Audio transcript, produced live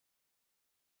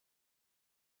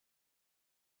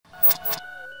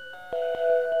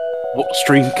What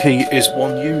stream key is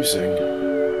one using?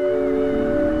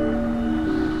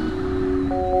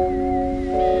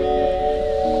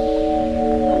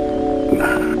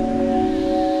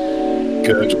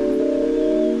 Good.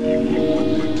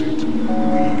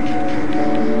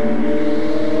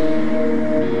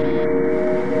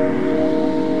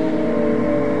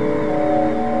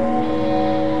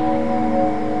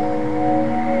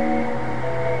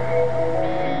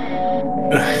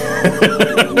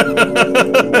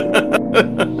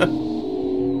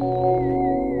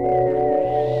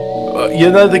 You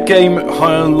know the game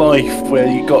High on Life where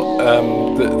you got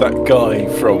that guy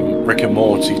from Rick and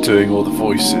Morty doing all the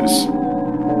voices?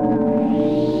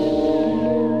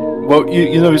 Well,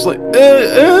 you know he's like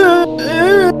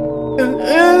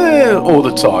all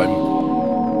the time.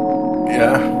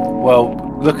 Yeah. Well,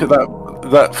 look at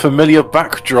that familiar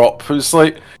backdrop. It's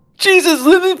like Jesus,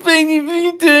 little thing, what are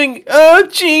you doing? Oh,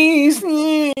 jeez.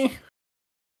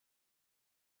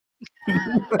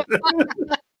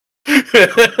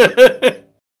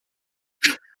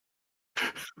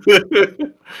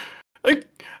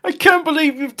 I I can't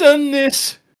believe you've done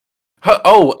this.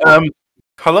 Oh,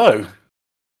 hello.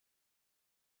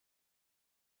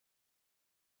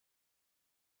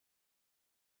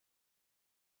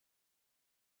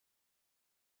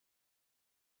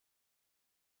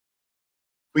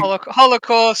 We,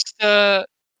 Holocaust,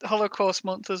 Holocaust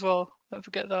month as well. Don't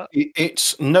forget that.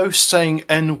 it's no saying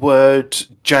N-word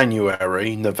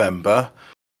January, November,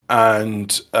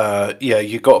 and yeah,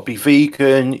 you got to be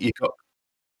vegan. You got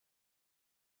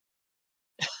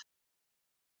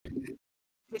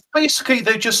basically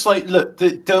they're just like, look,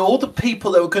 all the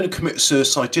people that were going to commit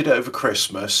suicide did it over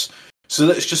Christmas, so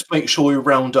let's just make sure we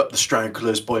round up the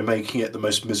stragglers by making it the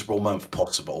most miserable month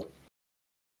possible.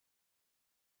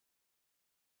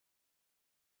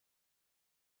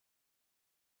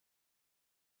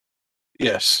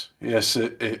 Yes, yes,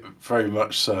 it very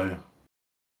much so.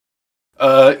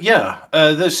 Yeah,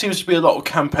 there seems to be a lot of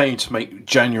campaign to make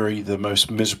January the most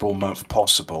miserable month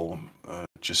possible.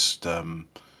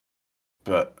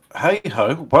 But hey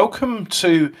ho, welcome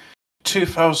to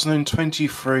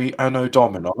 2023 Anno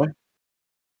Domini.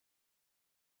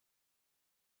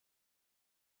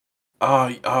 Yeah.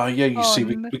 You see,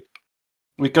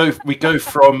 we go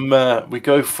from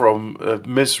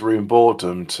misery and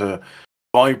boredom to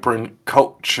vibrant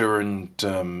culture and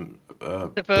booty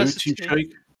Diversity.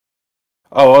 shake.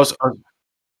 Oh,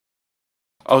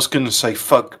 I was going to say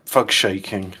fug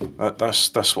shaking.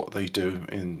 That's what they do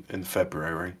in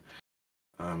February.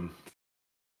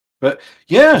 But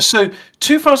yeah, so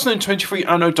 2023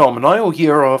 Anno Domini, or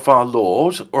Year of Our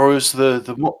Lord, or is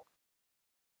the what?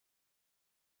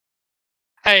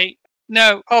 Hey,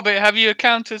 no, Hobbit, have you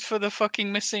accounted for the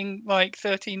fucking missing like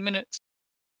 13 minutes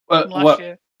from last Well,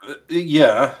 year?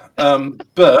 yeah,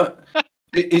 but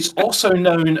it's also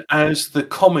known as the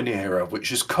Common Era,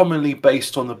 which is commonly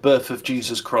based on the birth of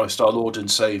Jesus Christ, our Lord and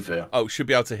Savior. Oh, should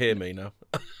be able to hear me now.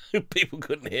 People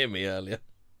couldn't hear me earlier.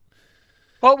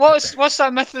 What's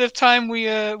that method of time we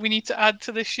need to add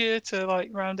to this year to like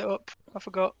round it up? I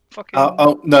forgot. Fucking.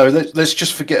 Oh no, let's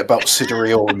just forget about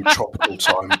sidereal and tropical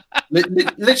time.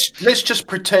 Let's just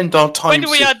pretend our time. When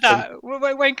do we system, add that?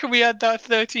 When can we add that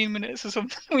 13 minutes or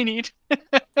something we need?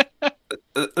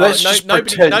 Let's just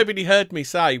pretend. Nobody heard me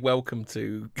say welcome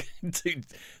to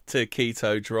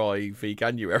Keto Dry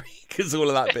Veganuary because all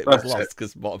of that bit was lost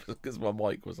because my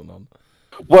mic wasn't on.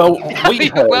 Well, we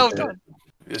heard well it. done.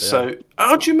 So,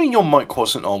 how do you mean your mic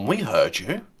wasn't on? We heard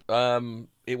you.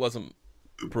 It wasn't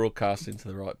broadcasting to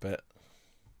the right bit.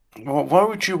 Well, why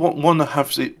would you want to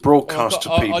have it broadcast to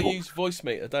people? I use Voice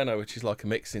Meter, don't I, which is like a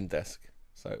mixing desk,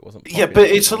 so it wasn't. Yeah, but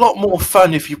it's a lot more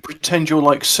fun if you pretend you're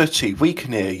like Sooty. We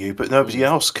can hear you, but nobody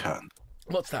else can.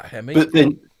 What's that, Hemi? But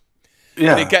then,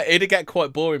 yeah, it'd get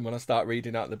quite boring when I start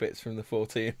reading out the bits from the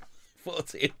 14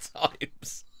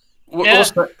 times.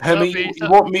 What's that, Hemi? You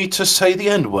want me to say the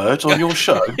N-word on your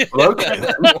show? Well, okay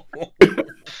then.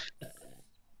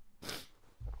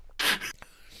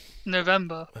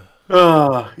 November.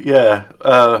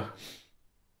 Yeah.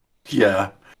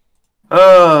 Yeah.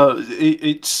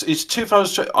 It's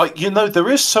 2000. You know, there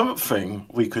is something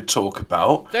we could talk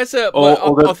about. There's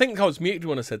I think I was muted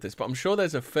when I said this, but I'm sure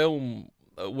there's a film,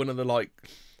 one of the like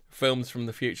films from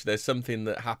the future. There's something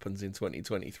that happens in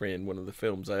 2023 in one of the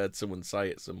films. I heard someone say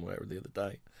it somewhere the other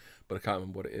day, but I can't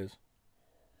remember what it is.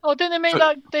 Oh, didn't they make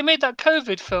that? They made that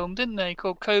COVID film, didn't they?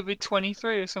 Called COVID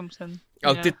 23 or something.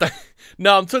 Oh, yeah. Did they?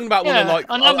 No, I'm talking about one of like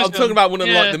I'm talking about one of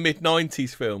like the mid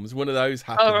 '90s films. One of those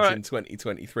happens in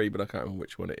 2023, but I can't remember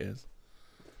which one it is.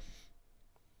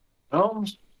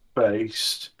 Films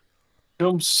based,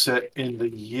 film set in the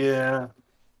year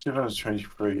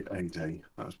 2023 AD.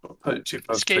 That's what I put.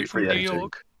 Escape from 2023 New AD.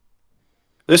 York.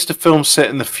 List of films set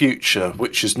in the future,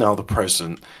 which is now the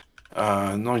present.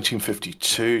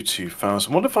 1952,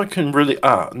 2000. What if I can really?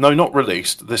 No, not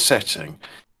released. The setting.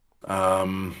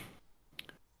 Vampire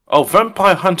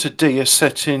Hunter D is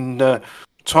set in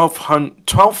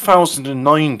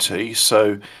 12,090,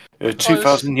 so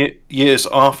 2,000 years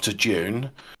after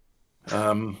June.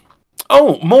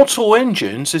 Mortal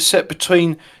Engines is set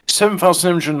between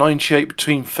 7,798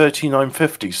 between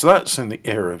 3950, so that's in the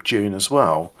era of June as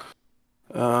well.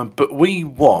 But we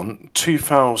want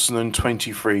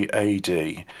 2023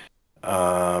 AD.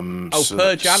 So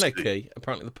Purge Anarchy.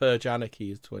 Apparently, the Purge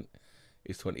Anarchy is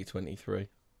 2023.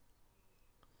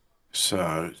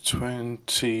 So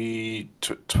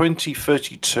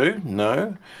 2032?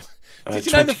 No. Did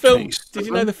you know the film? Did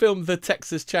you know the film The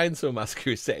Texas Chainsaw Massacre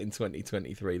is set in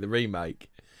 2023, the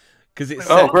remake? Because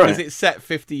it's set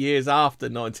 50 years after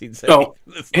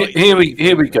 1970.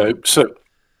 Here we go. So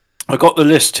I got the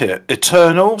list here.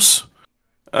 Eternals.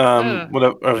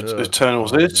 Whatever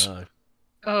Eternals is.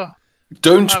 No.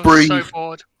 Don't Breathe. So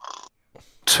bored.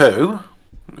 2.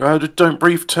 Don't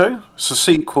Breathe 2. It's a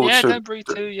sequel to. Don't Breathe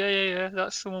 2. Yeah.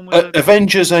 That's the one with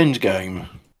Avengers Endgame.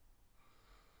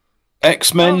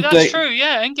 X-Men. Oh, that's true.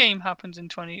 Yeah, Endgame happens in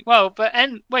 20. Well, but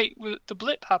the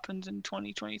blip happens in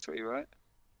 2023, right?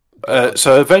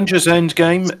 So Avengers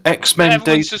Endgame, X-Men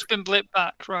Everyone's just been blipped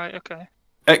back, right? Okay.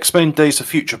 X-Men Days of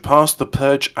Future Past, The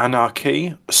Purge,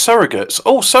 Anarchy, Surrogates.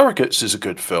 Surrogates is a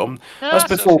good film. That's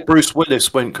before Bruce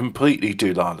Willis went completely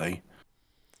doolally.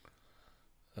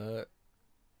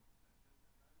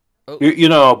 You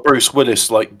know how Bruce Willis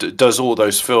does all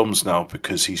those films now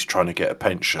because he's trying to get a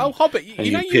pension. Hobbit,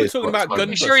 you were talking about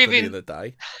Gunbuster the other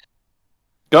day.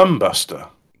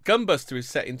 Gunbuster is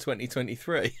set in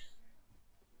 2023.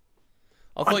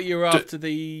 I thought you were after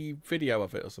the video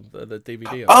of it or something, the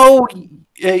DVD of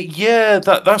it. Yeah,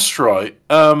 that's right.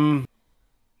 And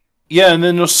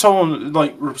then there's someone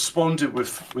responded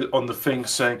with on the thing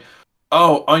saying,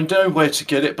 "Oh, I know where to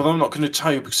get it, but I'm not going to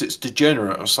tell you because it's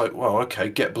degenerate." I was like, "Well, okay,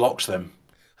 get blocked then."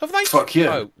 Have they? Fuck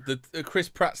yeah. Oh, the Chris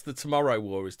Pratt's The Tomorrow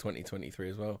War is 2023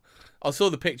 as well. I saw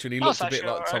the picture and he looked a bit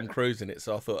like Tom Cruise in it,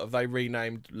 so I thought, have they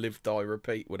renamed Live, Die,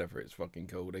 Repeat, whatever it's fucking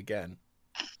called, again?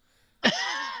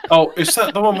 Is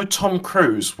that the one with Tom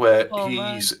Cruise where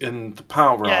he's in the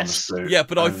power armor suit? Yeah,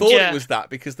 but I thought it was that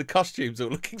because the costumes all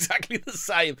look exactly the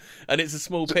same, and it's a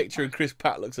small picture, and Chris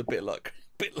Pratt looks a bit like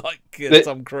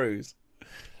Tom Cruise.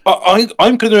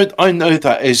 I'm gonna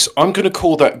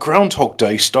call that Groundhog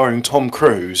Day starring Tom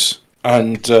Cruise,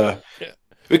 and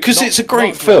because it's a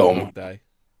great film.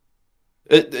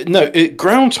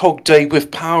 Groundhog Day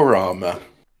with power armor.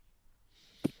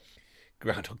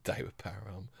 Groundhog Day with power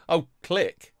armor. Oh,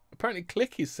 Click. Apparently,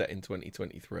 Click is set in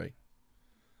 2023.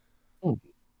 Oh.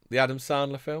 The Adam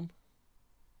Sandler film.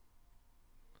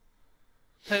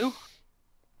 Who?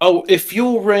 Oh, if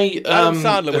you're Adam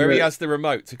Sandler, where he has the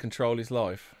remote to control his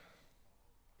life.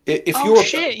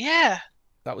 Shit, yeah.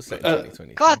 That was set in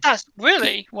 2020. God, that's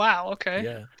really wow. Okay.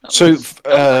 Yeah. That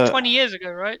was 20 years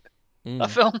ago, right?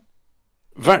 That film.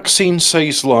 Vaccine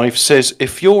Saves Life says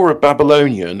if you're a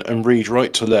Babylonian and read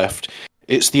right to left,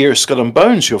 it's the year of Skull and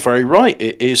Bones. You're very right.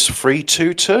 It is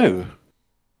 322.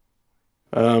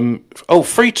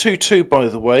 322. By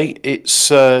the way,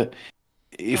 it's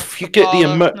if you get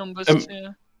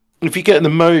the if you get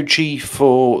an emoji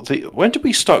for the. When did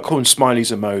we start calling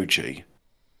smileys emoji?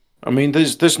 I mean,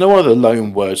 there's no other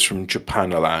loan words from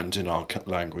Japanland in our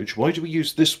language. Why do we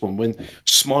use this one when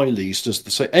smileys does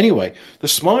the same? Anyway, the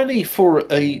smiley for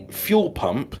a fuel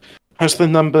pump has the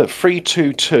number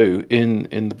 322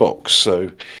 in the box,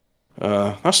 so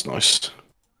that's nice.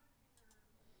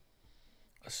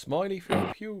 A smiley for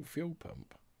a fuel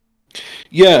pump?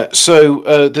 Yeah,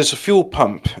 so there's a fuel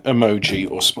pump emoji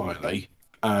or smiley,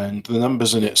 and the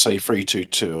numbers in it say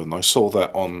 322, and I saw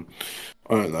that on,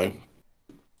 I don't know,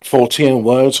 Fortean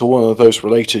Words or one of those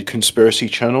related conspiracy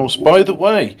channels. By the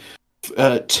way,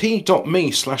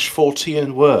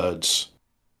 t.me/Fortean Words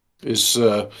is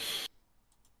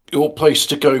your place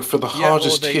to go for the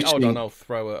hardest hitting. Hold on, I'll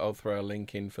throw a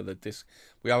link in for the disc.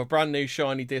 We have a brand new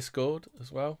shiny Discord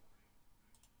as well.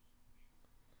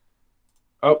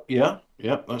 Oh yeah,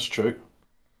 that's true.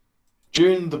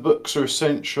 June, the books are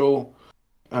essential,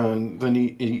 and then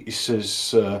he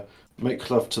says, "Make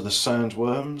love to the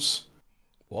sandworms."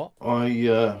 What?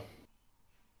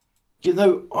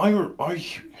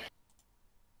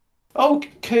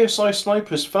 KSI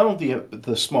Snipers found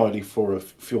the smiley for a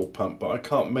fuel pump, but I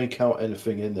can't make out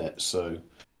anything in it, so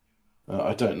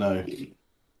I don't know.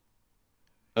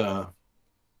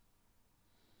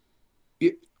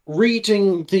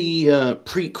 reading the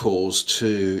prequels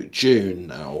to June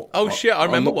now. Oh shit! I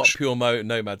remember I'm not what Pure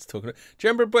Nomad's talking about. Do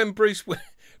you remember when Bruce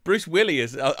Willie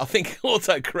is? I think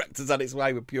autocorrect has had its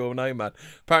way with Pure Nomad.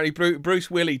 Apparently, Bruce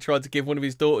Willie tried to give one of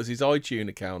his daughters his iTunes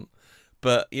account,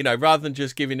 but rather than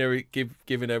just giving her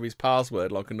his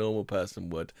password like a normal person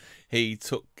would, he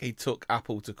took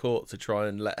Apple to court to try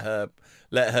and let her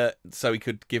so he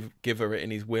could give her it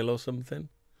in his will or something.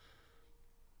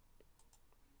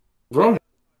 Right.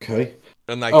 Okay.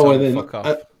 And they told him fuck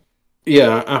off.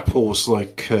 Yeah, Apple's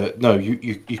like, no,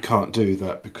 you can't do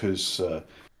that because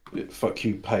fuck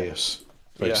you, pay us.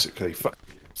 Basically,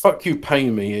 fuck you,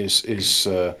 pay me is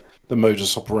the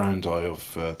modus operandi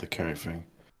of the current thing.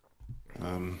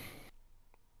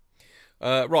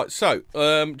 Right. So,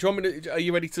 do you want me to? Are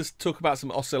you ready to talk about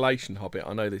some oscillation, Hobbit?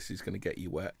 I know this is going to get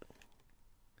you wet.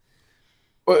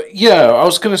 Well, yeah, I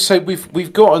was going to say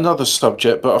we've got another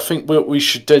subject, but I think we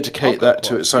should dedicate that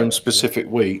to its own specific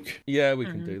week. Yeah, we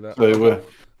can do that. So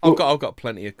I've got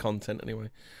plenty of content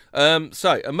anyway.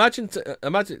 So imagine.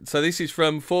 So this is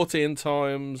from Fortean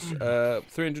Times,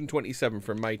 327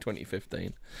 from May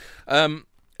 2015.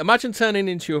 Imagine turning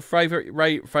into your favorite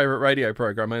radio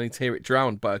program only to hear it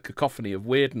drowned by a cacophony of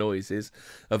weird noises,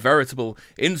 a veritable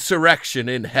insurrection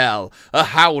in hell, a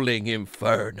howling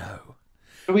inferno.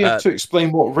 We have to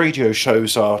explain what radio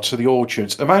shows are to the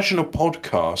audience. Imagine a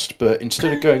podcast, but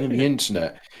instead of going on the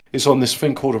internet, it's on this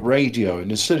thing called a radio,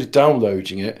 and instead of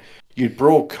downloading it, you'd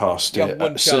broadcast it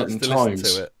at certain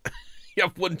times. You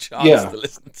have one chance to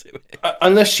listen to it.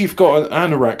 Unless you've got an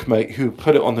anorak mate who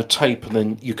put it on the tape, and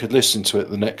then you could listen to it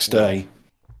the next day.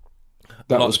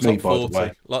 That like was me, by the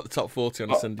way. Like the top 40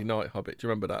 on a Sunday night, Hobbit. Do you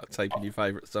remember that? Taping your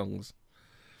favourite songs.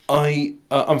 I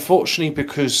unfortunately,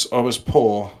 because I was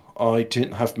poor, I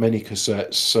didn't have many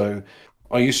cassettes, so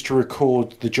I used to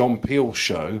record the John Peel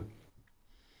show,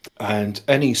 and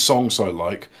any songs I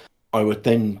like, I would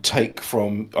then take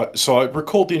from. So I'd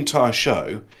record the entire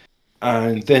show,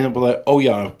 and then I'd be like, "Oh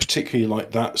yeah, I particularly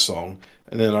like that song,"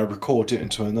 and then I record it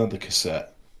into another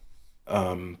cassette.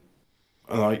 And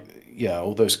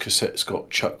all those cassettes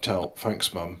got chucked out.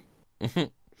 Thanks, Mum.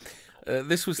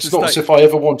 This was. It's not as if I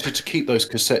ever wanted to keep those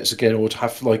cassettes again, or would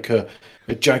have like a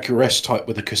Jaguar S type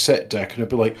with a cassette deck, and I'd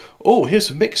be like, "Oh, here's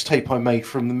a mixtape I made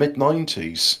from the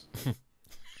mid-90s."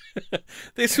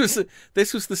 This was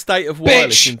the state of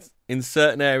wireless in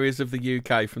certain areas of the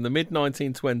UK from the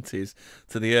mid-1920s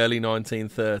to the early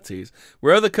 1930s,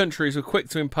 where other countries were quick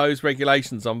to impose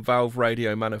regulations on valve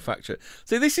radio manufacture.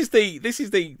 So this is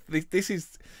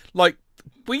like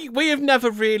we have never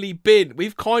really been.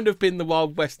 We've kind of been the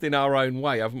Wild West in our own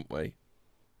way, haven't we?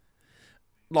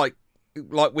 Like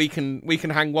we can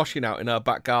hang washing out in our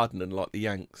back garden and like the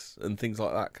Yanks and things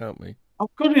like that, can't we? Oh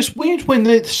God, it's weird when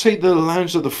they say the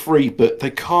lands are the free, but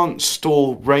they can't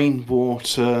store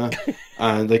rainwater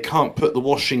and they can't put the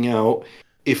washing out.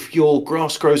 If your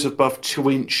grass grows above 2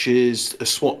 inches, a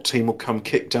SWAT team will come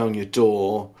kick down your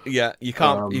door. Yeah, you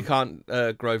can't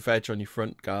grow veg on your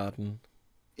front garden.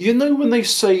 You know when they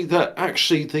say that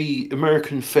actually the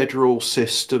American federal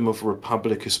system of a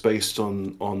republic is based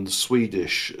on the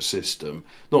Swedish system,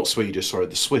 not Swedish, sorry,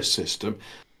 the Swiss system.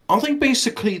 Are they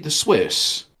basically the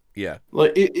Swiss? Yeah.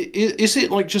 Like, is it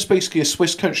like just basically a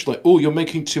Swiss country? Like, oh, you're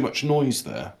making too much noise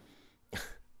there.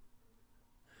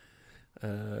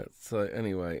 So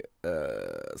anyway,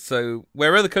 so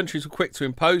where other countries were quick to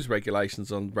impose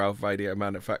regulations on valve radio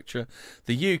manufacture,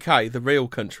 the UK, the real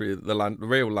country, the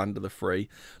real land of the free,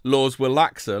 laws were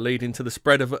laxer, leading to the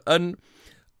spread of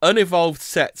unevolved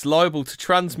sets liable to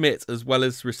transmit as well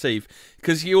as receive.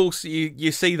 Because you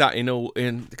see that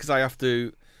because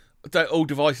all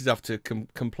devices have to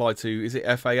comply to, is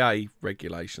it FAA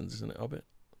regulations, isn't it, Hobbit?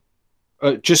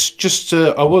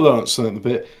 I will answer that in a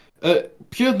bit.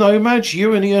 Pure Nomad,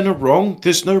 you and Ian are wrong.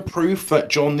 There's no proof that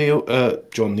John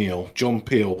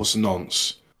Peel was a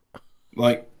nonce.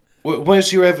 Like,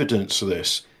 where's your evidence of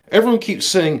this? Everyone keeps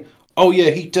saying, oh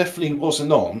yeah, he definitely was a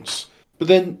nonce, but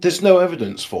then there's no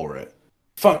evidence for it.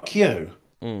 Fuck you.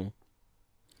 Mm.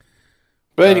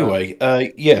 But anyway,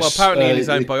 yes. Well, apparently in his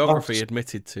own biography he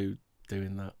admitted to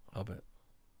doing that, Hobbit.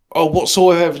 Oh, what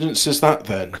sort of evidence is that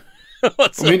then? I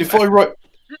mean, if I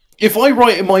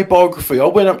write in my biography, I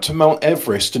went up to Mount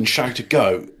Everest and shouted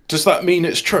 "Go," does that mean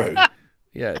it's true?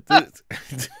 Yeah.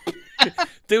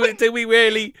 Do we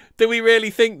really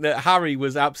think that Harry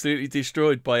was absolutely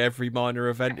destroyed by every minor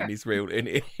event in his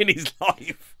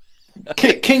life?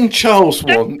 King Charles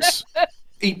once,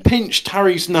 he pinched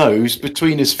Harry's nose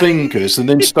between his fingers and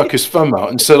then stuck his thumb out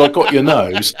and said, "I got your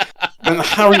nose." And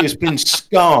Harry has been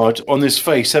scarred on his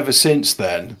face ever since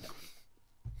then.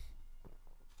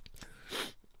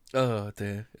 Oh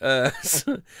dear.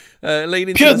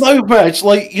 Leaning Pure to the... nomads,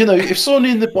 like, you know, if someone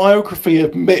in the biography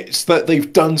admits that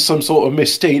they've done some sort of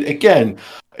misdeed, again,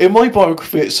 in my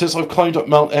biography it says I've climbed up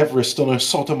Mount Everest and I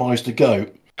sodomized a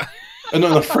goat. And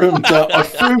then I threw him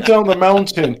down the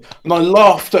mountain and I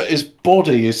laughed at his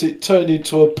body as it turned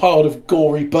into a pile of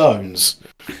gory bones.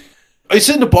 It's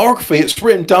in the biography, it's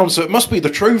written down, so it must be the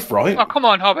truth, right? Oh, come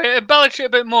on, Hobbit. Embellish it a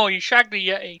bit more. You shagged the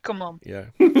Yeti. Come on. Yeah.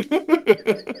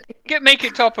 Make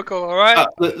it topical, all right?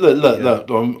 Look,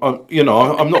 I'm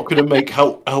not going to make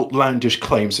outlandish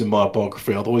claims in my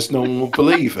biography, otherwise no one will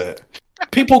believe it.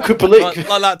 People could believe...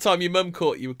 Like that time your mum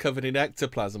caught you were covered in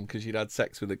ectoplasm because you'd had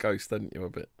sex with a ghost, didn't you, a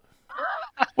bit?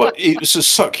 Well, it was a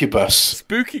succubus.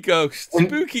 Spooky ghost.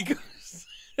 Spooky ghost.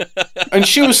 And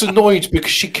she was annoyed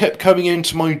because she kept coming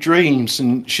into my dreams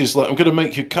and she's like, I'm going to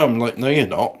make you come. I'm like, no, you're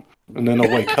not. And then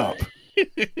I wake up.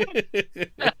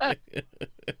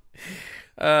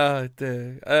 Oh,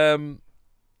 dear.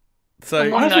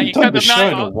 So I haven't done the show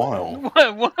in a while.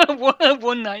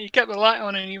 One night you kept the light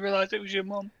on and you realised it was your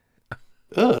mum.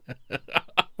 Ugh.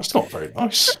 That's not very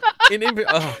nice.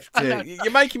 Oh, dear.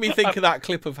 You're making me think of that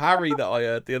clip of Harry that I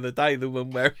heard the other day, the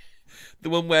one where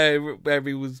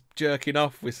he was jerking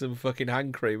off with some fucking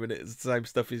hand cream and it's the same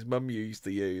stuff his mum used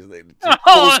to use. It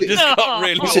just got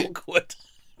really awkward.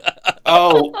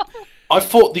 Oh, I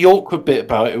thought the awkward bit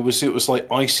about it was like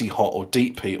icy hot or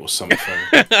deep heat or something.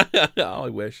 I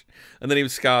wish. And then he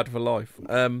was scarred for life.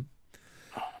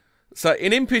 So,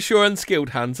 in impish or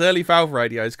unskilled hands, early valve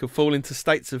radios could fall into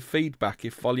states of feedback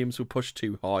if volumes were pushed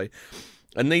too high,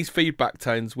 and these feedback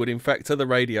tones would infect other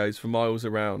radios for miles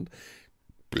around.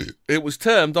 It was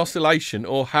termed oscillation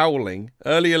or howling,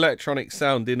 early electronic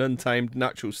sound in untamed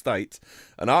natural states,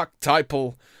 an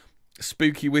archetypal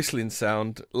spooky whistling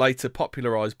sound later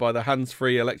popularised by the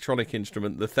hands-free electronic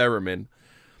instrument, the theremin.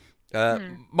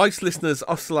 Most listeners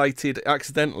oscillated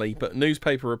accidentally, but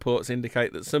newspaper reports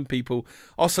indicate that some people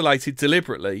oscillated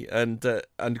deliberately and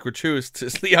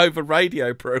gratuitously over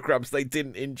radio programs they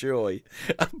didn't enjoy.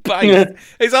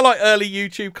 Is that like early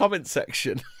YouTube comment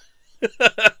section?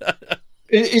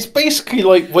 It's basically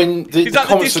like when the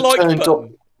comments are turned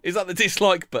on. Is that the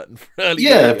dislike button for early?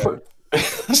 Yeah, radio?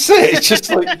 That's it. It's just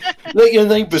like let your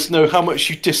neighbours know how much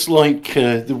you dislike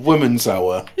the women's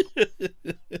hour.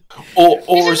 Or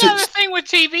is that the thing with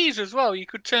TVs as well? You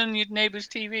could turn your neighbour's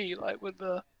TV like with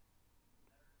the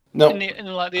in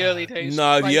like the early days.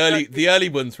 No, like, the early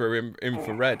ones were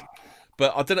infrared.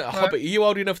 But I don't know, Hobbit, are you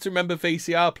old enough to remember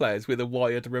VCR players with a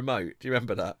wired remote? Do you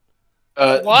remember that?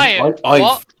 Wired?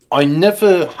 I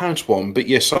never had one, but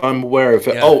yes, I'm aware of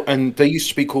it. Yeah. Oh, and they used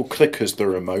to be called clickers, the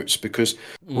remotes, because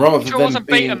rather than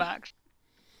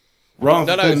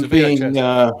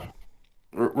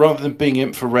being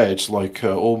infrared like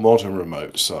all modern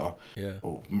remotes are,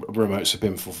 or remotes have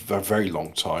been for a very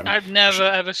long time. I've never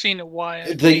ever seen a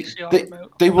wired VCR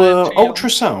remote. They were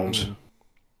ultrasound.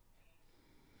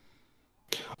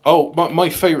 Oh, my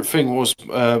favourite thing was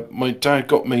my dad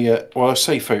got me I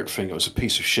say favourite thing, it was a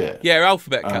piece of shit. Yeah,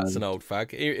 Alphabet Cat's an old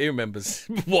fag. He remembers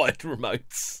wired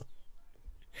remotes.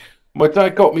 My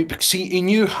dad got me because he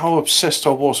knew how obsessed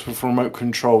I was with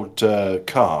remote-controlled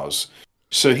cars.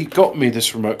 So he got me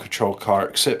this remote-controlled car,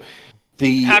 except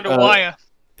the... Had a wire.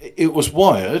 It was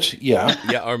wired, yeah.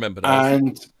 Yeah, I remember that.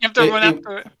 And you have to run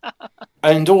after it.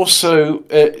 And also,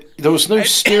 there was no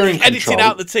steering control. Editing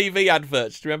out the TV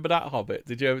adverts. Do you remember that, Hobbit?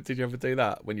 Did you ever do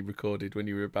that when you recorded, when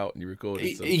you were about and you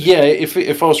recorded something? Yeah, if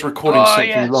I was recording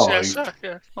something live.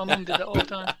 Yeah. My mum did that all the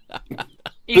time.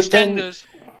 EastEnders.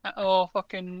 Or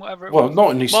fucking whatever it was. Well,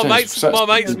 not in EastEnders. My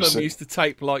mate's mum used to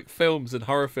tape like films and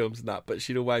horror films and that, but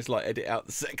she'd always like edit out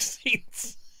the sex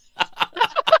scenes.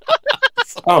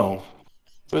 Oh.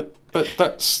 But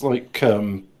that's like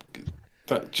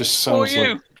that just sounds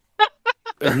like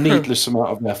a needless amount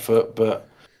of effort. But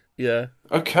yeah,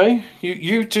 okay,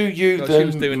 you do you then. She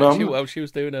was doing Mum. She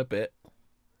was doing her bit.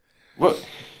 Well,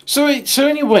 so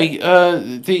anyway,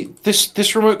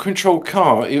 this remote control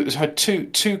car, it had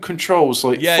two controls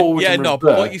like forward and reverse.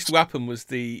 But what used to happen was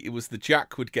the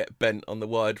jack would get bent on the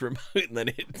wired remote, and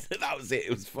then that was it.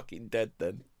 It was fucking dead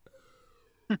then.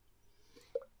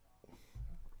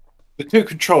 The two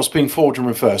controls being forward and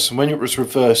reverse, and when it was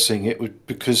reversing, it would,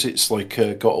 because it's like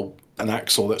got an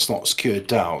axle that's not secured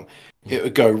down, it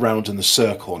would go round in the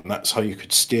circle, and that's how you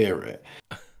could steer it.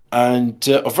 And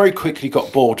I very quickly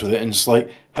got bored with it, and it's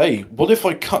like, hey, what if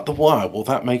I cut the wire? Will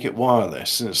that make it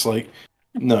wireless? And it's like,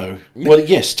 no. Well,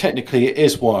 yes, technically it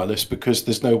is wireless because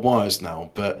there's no wires now,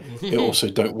 but it also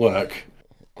don't work.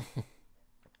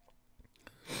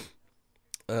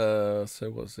 So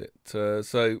was it?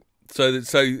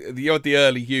 you had the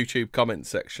early YouTube comment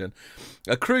section.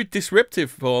 A crude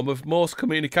descriptive form of Morse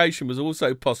communication was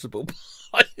also possible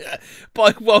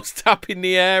by whilst tapping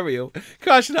the aerial.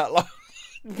 Gosh, that like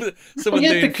someone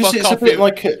doing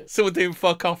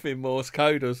fuck off in Morse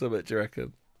code or something. Do you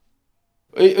reckon?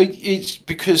 It's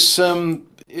because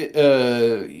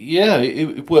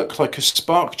it worked like a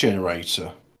spark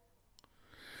generator.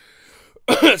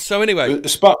 So anyway, a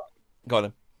spark. Go on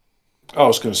then. I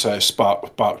was going to say a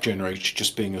spark generator,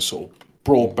 just being a sort of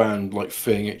broadband like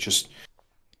thing. It just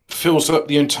fills up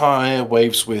the entire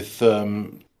waves with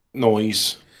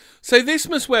noise. So this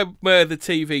must where the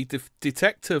TV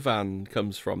detector van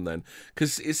comes from then,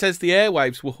 because it says the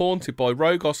airwaves were haunted by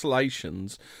rogue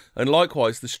oscillations, and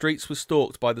likewise the streets were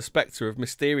stalked by the spectre of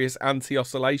mysterious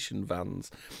anti-oscillation vans,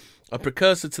 a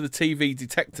precursor to the TV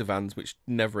detector vans, which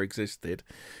never existed,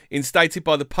 instated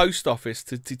by the post office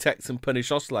to detect and punish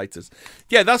oscillators.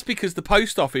 Yeah, that's because the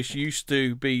post office used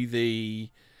to be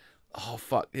the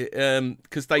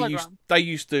because they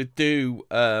used to do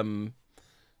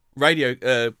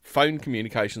radio phone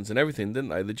communications and everything, didn't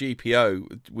they? The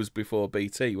GPO was before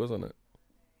BT, wasn't it?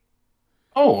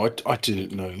 Oh, I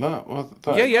didn't know that. Well,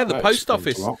 The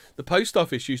post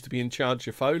office used to be in charge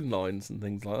of phone lines and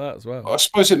things like that as well. I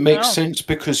suppose it makes sense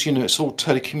because it's all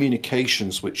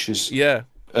telecommunications, which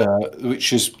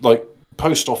is like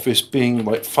post office being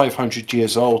like 500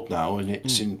 years old now, and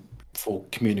it's in for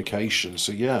communication.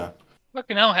 So yeah.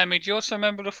 Fucking hell, Hemi, do you also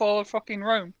remember the fall of fucking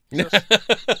Rome?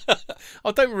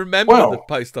 I don't remember the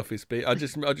post office bit. I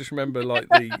just remember like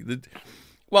the.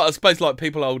 Well, I suppose like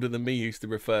people older than me used to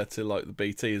refer to like the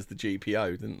BT as the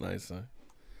GPO, didn't they? So.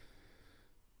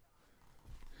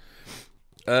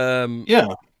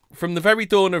 From the very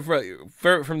dawn of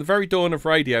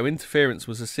radio, interference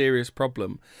was a serious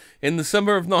problem. In the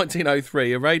summer of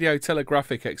 1903, a radio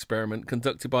telegraphic experiment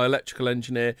conducted by electrical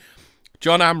engineer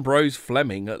John Ambrose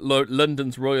Fleming at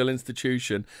London's Royal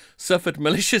Institution suffered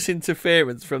malicious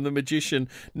interference from the magician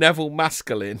Neville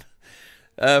Maskelyne.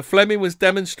 Fleming was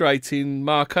demonstrating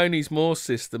Marconi's Morse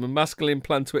system, and Maskelyne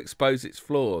planned to expose its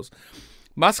flaws.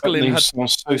 Maskelyne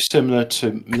sounds so similar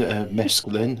to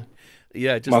mescaline.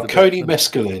 Yeah, just Marconi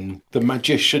Mescaline, the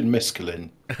magician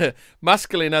Mescaline.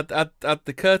 Maskelyne had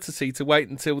the courtesy to wait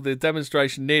until the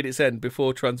demonstration neared its end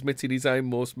before transmitting his own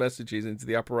Morse messages into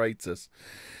the apparatus.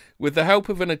 With the help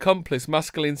of an accomplice,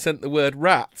 Maskelyne sent the word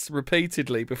rats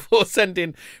repeatedly before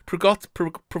sending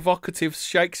provocative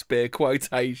Shakespeare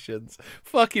quotations.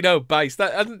 Fucking hell, base.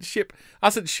 That hasn't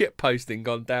shit posting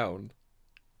gone down.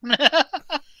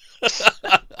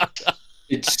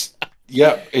 It's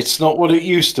not what it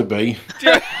used to be.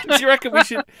 Do you reckon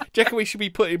we should be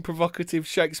putting provocative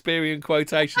Shakespearean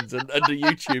quotations under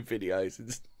YouTube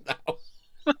videos now?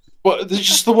 Well, there's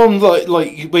just the one like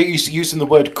we're using the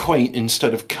word quaint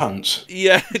instead of cunt.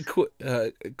 Yeah,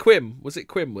 quim. Was it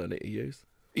quim when it used?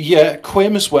 Yeah,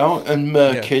 quim as well, and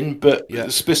merkin, but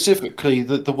specifically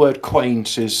the word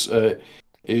quaint is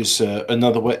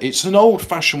another way. It's an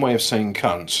old-fashioned way of saying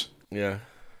cunt. Yeah.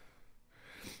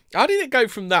 How did it go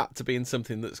from that to being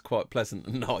something that's quite pleasant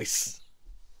and nice?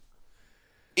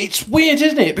 It's weird,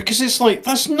 isn't it? Because it's like,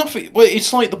 that's nothing. Well,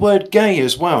 it's like the word gay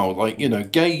as well. Like,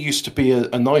 gay used to be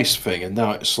a nice thing, and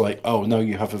now it's like, oh, no,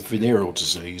 you have a venereal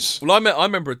disease. Well, I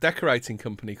remember a decorating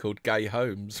company called Gay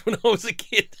Homes when I was a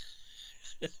kid.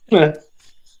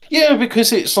 Yeah,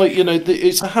 because it's like,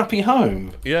 it's a happy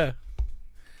home. Yeah.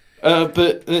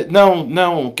 But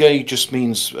now gay just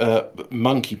means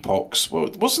monkeypox. Well,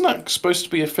 wasn't that supposed to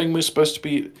be a thing? We're supposed to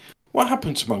be. What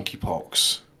happened to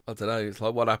monkeypox? I don't know. It's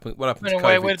like what happened. What happened to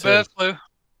COVID? With bird flu.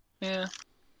 Yeah.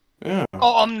 Yeah.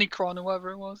 Or Omicron or whatever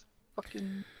it was.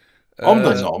 Fucking.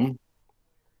 Om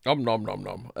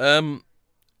nom.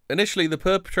 Initially, the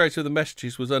perpetrator of the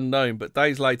messages was unknown, but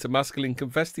days later, Maskelyne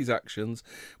confessed his actions,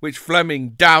 which Fleming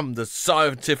damned as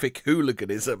scientific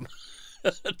hooliganism.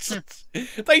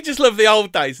 They just love the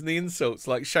old days and the insults,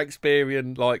 like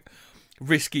Shakespearean, like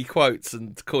risky quotes,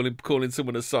 and calling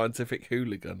someone a scientific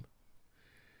hooligan.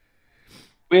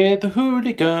 We're the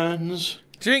hooligans.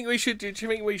 Do you think we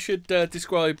should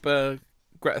describe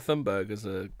Greta Thunberg as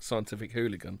a scientific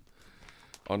hooligan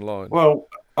online? Well,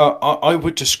 I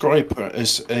would describe her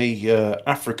as a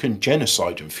African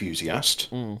genocide enthusiast,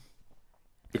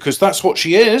 because that's what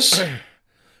she is.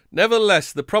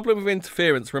 Nevertheless, the problem of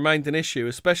interference remained an issue,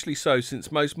 especially so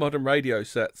since most modern radio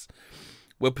sets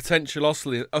were potential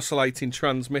oscillating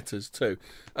transmitters too.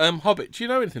 Hobbit, do you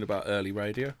know anything about early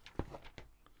radio?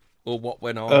 Or what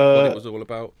went on, what it was all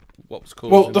about, what was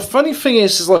causing? Well, the funny thing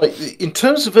is like, in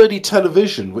terms of early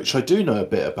television, which I do know a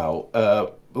bit about,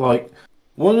 like,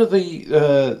 one of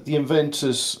the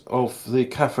inventors of the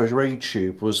cathode ray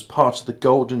tube was part of the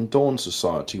Golden Dawn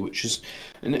Society, which is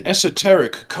an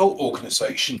esoteric cult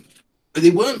organization. But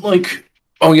they weren't like,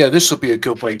 oh yeah, this would be a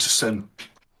good way to send.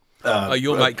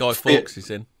 Your mate Guy Fawkes is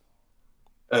in.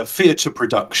 Theatre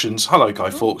productions. Hello,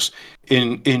 Guy Fawkes.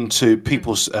 Into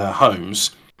people's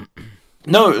homes.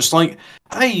 No, it's like,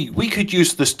 hey, we could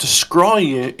use this to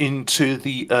scry into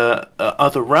the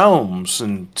other realms,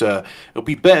 and it'll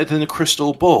be better than a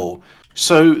crystal ball.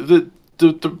 So the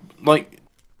like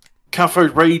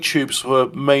cathode ray tubes were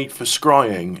made for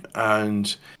scrying,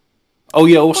 and oh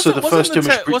yeah, also the first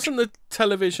image. Wasn't the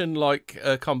television like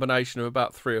a combination of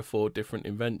about 3 or 4 different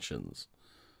inventions?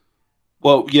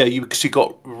 Well, yeah, because you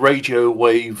got radio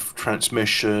wave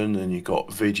transmission, and you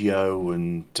got video,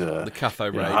 and the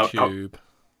cathode ray tube.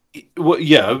 Well,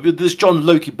 yeah, there's John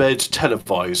Logie Baird's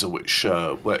televisor, which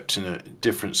worked in a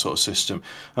different sort of system.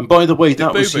 And by the way,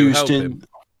 that was used in.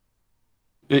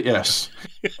 Yes.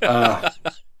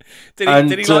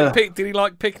 Did he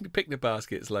like picnic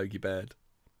baskets, Logie Baird?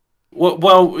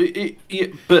 Well,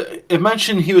 but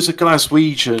imagine he was a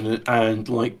Glaswegian and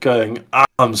like going,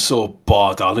 "I'm so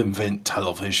bored, I'll invent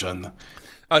television."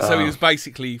 Oh, so he was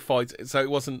basically fighting. So it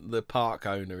wasn't the park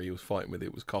owner he was fighting with;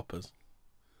 it was coppers.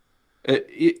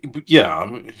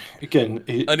 Yeah. Again,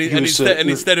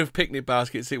 instead of picnic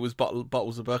baskets, it was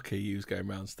bottles of Bucky he was going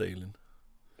around stealing.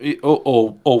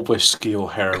 Or whiskey or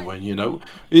heroin, you know,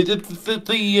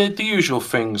 the usual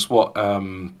things what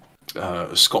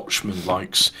a Scotchman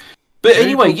likes. But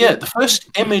anyway, yeah, the first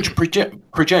image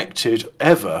projected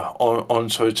ever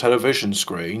onto a television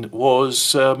screen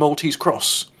was Maltese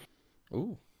Cross.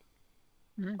 Ooh.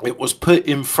 It was put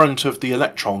in front of the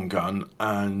electron gun,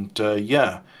 and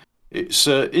yeah, it's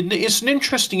an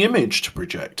interesting image to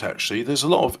project. Actually, there's a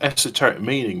lot of esoteric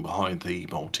meaning behind the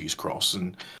Maltese Cross,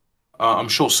 and I'm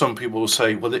sure some people will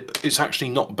say, well, it's actually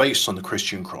not based on the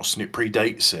Christian cross, and it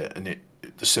predates it, and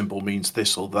the symbol means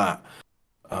this or that.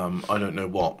 I don't know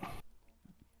what.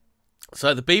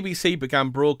 So the BBC began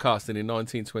broadcasting in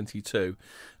 1922,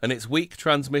 and its weak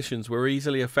transmissions were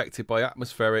easily affected by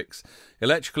atmospherics,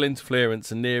 electrical interference,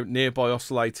 and nearby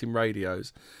oscillating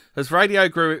radios. As radio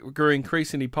grew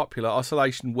increasingly popular,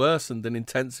 oscillation worsened and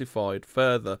intensified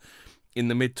further in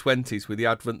the mid-20s with the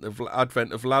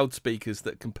advent of loudspeakers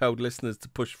that compelled listeners to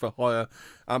push for higher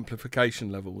amplification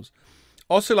levels.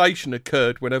 Oscillation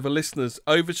occurred whenever listeners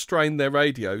overstrained their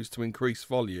radios to increase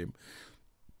volume.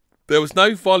 There was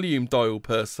no volume dial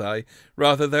per se,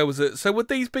 rather there was a... So would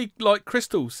these be like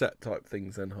crystal set type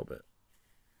things then, Hobbit?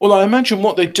 Well, I imagine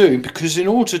what they do, because in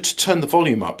order to turn the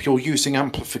volume up, you're using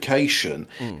amplification.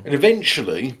 And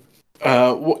eventually,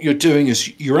 what you're doing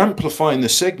is you're amplifying the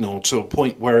signal to a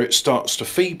point where it starts to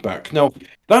feedback. Now,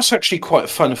 that's actually quite a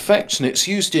fun effect, and it's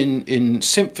used in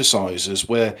synthesizers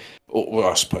where, or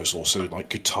I suppose also like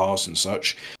guitars and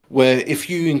such, where if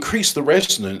you increase the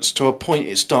resonance to a point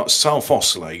it starts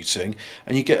self-oscillating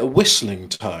and you get a whistling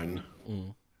tone.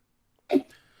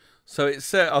 So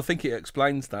it's I think it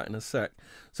explains that in a sec.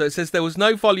 So it says there was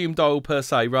no volume dial per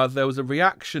se, rather there was a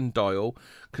reaction dial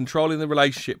controlling the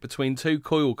relationship between two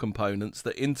coil components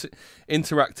that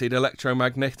interacted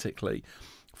electromagnetically.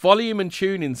 Volume and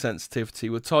tuning sensitivity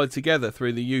were tied together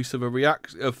through the use of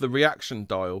the reaction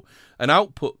dial. An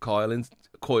output coil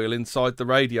inside the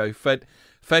radio fed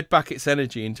back its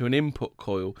energy into an input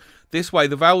coil. This way,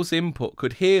 the valve's input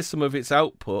could hear some of its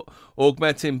output,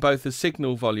 augmenting both the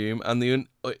signal volume and the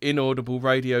inaudible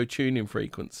radio tuning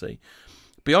frequency.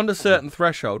 Beyond a certain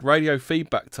threshold, radio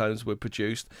feedback tones were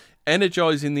produced,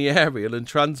 energizing the aerial and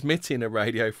transmitting a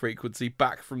radio frequency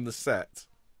back from the set.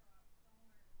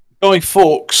 Guy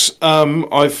Fawkes,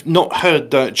 I've not heard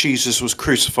that Jesus was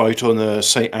crucified on a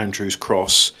St. Andrew's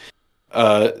cross.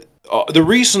 The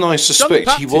reason I suspect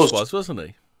he was, wasn't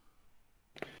he?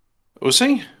 Was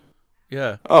he?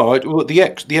 Yeah. Oh, well, the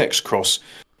X cross.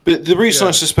 But the reason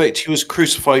I suspect he was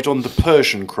crucified on the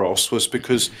Persian cross was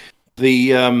because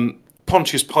the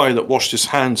Pontius Pilate washed his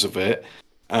hands of it,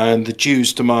 and the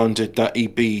Jews demanded that he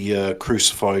be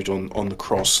crucified on the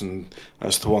cross, and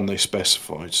that's the one they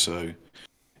specified. So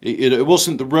it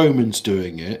wasn't the Romans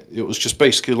doing it. It was just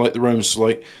basically like the Romans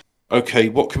like, okay,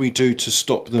 what can we do to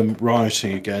stop them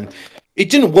rioting again? It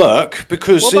didn't work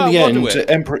because in the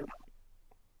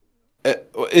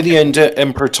end,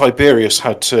 Emperor Tiberius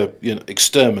had to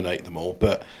exterminate them all.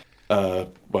 But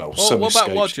some what escaped.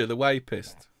 about Roger the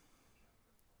Wapist?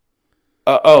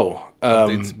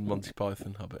 Did some Monty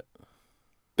Python Hobbit.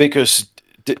 Biggest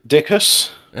Dickus.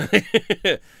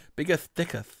 Biggest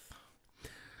Dickus.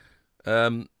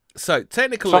 So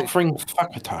technically, suffering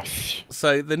faculty.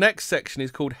 So the next section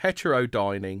is called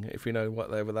heterodyning, if you know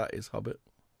whatever that is, Hobbit.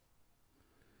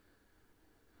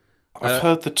 I've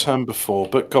heard the term before,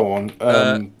 but go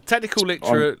on. Technical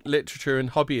literature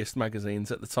and hobbyist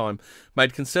magazines at the time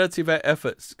made concerted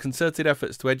efforts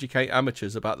to educate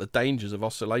amateurs about the dangers of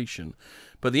oscillation,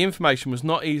 but the information was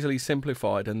not easily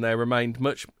simplified, and there remained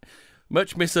much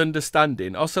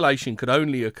misunderstanding. Oscillation could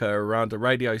only occur around a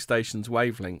radio station's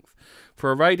wavelength.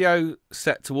 For a radio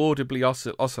set to audibly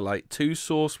oscillate, 2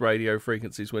 source radio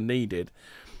frequencies were needed.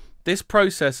 This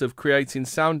process of creating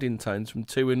sounding tones from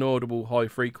 2 inaudible high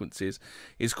frequencies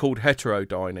is called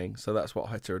heterodyning. So that's what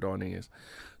heterodyning is.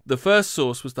 The first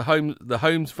source was the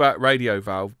Holmes radio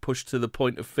valve pushed to the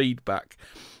point of feedback.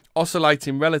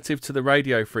 Oscillating relative to the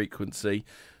radio frequency,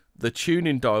 the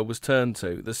tuning dial was turned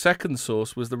to. The second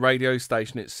source was the radio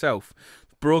station itself,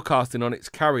 broadcasting on its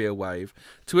carrier wave.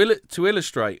 To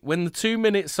illustrate, when the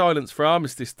 2-minute silence for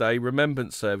Armistice Day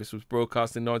Remembrance Service was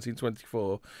broadcast in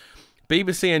 1924,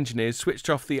 BBC engineers switched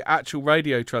off the actual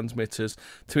radio transmitters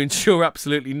to ensure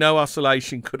absolutely no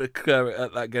oscillation could occur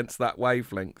against that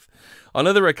wavelength. On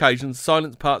other occasions,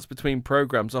 silent parts between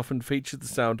programmes often featured the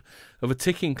sound of a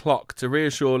ticking clock to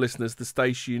reassure listeners the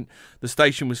station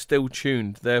was still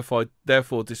tuned,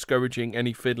 therefore discouraging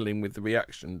any fiddling with the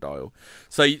reaction dial.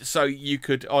 So you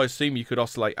could, I assume, you could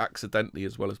oscillate accidentally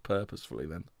as well as purposefully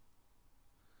then.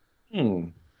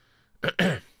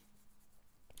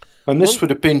 And this would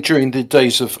have been during the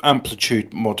days of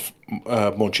amplitude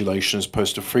modulation as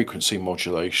opposed to frequency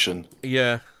modulation.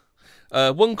 Yeah.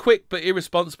 One quick but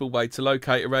irresponsible way to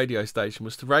locate a radio station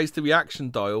was to raise the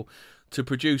reaction dial to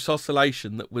produce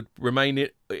oscillation that would remain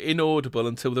inaudible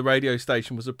until the radio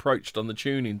station was approached on the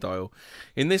tuning dial.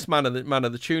 In this manner,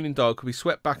 the tuning dial could be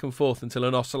swept back and forth until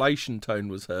an oscillation tone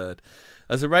was heard.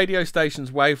 As the radio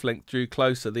station's wavelength drew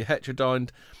closer, the heterodyned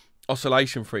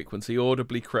oscillation frequency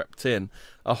audibly crept in,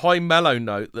 a high mellow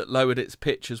note that lowered its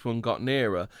pitch as one got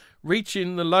nearer,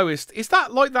 reaching the lowest. Is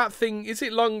that like that thing? Is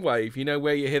it long wave? You know,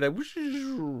 where you hear that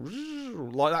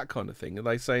like that kind of thing? Are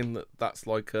they saying that that's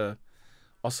like a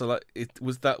oscillate?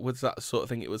 Was that the sort of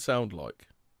thing it would sound like?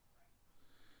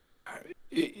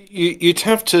 You'd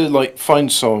have to like find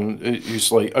someone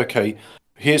who's like, okay,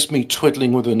 here's me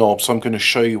twiddling with the knob, so I'm going to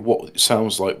show you what it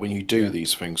sounds like when you do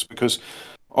these things, because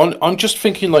I'm just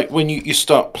thinking, like, when you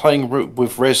start playing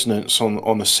with resonance on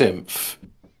a synth,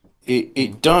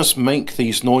 it does make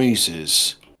these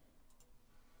noises.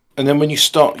 And then when you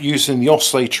start using the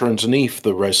oscillator underneath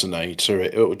the resonator,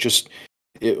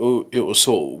 it'll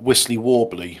sort of whistly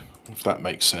warbly, if that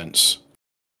makes sense.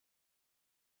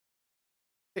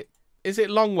 Is it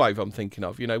long wave I'm thinking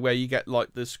of? You know, where you get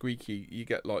like the squeaky, you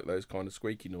get like those kind of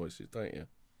squeaky noises, don't you?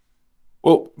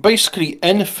 Well, basically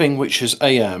anything which is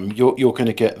AM, you're going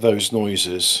to get those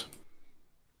noises.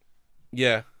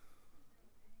 Yeah.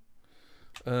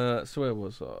 So where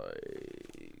was I?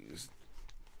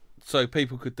 So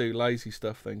people could do lazy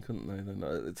stuff then, couldn't they?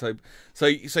 Then so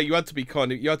you had to be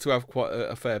you had to have quite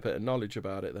a fair bit of knowledge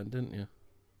about it then, didn't you?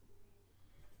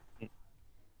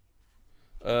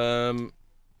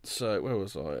 So where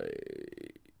was I?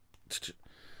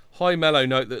 High mellow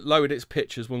note that lowered its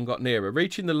pitch as one got nearer.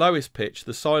 Reaching the lowest pitch,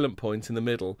 the silent point in the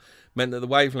middle, meant that the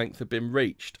wavelength had been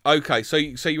reached. Okay, so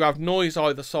you have noise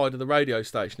either side of the radio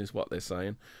station, is what they're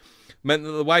saying. Meant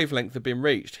that the wavelength had been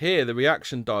reached. Here, the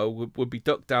reaction dial would be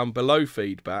ducked down below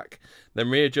feedback, then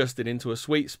readjusted into a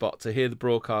sweet spot to hear the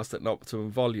broadcast at an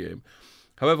optimum volume.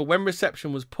 However, when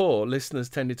reception was poor, listeners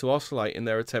tended to oscillate in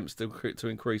their attempts to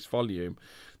increase volume.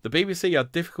 The BBC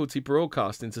had difficulty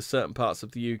broadcasting to certain parts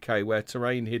of the UK where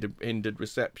terrain hindered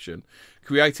reception,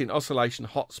 creating oscillation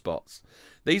hotspots.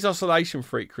 These oscillation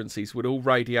frequencies would all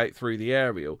radiate through the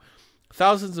aerial.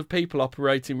 Thousands of people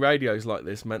operating radios like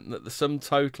this meant that the sum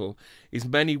total is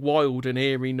many wild and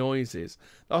eerie noises.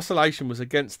 The oscillation was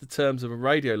against the terms of a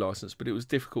radio licence, but it was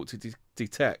difficult to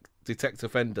detect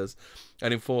offenders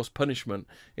and enforce punishment.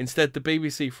 Instead, the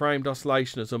BBC framed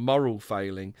oscillation as a moral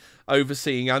failing,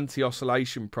 overseeing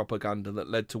anti-oscillation propaganda that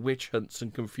led to witch hunts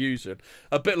and confusion.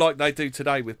 A bit like they do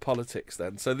today with politics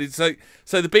then. So the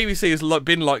BBC has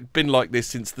been like this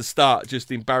since the start,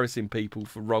 just embarrassing people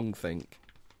for wrongthink.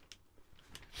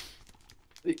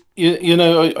 You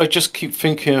know, I just keep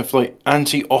thinking of like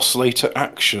anti-oscillator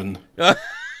action.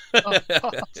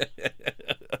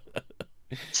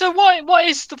 So what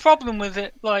is the problem with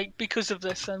it? Like, because of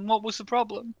this, and what was the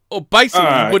problem? Well, basically,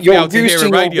 you wouldn't be able to hear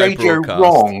a radio broadcast.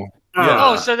 Wrong. Yeah.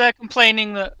 Oh, so they're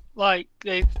complaining that like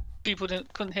people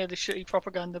couldn't hear the shitty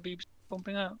propaganda BBC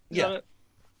pumping out. Yeah.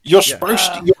 You're supposed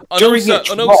to.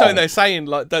 And also they're saying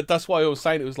like that's why I was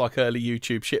saying it was like early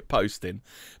YouTube shit posting,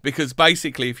 because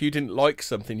basically if you didn't like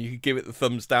something, you could give it the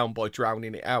thumbs down by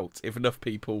drowning it out. If enough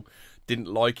people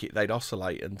didn't like it, they'd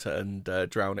oscillate and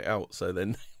drown it out. So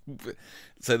then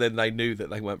So then they knew that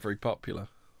they weren't very popular.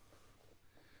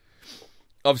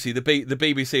 Obviously, the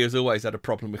BBC has always had a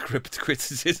problem with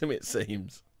criticism, it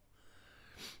seems.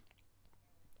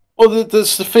 Well,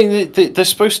 that's the thing. They're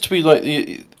supposed to be like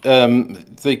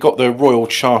they got their royal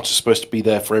charter supposed to be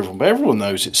there for everyone, but everyone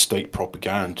knows it's state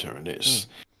propaganda, and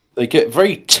they get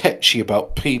very tetchy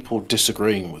about people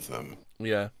disagreeing with them.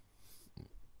 Yeah.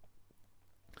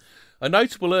 A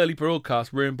notable early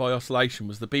broadcast ruined by oscillation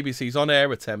was the BBC's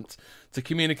on-air attempt to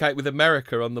communicate with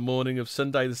America on the morning of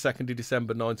Sunday the 2nd of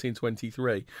December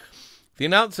 1923. The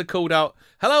announcer called out,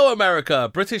 "Hello America,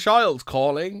 British Isles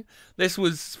calling." This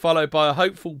was followed by a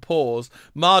hopeful pause,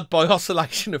 marred by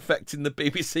oscillation affecting the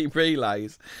BBC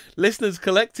relays. Listeners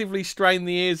collectively strained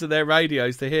the ears of their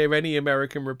radios to hear any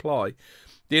American reply.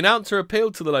 The announcer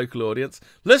appealed to the local audience.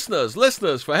 Listeners,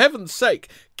 for heaven's sake,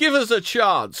 give us a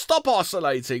chance. Stop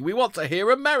oscillating. We want to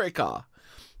hear America."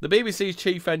 The BBC's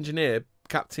chief engineer,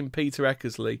 Captain Peter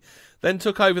Eckersley, then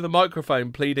took over the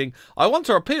microphone pleading, "I want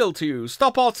to appeal to you.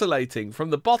 Stop oscillating.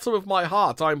 From the bottom of my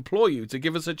heart, I implore you to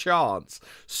give us a chance.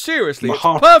 Seriously, it's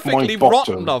perfectly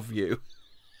rotten of you."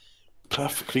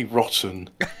 Perfectly rotten.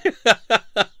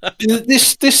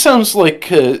 This sounds like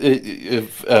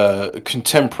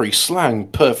contemporary slang.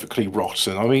 Perfectly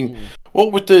rotten. I mean,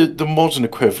 what would the modern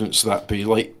equivalents of that be?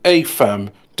 Like, "Hey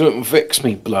fam, don't vex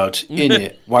me, blood. In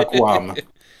it, wagwam."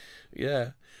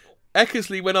 Yeah.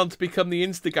 Eckersley went on to become the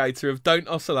instigator of Don't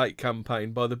Oscillate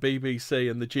campaign by the BBC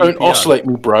and the GPO. Don't oscillate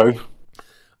me, bro.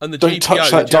 And the Don't GPO,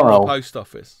 touch the that General dial. Post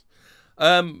Office.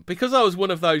 Because I was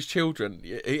one of those children.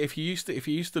 If you used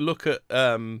to look at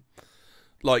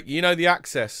like, you know, the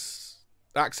access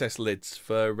lids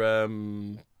for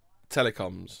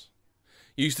telecoms,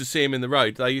 you used to see them in the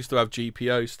road. They used to have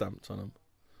GPO stamped on them.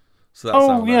 So that's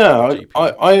how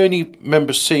I only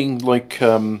remember seeing like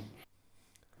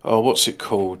what's it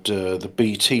called? The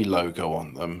BT logo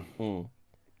on them.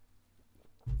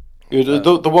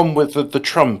 The one with the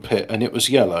trumpet, and it was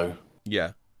yellow.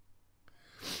 Yeah.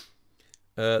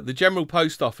 The General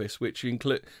Post Office, which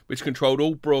controlled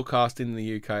all broadcasting in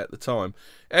the UK at the time,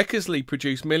 Eckersley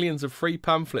produced millions of free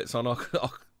pamphlets on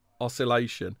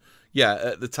oscillation. Yeah,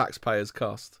 at the taxpayer's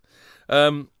cost.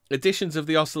 Editions of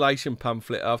the oscillation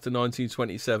pamphlet after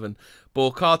 1927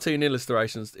 bore cartoon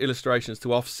illustrations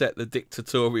to offset the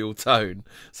dictatorial tone.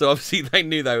 So obviously they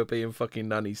knew they were being fucking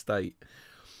nanny state.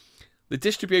 The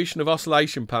distribution of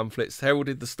oscillation pamphlets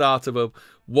heralded the start of a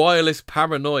wireless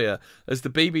paranoia as the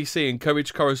BBC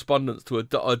encouraged correspondents to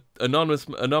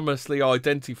anonymously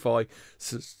identify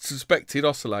suspected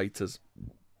oscillators.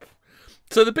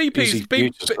 So the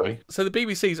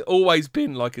BBC's always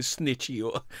been like a snitchy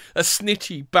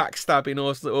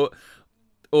backstabbing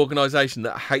organisation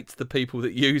that hates the people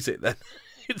that use it. Then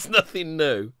it's nothing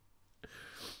new.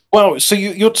 Well, so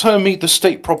you're telling me the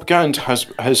state propaganda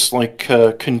has like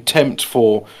contempt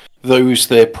for those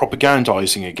they're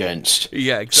propagandizing against?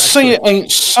 Yeah, exactly. Say it ain't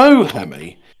so,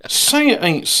 Hemi. Say it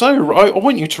ain't so. I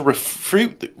want you to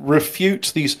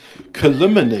refute these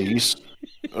calumnies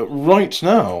right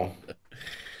now.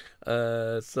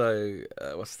 What's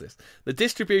this? The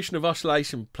distribution of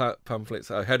oscillation pamphlets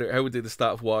heralded the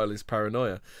start of wireless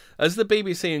paranoia. As the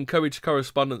BBC encouraged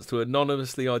correspondents to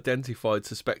anonymously identify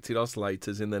suspected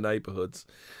oscillators in their neighbourhoods,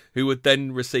 who would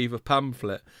then receive a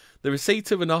pamphlet. The receipt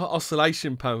of an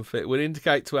oscillation pamphlet would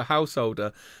indicate to a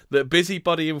householder that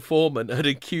busybody informant had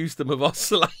accused them of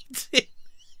oscillating.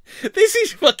 This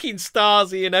is fucking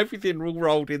Stasi and everything all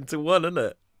rolled into one, isn't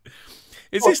it?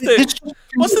 Is this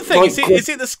what's the thing? Is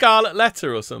it the Scarlet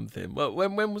Letter or something?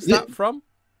 When was that from?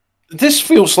 This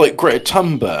feels like Greta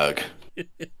Thunberg.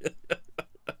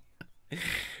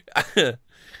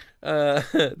 I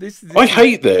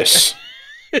hate this.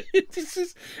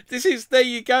 This is there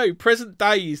you go. Present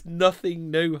day is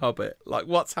nothing new, Hobbit. Like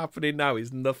what's happening now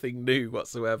is nothing new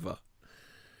whatsoever.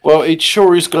 Well, it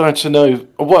sure is glad to know.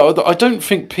 Well, I don't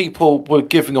think people were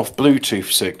giving off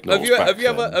Bluetooth signals. Have you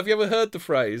ever heard the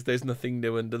phrase "There's nothing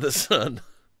new under the sun"?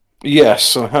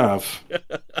 Yes, I have.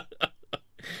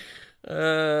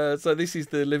 So this is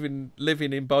the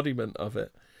living embodiment of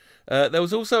it. There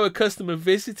was also a customer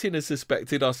visiting a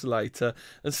suspected oscillator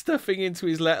and stuffing into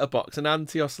his letterbox an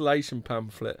anti-oscillation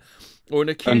pamphlet or an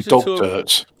accusatory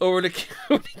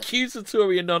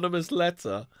anonymous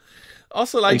letter.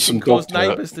 Oscillation caused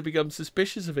neighbours to become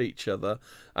suspicious of each other,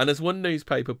 and as one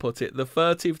newspaper put it, the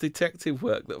furtive detective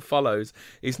work that follows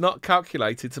is not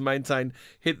calculated to maintain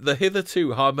the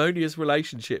hitherto harmonious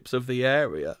relationships of the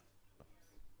area.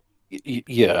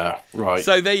 Yeah, right.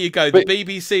 So there you go. The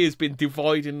BBC has been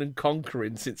dividing and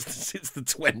conquering since the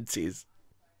 20s.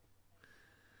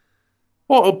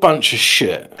 What a bunch of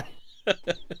shit.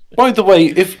 By the way,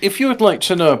 if you would like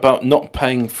to know about not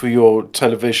paying for your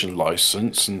television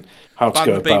license and how to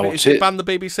go about it,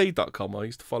 banthebbbc.com. I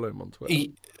used to follow him on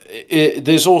Twitter.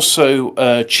 there's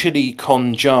also Chili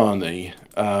Conjani.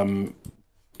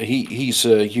 He's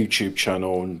a YouTube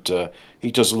channel, and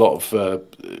he does a lot of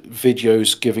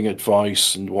videos giving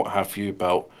advice and what have you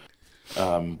about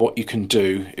what you can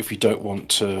do if you don't want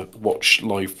to watch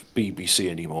live BBC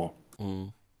anymore.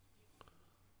 Mm.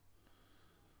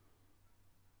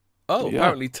 Oh, Yeah.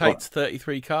 apparently Tate's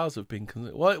 33 cars have been...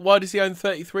 Why does he own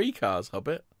 33 cars,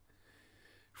 Hobbit?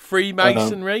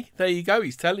 Freemasonry? There you go,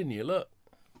 he's telling you, look.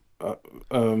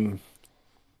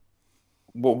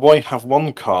 Why have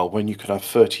one car when you could have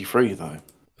 33, though?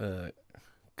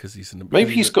 Because he's...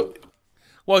 Maybe he's got...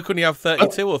 Why couldn't he have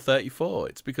 32 or 34?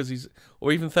 It's because he's...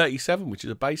 Or even 37, which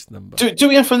is a base number. Do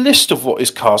we have a list of what his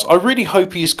cars... I really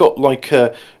hope he's got, like,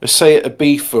 a Seat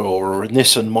Ibiza or a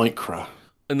Nissan Micra.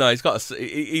 No,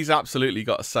 he's absolutely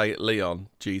got a Seat Leon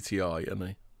GTI, hasn't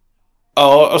he?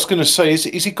 Oh, I was going to say, is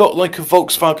he got, like, a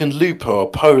Volkswagen Lupo or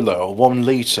Polo or 1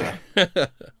 litre?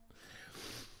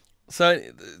 So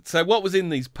what was in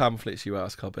these pamphlets, you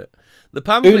ask, Hobbit? The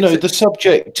pamphlets... No, the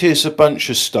subject is a bunch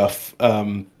of stuff.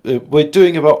 We're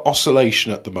doing about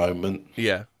oscillation at the moment.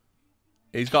 Yeah.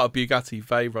 He's got a Bugatti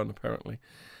Veyron, apparently.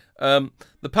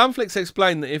 The pamphlets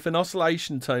explain that if an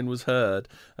oscillation tone was heard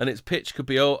and its pitch could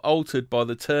be altered by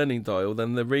the turning dial,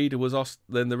 then the reader was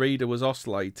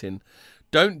oscillating.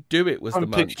 Don't do it was the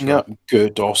mantra. I'm picking up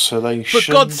good oscillations.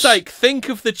 For God's sake, think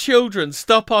of the children.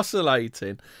 Stop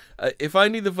oscillating. If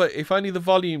only the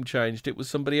volume changed, it was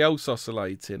somebody else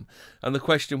oscillating. And the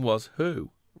question was,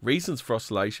 who? Reasons for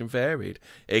oscillation varied.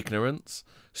 Ignorance,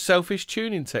 selfish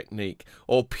tuning technique,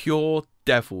 or pure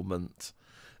devilment.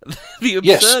 The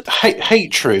absurd... Yes,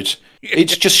 hatred.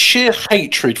 It's just sheer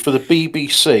hatred for the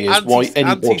BBC is why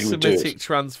anybody would do it. Anti-Semitic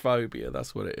transphobia,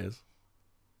 that's what it is.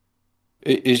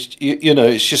 It is,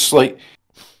 it's just like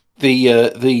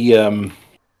the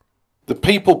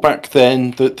people back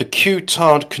then, the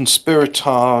Q-tard,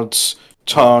 conspiratards,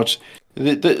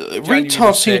 the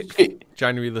retards seem to get...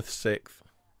 January the 6th.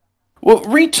 Well,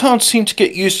 retards seem to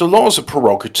get used a lot as a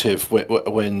prerogative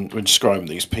when describing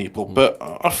these people, but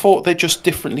I thought they're just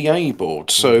differently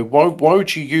abled, so why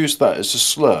would you use that as a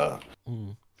slur?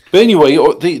 But anyway,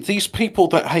 these people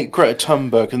that hate Greta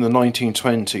Thunberg in the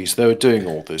 1920s, they were doing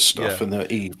all this stuff, and they're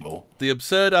evil. The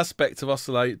absurd aspect of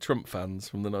Trump fans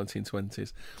from the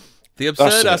 1920s. The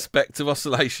absurd aspect of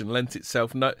oscillation lent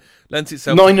itself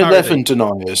 9/11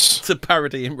 deniers to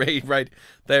parody in radio.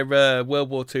 They're World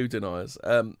War II deniers.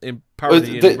 In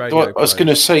parody in radio. I was going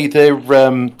to say they're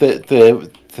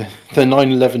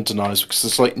 9/11 deniers because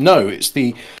it's like it's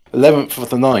the 11th of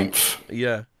the 9th.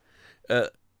 Yeah.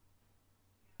 It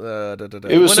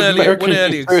was American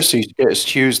conspiracy to get us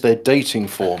to use their dating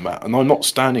format, and I'm not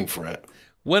standing for it.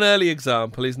 One early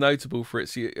example is notable for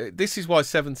its... This is why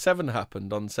 7/7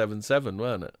 happened on 7/7,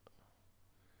 weren't it?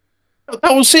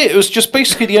 That was it. It was just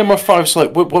basically the MI5's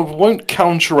like, we won't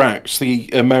counteract the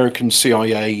American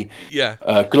CIA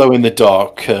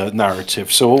glow-in-the-dark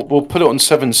narrative, so we'll put it on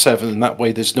 7/7, and that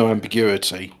way there's no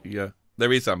ambiguity. Yeah,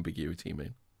 there is ambiguity, you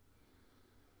mean?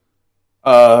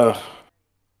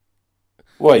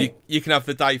 Wait. You can have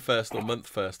the day first or month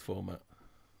first format.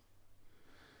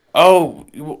 Oh,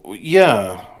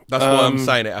 yeah. That's why I'm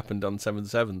saying it happened on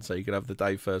 7/7, so you could have the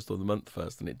day first or the month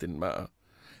first, and it didn't matter.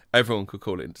 Everyone could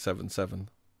call it 7/7.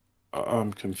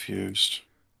 I'm confused.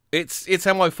 It's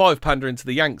MI5 pandering to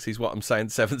the Yanks, is what I'm saying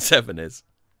 7/7 is.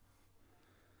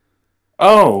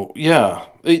 Oh, yeah.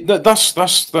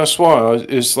 That's why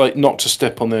it's like not to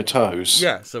step on their toes.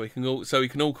 Yeah, so we can all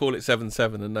call it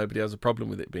 7/7, and nobody has a problem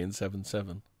with it being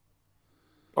 7/7.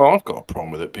 Oh, I've got a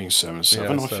problem with it being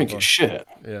 7/7. I think it's shit.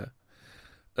 Yeah.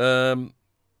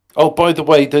 Oh, by the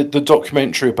way, the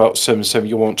documentary about 7/7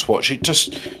 you want to watch it,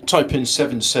 just type in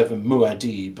 7/7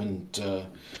 Muad'Dib, and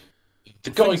the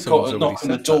guy got a knock on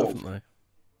the door.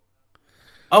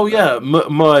 Oh yeah,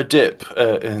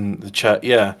 Muad'Dib in the chat.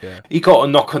 Yeah, he got a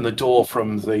knock on the door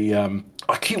from the.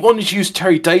 I keep wanting to use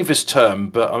Terry Davis' term,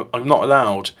 but I'm not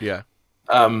allowed. Yeah.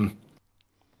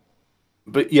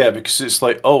 But yeah, because it's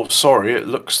like, oh, sorry, it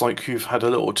looks like you've had a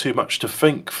little too much to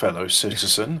think, fellow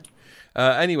citizen.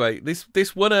 Anyway,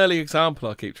 this one early example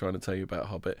I keep trying to tell you about,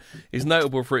 Hobbit, is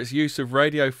notable for its use of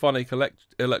radiophonic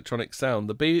electronic sound.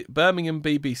 The Birmingham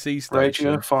BBC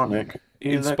station, radiophonic,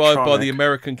 inspired by the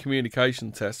American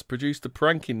communication test, produced a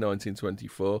prank in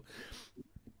 1924,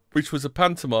 which was a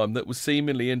pantomime that was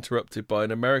seemingly interrupted by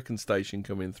an American station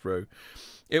coming through.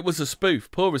 It was a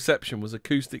spoof. Poor reception was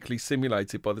acoustically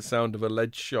simulated by the sound of a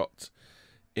lead shot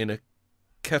in a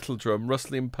kettle drum,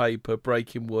 rustling paper,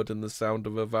 breaking wood, and the sound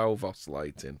of a valve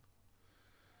oscillating.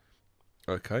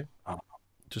 Okay.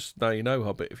 Just now you know,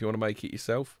 Hobbit. If you want to make it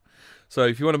yourself. So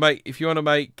if you want to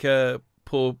make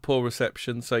poor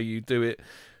reception, so you do it.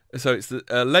 So it's the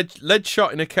lead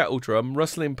shot in a kettle drum,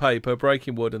 rustling paper,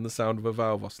 breaking wood, and the sound of a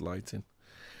valve oscillating.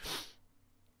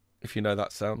 If you know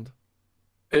that sound.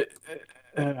 Yeah,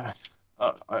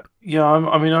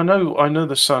 I mean, I know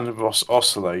the sound of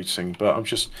oscillating, but I'm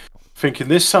just thinking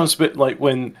this sounds a bit like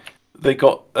when they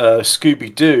got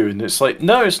Scooby Doo, and it's like,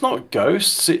 no, it's not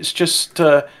ghosts. It's just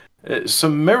it's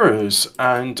some mirrors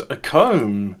and a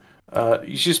comb.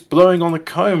 He's just blowing on the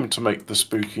comb to make the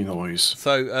spooky noise.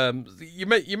 So you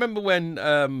remember when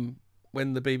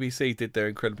the BBC did their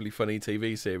incredibly funny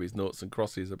TV series Noughts and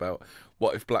Crosses about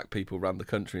what if black people ran the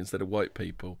country instead of white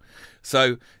people.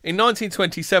 So in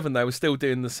 1927 they were still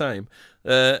doing the same.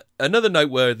 Another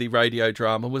noteworthy radio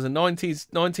drama was a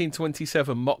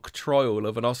 1927 mock trial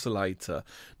of an oscillator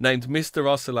named Mr.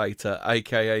 Oscillator,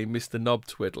 aka Mr. Knob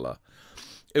Twiddler,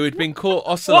 who had been caught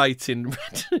oscillating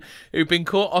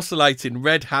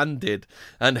red-handed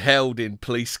and held in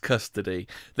police custody.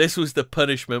 This was the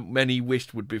punishment many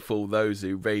wished would befall those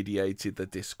who radiated the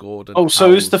discordant. Oh,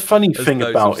 so is the funny thing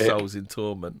about it, souls in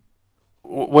torment.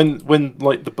 When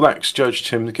like the blacks judged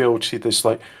him guilty, this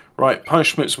like, right,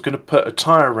 punishments, we're going to put a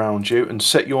tie around you and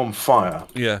set you on fire.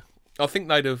 Yeah, I think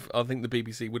the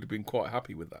BBC would have been quite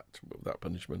happy with that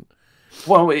punishment.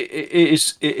 Well, it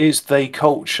is they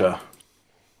culture.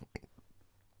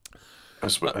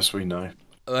 As we know.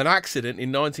 An accident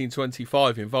in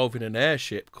 1925 involving an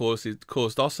airship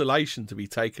caused oscillation to be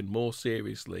taken more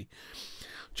seriously.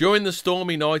 During the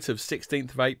stormy night of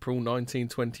 16th of April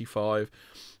 1925,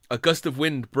 a gust of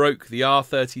wind broke the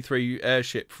R-33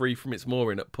 airship free from its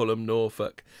mooring at Pulham,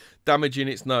 Norfolk, damaging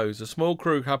its nose. A small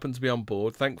crew happened to be on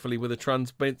board, thankfully with a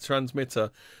transmitter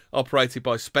operated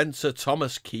by Spencer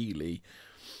Thomas Keeley,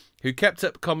 who kept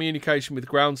up communication with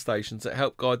ground stations that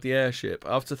helped guide the airship.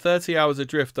 After 30 hours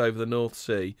adrift over the North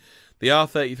Sea, the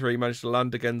R-33 managed to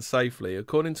land again safely.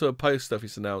 According to a post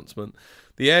office announcement,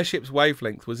 the airship's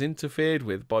wavelength was interfered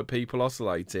with by people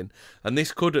oscillating, and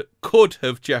this could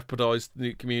have jeopardised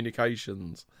the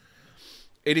communications.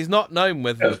 It is not known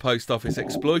whether the post office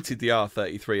exploited the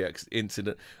R-33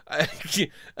 incident.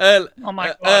 Oh my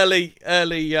God.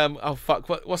 Early. Oh fuck!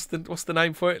 What's the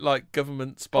name for it? Like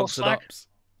government sponsored ups.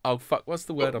 Oh fuck! What's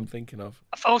the word I'm thinking of?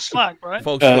 A false flag, right?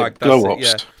 False flag. That's it.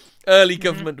 Yeah. Early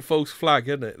government false flag,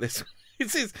 isn't it? This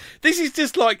is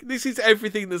just like, this is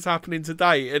everything that's happening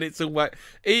today, and it's always,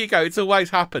 here you go. It's always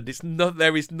happened.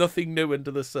 There is nothing new under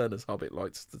the sun, as Hobbit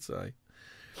likes to say.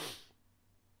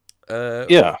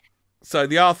 Yeah. So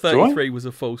the R-33 was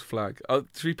a false flag.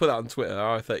 Should we put that on Twitter?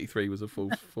 R-33 was a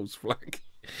false flag.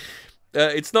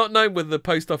 It's not known whether the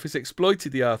post office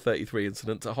exploited the R-33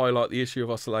 incident to highlight the issue of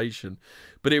oscillation,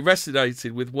 but it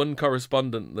resonated with one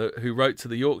correspondent who wrote to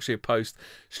the Yorkshire Post,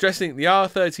 stressing that the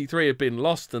R-33 had been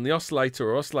lost and the oscillator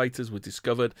or oscillators were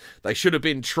discovered. They should have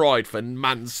been tried for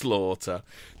manslaughter.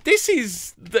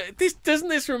 Doesn't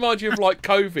this remind you of like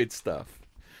COVID stuff?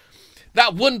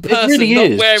 That one person really not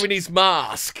is. wearing his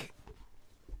mask.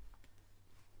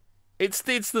 It's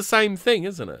the same thing,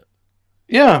 isn't it?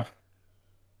 Yeah.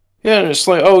 Yeah, it's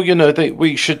like, oh,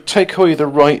 we should take away the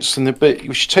rights and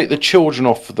we should take the children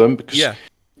off of them because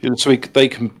so they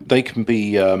can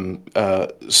be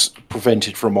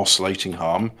prevented from oscillating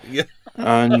harm. Yeah.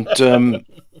 And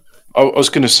I was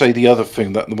going to say the other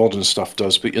thing that the modern stuff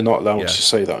does, but you're not allowed to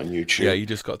say that on YouTube. Yeah, you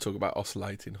just got to talk about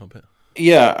oscillating, Hobbit.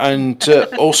 Yeah, and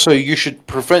also you should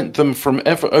prevent them from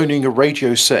ever owning a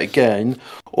radio set again,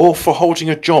 or for holding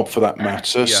a job for that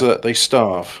matter, so that they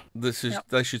starve. They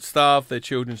should starve. Their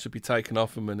children should be taken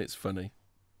off them, and it's funny.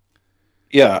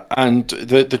 Yeah, and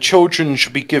the children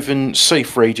should be given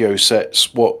safe radio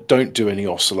sets. What don't do any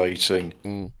oscillating.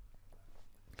 Mm.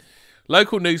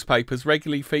 Local newspapers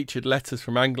regularly featured letters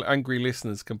from angry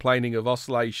listeners complaining of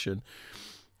oscillation,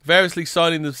 variously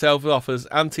signing themselves off as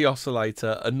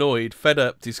anti-oscillator, annoyed, fed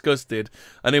up, disgusted,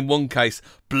 and in one case,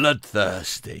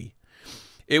 bloodthirsty.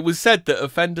 It was said that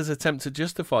offenders attempt to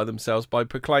justify themselves by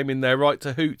proclaiming their right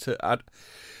to hoot at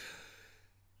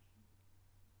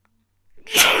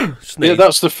Yeah,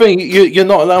 that's the thing. You're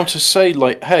not allowed to say,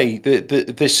 like, hey,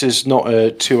 this is not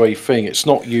a 2A thing. It's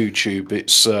not YouTube.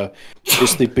 It's the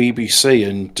BBC,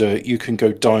 and you can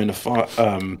go die in a fire.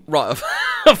 Right,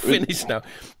 I've finished now.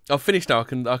 I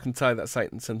can say that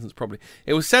sentence properly.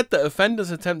 It was said that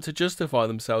offenders attempt to justify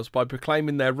themselves by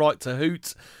proclaiming their right to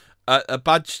hoot at a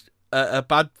bad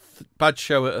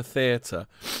show at a theatre.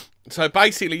 So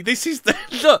basically, this is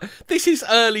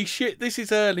early shit. This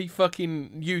is early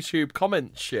fucking YouTube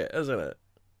comment shit, isn't it?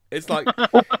 It's like,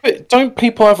 But don't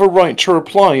people have a right to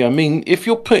reply? I mean, if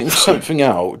you're putting something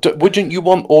out, wouldn't you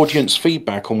want audience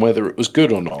feedback on whether it was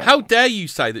good or not? how dare you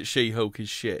say that She-Hulk is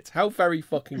shit? How very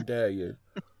fucking dare you?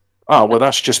 Ah, well,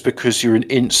 that's just because you're an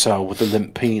incel with a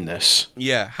limp penis.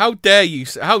 Yeah, how dare you?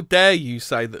 How dare you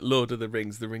say that Lord of the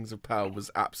Rings of Power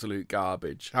was absolute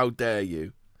garbage? How dare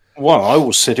you? Well, I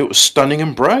always said it was stunning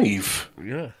and brave.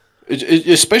 Yeah.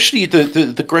 Especially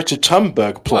the Greta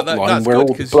Thunberg plot line That's where good all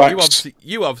the because blacks...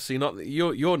 you obviously not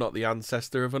you're not the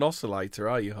ancestor of an oscillator,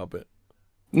 are you, Hobbit?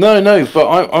 No,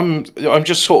 but I'm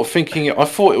just sort of thinking. I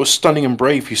thought it was stunning and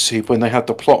brave. You see, when they had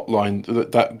the plot line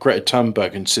that Greta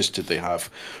Thunberg insisted they have,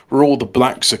 where all the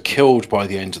blacks are killed by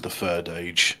the end of the Third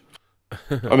Age.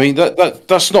 I mean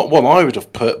that's not what I would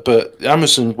have put, but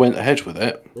Amazon went ahead with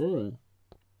it.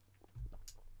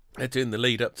 They're doing the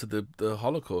lead up to the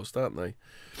Holocaust, aren't they?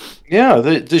 Yeah,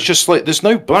 there's just like there's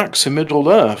no blacks in Middle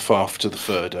Earth after the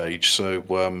Third Age, so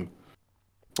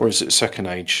or is it Second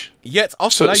Age? Yet So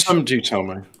oscillation. some do tell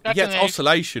me. Yet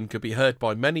oscillation could be heard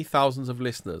by many thousands of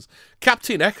listeners.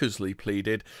 Captain Eckersley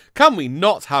pleaded, "Can we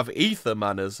not have ether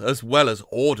manners as well as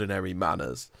ordinary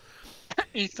manners?"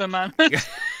 Ether man.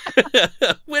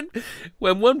 when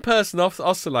one person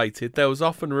oscillated, there was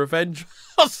often revenge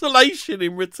oscillation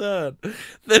in return.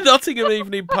 The Nottingham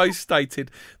Evening Post stated,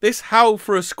 "This howl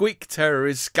for a squeak terror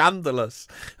is scandalous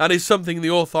and is something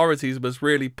the authorities must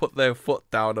really put their foot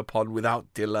down upon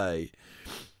without delay."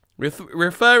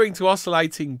 Referring to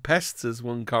oscillating pests, as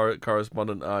one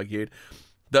correspondent argued,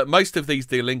 that most of these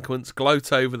delinquents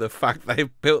gloat over the fact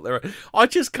they've built their own. I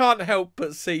just can't help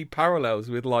but see parallels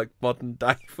with like modern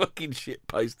day fucking shit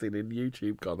posting in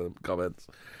YouTube comments.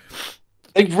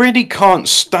 They really can't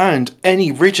stand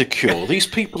any ridicule. These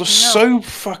people are so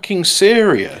fucking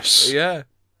serious. Yeah,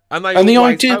 and the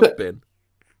always idea have that been.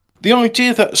 The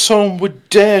idea that someone would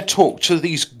dare talk to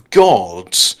these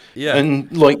gods and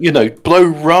blow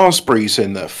raspberries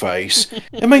in their face,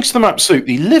 it makes them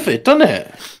absolutely livid, doesn't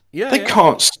it? Yeah, they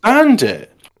can't stand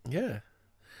it. Yeah.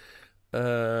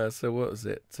 So what was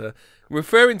it?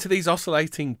 Referring to these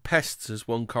oscillating pests, as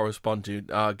one correspondent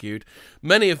argued,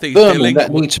 many of these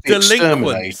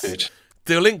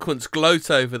delinquents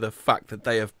gloat over the fact that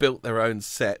they have built their own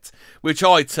set, which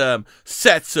I term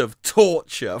sets of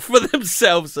torture for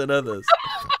themselves and others.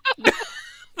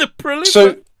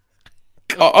 So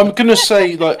I'm going to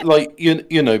say,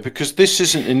 because this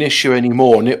isn't an issue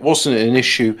anymore, and it wasn't an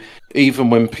issue even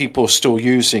when people are still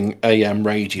using AM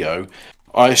radio.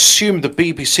 I assume the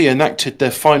BBC enacted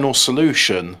their final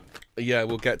solution. Yeah,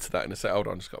 we'll get to that in a sec. Hold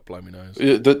on, I just got to blow my nose.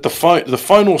 The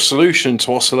final solution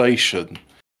to oscillation,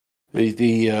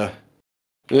 no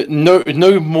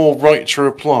more right to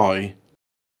reply.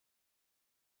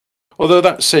 Although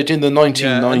that said, in the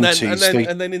 1990s,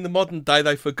 and then in the modern day,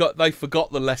 they forgot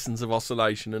the lessons of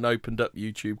oscillation and opened up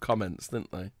YouTube comments,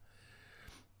 didn't they?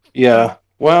 Yeah.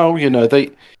 Well,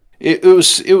 originally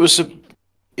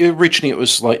it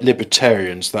was like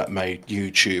libertarians that made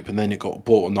YouTube, and then it got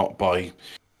bought up by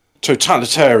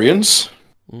totalitarians.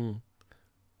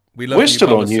 We're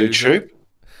still on YouTube.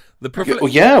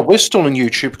 We're still on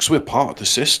YouTube because we're part of the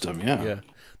system. Yeah.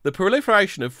 The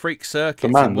proliferation of freak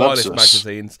circuits and wireless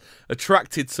magazines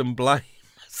attracted some blame.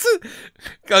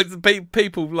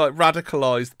 People like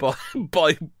radicalised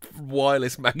by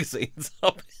wireless magazines.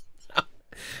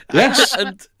 Yes,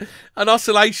 and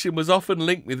oscillation was often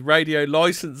linked with radio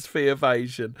license fee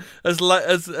evasion, as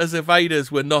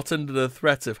evaders were not under the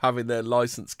threat of having their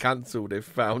license cancelled if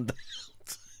found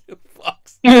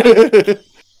out.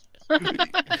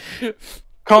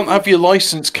 Can't have your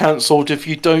license cancelled if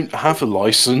you don't have a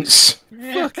license.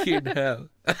 Fucking hell!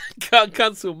 Can't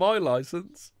cancel my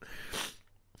license.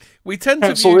 We tend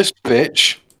cancel to this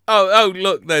bitch. Oh!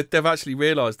 Look, they've actually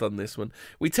realised on this one.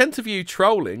 We tend to view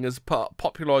trolling as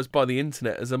popularised by the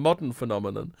internet as a modern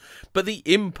phenomenon, but the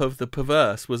imp of the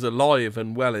perverse was alive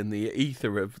and well in the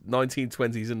ether of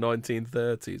 1920s and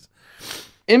 1930s.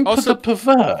 Imp of the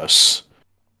perverse.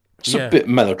 It's a bit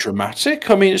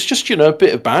melodramatic. I mean, it's just a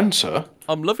bit of banter.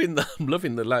 I'm loving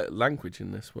the language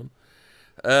in this one.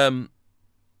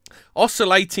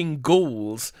 Oscillating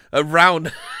ghouls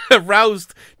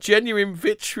aroused genuine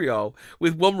vitriol,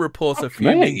 with one reporter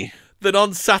fuming that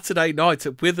on Saturday night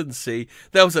at Withensea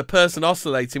there was a person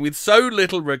oscillating with so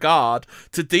little regard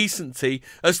to decency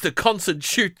as to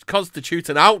constitute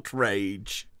an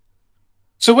outrage.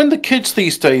 So when the kids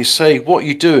these days say, "What are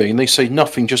you doing?" they say,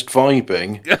 "Nothing, just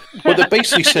vibing." What they're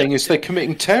basically saying is they're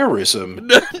committing terrorism.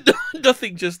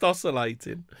 Nothing, just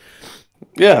oscillating.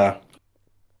 Yeah.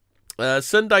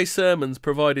 Sunday sermons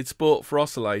provided sport for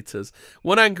oscillators.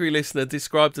 One angry listener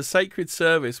described a sacred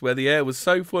service where the air was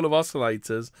so full of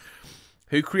oscillators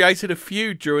who created a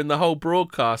feud during the whole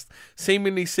broadcast,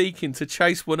 seemingly seeking to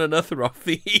chase one another off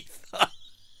the ether.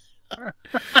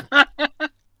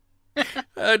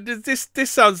 This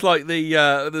sounds like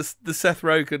the Seth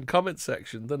Rogen comment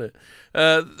section, doesn't it?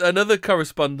 Another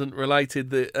correspondent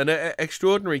related an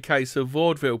extraordinary case of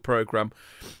vaudeville program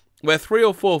where 3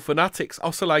 or 4 fanatics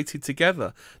oscillated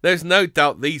together. There's no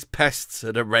doubt these pests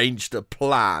had arranged a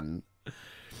plan.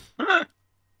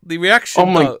 The reaction... Oh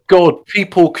my god,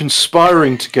 people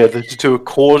conspiring together to do a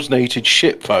coordinated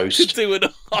shitpost. To do an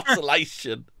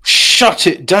oscillation. Shut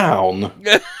it down.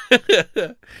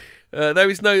 There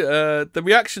is no... the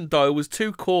reaction dial was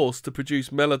too coarse to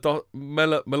produce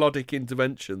melodic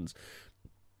interventions,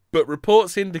 but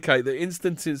reports indicate that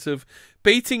instances of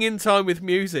beating in time with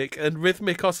music and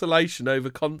rhythmic oscillation over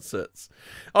concerts,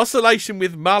 oscillation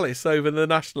with malice over the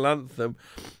national anthem,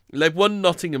 led one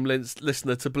Nottingham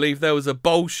listener to believe there was a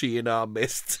Bolshie in our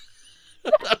midst.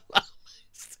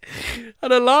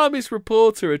 An alarmist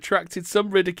reporter attracted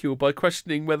some ridicule by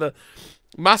questioning whether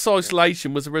mass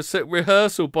isolation was a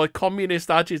rehearsal by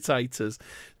communist agitators,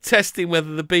 testing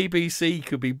whether the BBC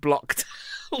could be blocked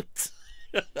out.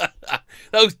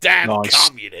 Those damn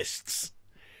communists.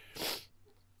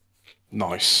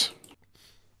 Nice.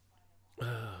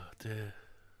 Oh, dear.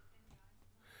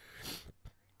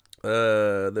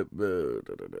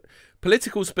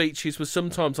 Political speeches were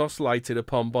sometimes oscillated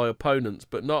upon by opponents,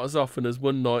 but not as often as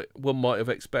one might have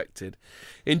expected.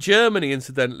 In Germany,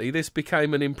 incidentally, this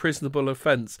became an imprisonable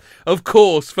offence. Of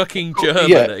course, fucking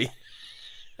Germany. Yeah.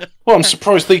 Well, I'm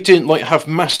surprised they didn't have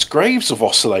mass graves of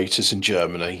oscillators in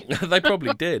Germany. They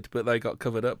probably did, but they got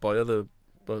covered up by other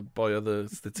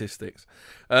statistics.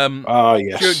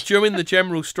 Yes. During the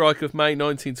general strike of May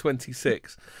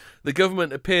 1926, the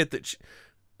government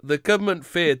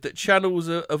feared that channels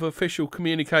of official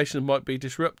communication might be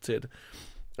disrupted.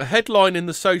 A headline in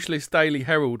the Socialist Daily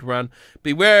Herald ran,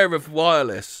 "Beware of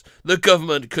wireless, the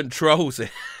government controls it."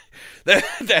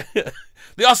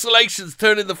 The oscillation's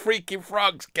turning the freaking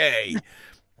frogs gay.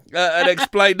 And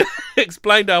explained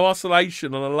how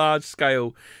oscillation on a large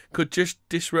scale could just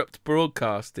disrupt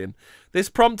broadcasting. This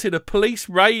prompted a police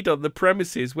raid on the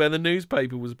premises where the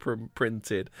newspaper was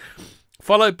printed,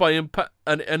 followed by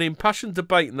an impassioned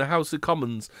debate in the House of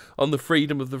Commons on the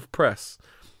freedom of the press.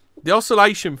 The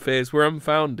oscillation fears were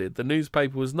unfounded. The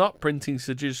newspaper was not printing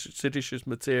seditious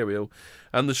material,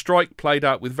 and the strike played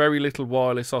out with very little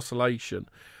wireless oscillation.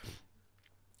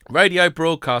 Radio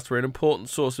broadcasts were an important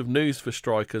source of news for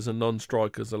strikers and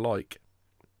non-strikers alike.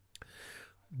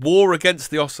 War against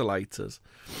the oscillators.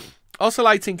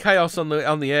 Oscillating chaos on the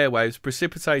airwaves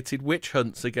precipitated witch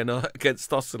hunts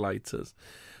against oscillators.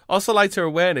 Oscillator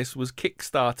awareness was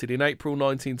kick-started in April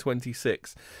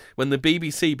 1926 when the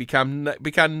BBC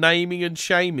began naming and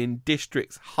shaming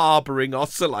districts harbouring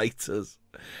oscillators.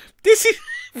 This is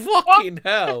fucking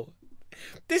hell.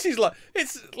 This is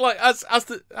as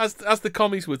the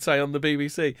commies would say on the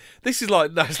BBC. This is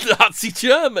like Nazi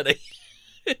Germany.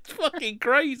 It's fucking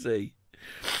crazy.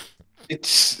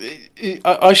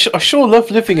 I sure love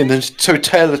living in this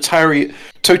totalitarian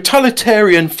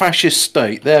fascist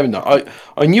state. There, no,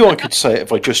 I knew I could say it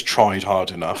if I just tried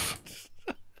hard enough.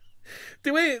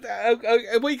 Are we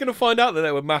going to find out that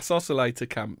there were mass oscillator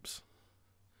camps?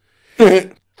 We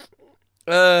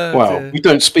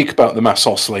don't speak about the mass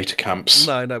oscillator camps.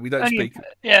 No, we don't speak.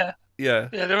 Yeah. Yeah.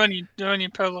 They're only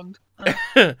in Poland.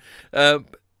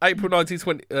 April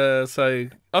 1920. So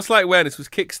oscillator awareness was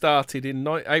kick-started in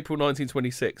April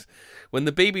 1926 when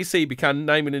the BBC began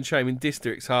naming and shaming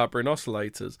districts harbouring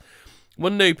oscillators.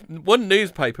 One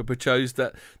newspaper proposed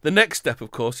that the next step,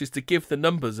 of course, is to give the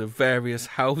numbers of various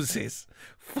houses.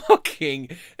 Fucking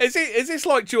is this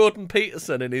like Jordan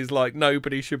Peterson and his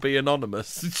nobody should be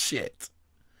anonymous shit?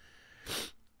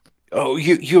 Oh,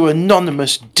 you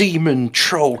anonymous demon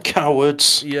troll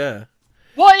cowards! Yeah.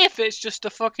 What if it's just a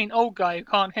fucking old guy who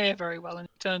can't hear very well and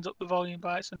turns up the volume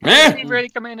by accident? Is he really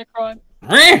committing a crime?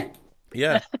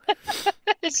 Yeah.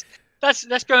 Let's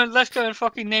go and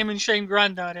fucking name and shame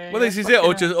Grandad here. Well, this is it,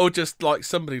 or just like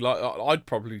somebody I'd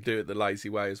probably do it the lazy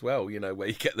way as well. Where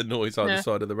you get the noise either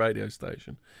side of the radio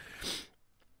station.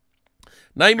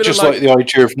 Like the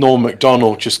idea of Norm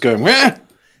Macdonald just going.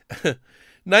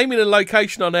 Naming a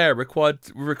location on air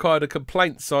required a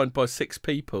complaint signed by 6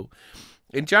 people.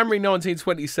 In January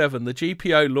 1927, the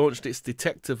GPO launched its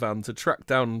detector van to track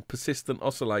down persistent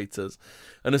oscillators,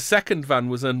 and a second van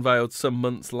was unveiled some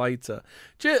months later.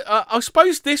 I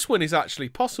suppose this one is actually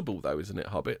possible, though, isn't it,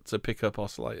 Hobbit, to pick up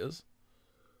oscillators?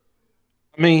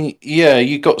 I mean, yeah,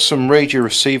 you got some radio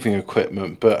receiving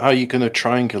equipment, but how are you going to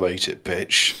triangulate it,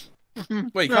 bitch?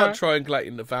 Well, you can't triangulate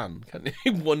in the van, can you?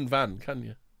 In one van, can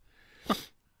you?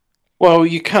 Well,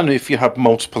 you can if you have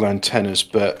multiple antennas,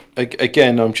 but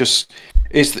again,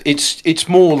 it's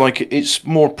more like it's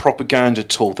more propaganda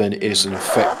tool than it is an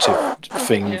effective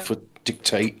thing for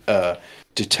detecting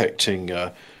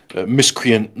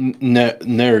miscreant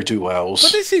ne'er do wells.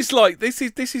 But this is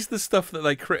the stuff that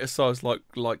they criticise like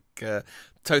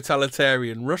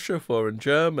totalitarian Russia for and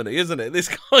Germany, isn't it? This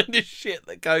kind of shit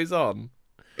that goes on.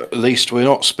 At least we're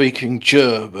not speaking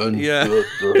German. Yeah.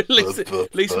 At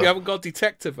least we haven't got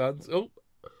detector vans. Oh.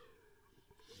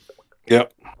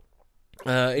 Yep.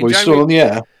 We're still on the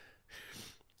air.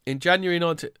 In January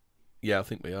 19... Yeah, I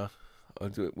think we are.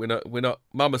 We're not.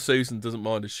 Mama Susan doesn't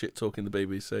mind us shit talking the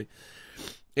BBC.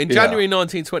 In January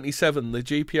 1927, the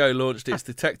GPO launched its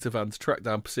detector van to track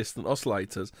down persistent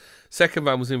oscillators. Second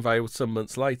van was unveiled some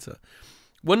months later.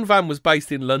 One van was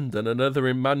based in London, another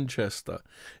in Manchester.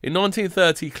 In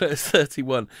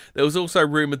 1930-31, there was also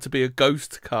rumoured to be a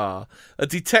ghost car, a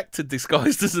detector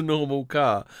disguised as a normal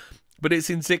car, but its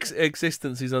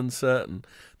existence is uncertain.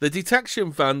 The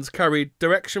detection vans carried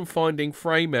direction-finding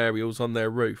frame aerials on their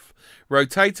roof,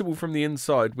 rotatable from the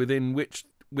inside, within which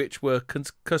were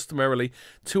customarily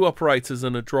two operators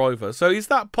and a driver. So is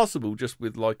that possible just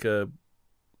with like a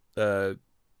coat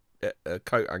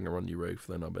hanger on your roof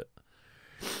then, I bet?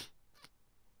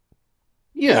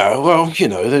 Yeah, well,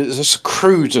 there's a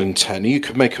crude antenna. You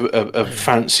could make a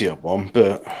fancier one,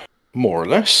 but more or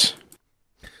less.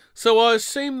 So I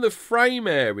assume the frame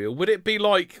aerial, would it be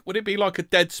like a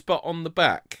dead spot on the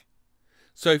back?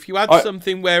 So if you had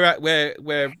something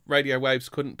where radio waves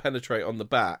couldn't penetrate on the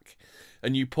back,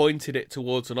 and you pointed it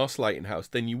towards an oscillating house,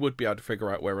 then you would be able to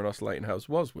figure out where an oscillating house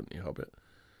was, wouldn't you, Hobbit?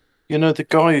 The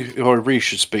guy who I really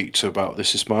should speak to about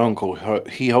this is my uncle.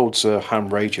 He holds a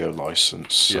ham radio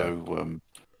license, so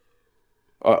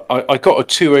I got a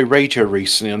two-way radio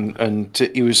recently, and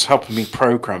he was helping me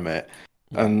program it.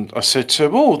 And I said to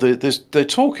him, "Oh, they're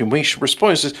talking. We should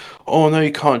respond." He says, "Oh no,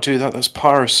 you can't do that. That's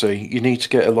piracy. You need to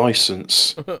get a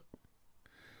license."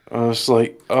 I was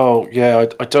like, "Oh yeah,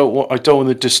 I don't want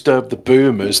to disturb the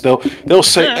boomers. They'll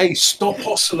say, hey, stop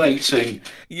oscillating."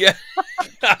 Yeah.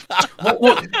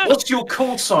 What's your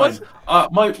call sign?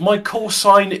 My call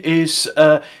sign is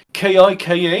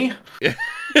KIKE.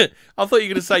 I thought you were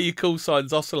going to say your call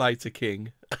sign's Oscillator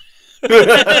King.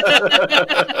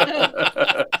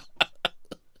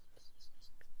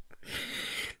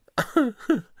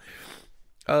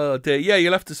 Oh dear. Yeah,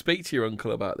 you'll have to speak to your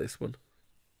uncle about this one.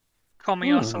 Call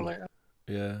me Oscillator.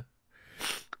 Yeah.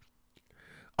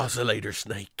 Oscillator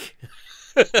Snake.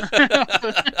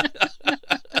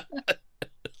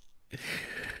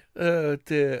 Oh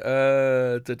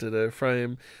dear.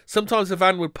 Frame. Sometimes a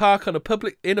van would park in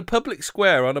a public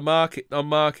square on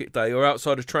market day or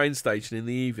outside a train station in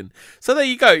the evening. So there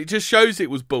you go. It just shows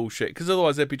it was bullshit, because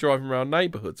otherwise they'd be driving around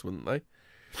neighbourhoods, wouldn't they?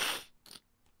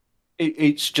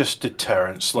 It's just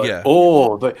deterrence.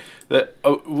 They'll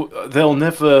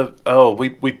never. Oh,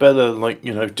 we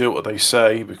better do what they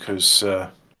say because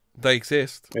they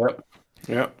exist.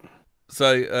 Yep.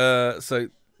 So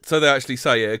they actually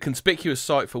say a conspicuous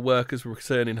site for workers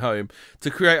returning home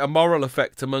to create a moral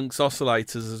effect amongst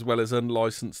oscillators as well as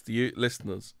unlicensed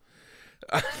listeners.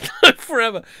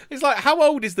 Forever. It's like, how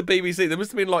old is the BBC? They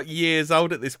must have been like years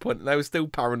old at this point, and they were still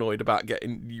paranoid about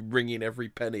wringing every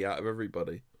penny out of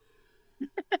everybody.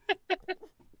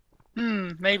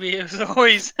 Maybe it was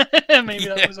always.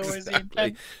 That was always the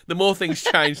intent. The more things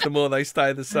change, the more they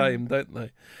stay the same, don't they?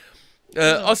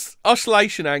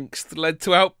 Oscillation angst led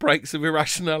to outbreaks of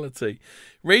irrationality.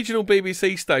 Regional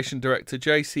BBC station director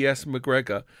JCS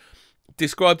McGregor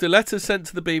described a letter sent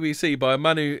to the BBC by a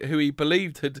man who he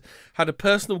believed had a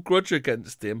personal grudge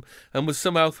against him and was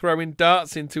somehow throwing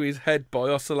darts into his head by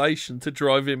oscillation to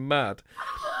drive him mad.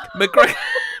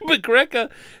 McGregor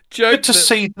joked good to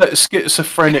see that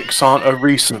schizophrenics aren't a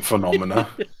recent phenomena.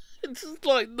 It's just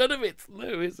like, none of it's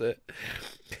new, is it?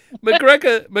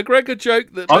 McGregor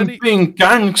joked that I'm being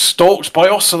gang stalked by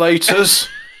oscillators.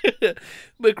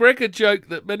 McGregor joked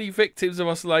that many victims of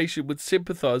oscillation would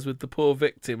sympathise with the poor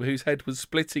victim whose head was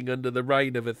splitting under the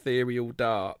rain of ethereal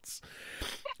darts.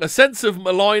 A sense of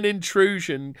malign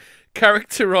intrusion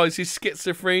characterises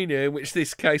schizophrenia, in which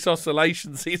this case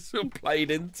oscillation seems to have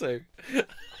played into.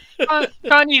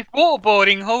 Can't use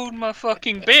waterboarding, hold my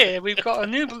fucking beer. We've got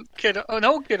an old kid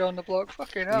on the block.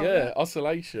 Fucking hell. Yeah,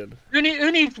 oscillation. Who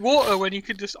needs water when you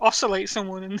could just oscillate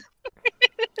someone and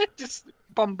just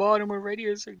bombard them with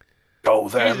radios? Show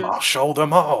them, I'll show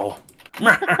them all.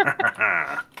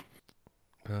 Oh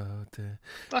dear.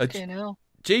 Fucking hell.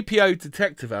 GPO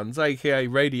detector vans, aka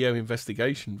radio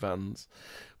investigation vans,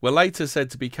 were later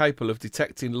said to be capable of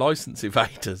detecting licence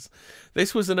evaders.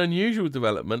 This was an unusual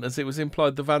development, as it was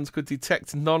implied the vans could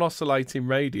detect non-oscillating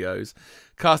radios,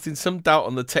 casting some doubt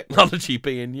on the technology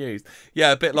being used.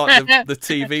 Yeah, a bit like the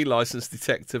TV licence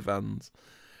detector vans.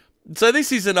 So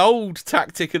this is an old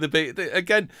tactic of the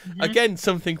again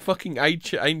something fucking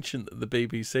ancient that the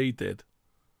BBC did.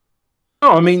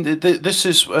 No, I mean this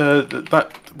is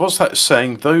that. What's that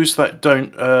saying? Those that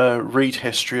don't read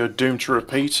history are doomed to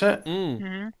repeat it.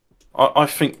 I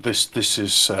think this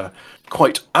is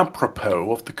quite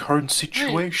apropos of the current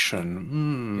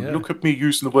situation. Yeah. Look at me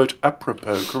using the word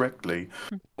apropos correctly.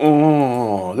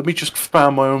 Oh, let me just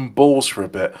fan my own balls for a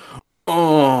bit.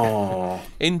 Oh.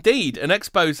 Indeed, an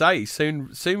expose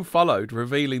soon followed,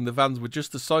 revealing the vans were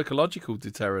just a psychological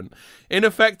deterrent,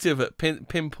 ineffective at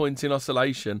pinpointing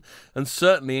oscillation, and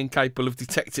certainly incapable of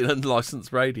detecting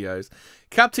unlicensed radios.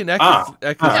 Captain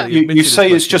Eckersley you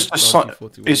say it's just a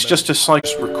it's just a site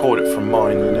record it from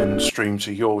mine and then stream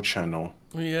to your channel.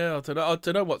 Yeah, I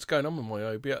don't know what's going on with my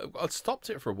OBS. I stopped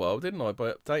it for a while, didn't I?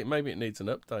 By update, maybe it needs an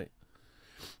update.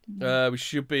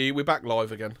 We're back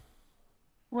live again.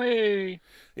 Whee!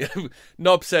 Yeah,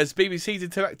 Nob says BBC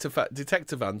detector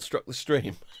van struck the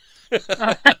stream.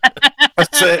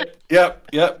 That's it. Yep,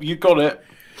 you got it.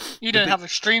 You don't have a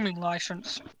streaming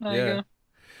license. There you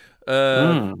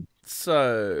go.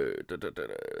 So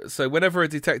whenever a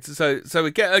detector, so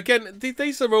again,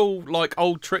 these are all like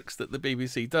old tricks that the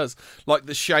BBC does, like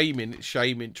the shaming,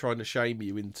 trying to shame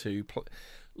you into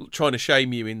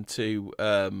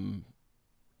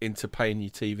paying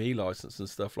your TV license and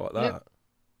stuff like that. Yep.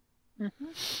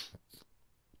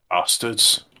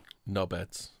 Bastards.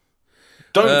 Knobheads.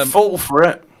 Don't fall for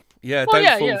it. Yeah, Well,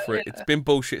 don't fall for it. It's been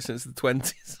bullshit since the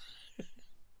 20s.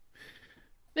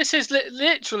 This is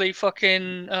literally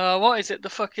fucking. What is it? The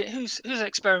fucking whose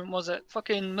experiment was it?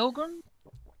 Fucking Milgram.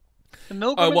 The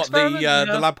Milgram experiment.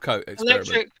 The lab coat experiment.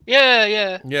 Electric.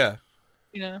 Yeah. Yeah.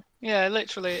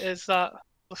 Literally, it is that.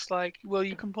 Just like, will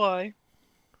you comply?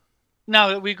 Now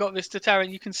that we've got this deterrent,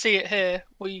 you can see it here.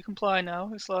 Will you comply now?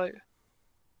 It's like.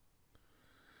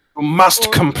 You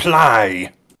must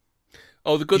comply.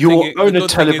 Oh, the good Your thing, own the good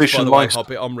television thing is, by the way, license.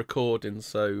 Hobbit, I'm recording,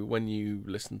 so when you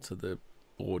listen to the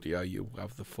audio, you'll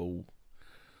have the full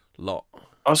lot.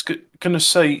 I was going to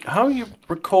say, how are you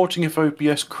recording if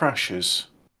OBS crashes?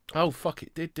 Oh fuck!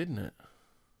 It did, didn't it?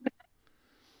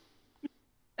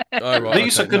 Oh, right,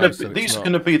 These are going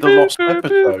to be the lost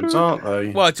episodes, aren't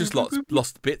they? Well, I just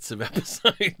lost bits of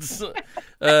episodes.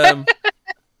 Oh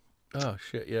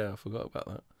shit! Yeah, I forgot about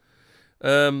that.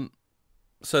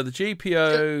 So the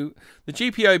GPO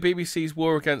BBC's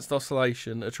war against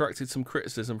oscillation attracted some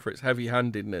criticism for its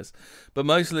heavy-handedness, but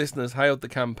most listeners hailed the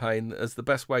campaign as the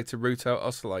best way to root out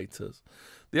oscillators.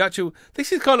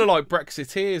 This is kind of like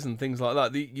Brexiteers and things like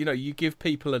that. You give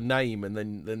people a name and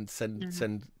then send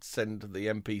the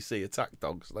NPC attack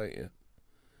dogs, don't you?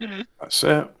 That's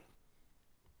it.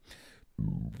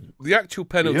 The actual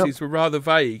penalties were rather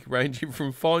vague, ranging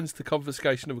from fines to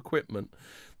confiscation of equipment.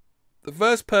 The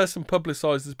first person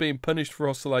publicised as being punished for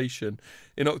oscillation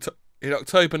in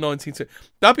October 1920.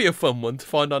 That'd be a fun one to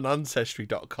find on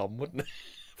Ancestry.com, wouldn't it?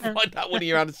 Find out one of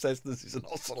your ancestors is an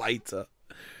oscillator.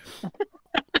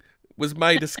 Was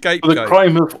made a scapegoat. For the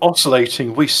crime of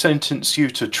oscillating, we sentence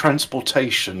you to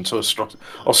transportation to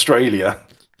Australia.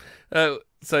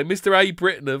 So Mr. A.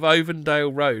 Britton of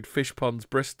Ovendale Road, Fish Ponds,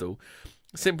 Bristol,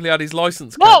 simply had his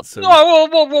licence cancelled.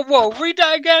 Whoa! Read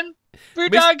that again.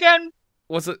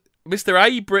 Was it Mr.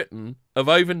 A. Britton of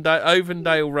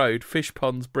Ovendale Road, Fish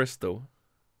Ponds, Bristol?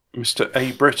 Mr.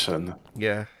 A. Britton?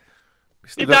 Yeah.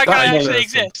 Did that guy actually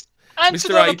exist?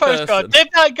 Answer on the postcard. Did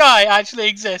that guy actually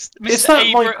exist? Mr. Is that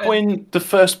A. like Britton? when the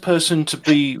first person to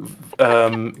be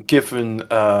given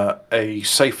a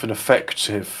safe and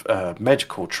effective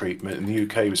medical treatment in the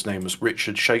UK was named as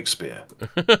Richard Shakespeare?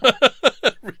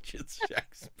 Richard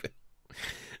Shakespeare.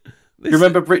 You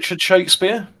remember Richard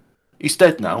Shakespeare? He's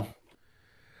dead now.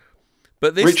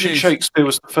 But Richard Shakespeare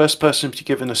was the first person to be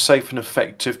given a safe and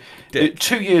effective.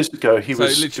 2 years ago, he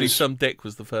was. So literally, some dick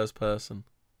was the first person.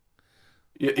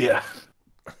 Yeah.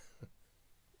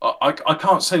 I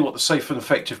can't say what the safe and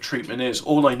effective treatment is.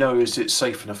 All I know is it's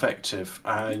safe and effective,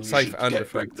 and safe you and get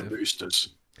effective boosters.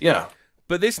 Yeah.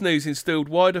 But this news instilled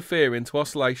wider fear into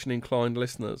oscillation-inclined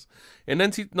listeners. In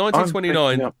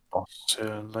 1929,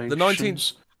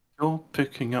 You're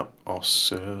picking up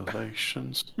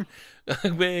oscillations.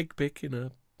 We're picking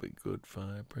up good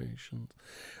vibrations.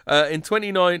 In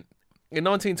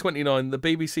 1929, the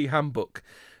BBC Handbook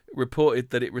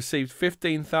reported that it received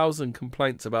 15,000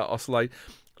 complaints about oscillation.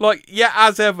 Like, yeah,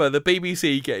 as ever, the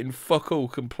BBC getting fuck all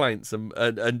complaints and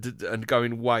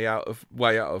going way out of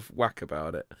whack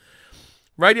about it.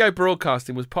 Radio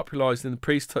broadcasting was popularised in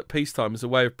the peacetime as a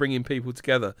way of bringing people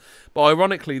together, but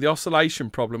ironically, the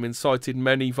oscillation problem incited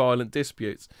many violent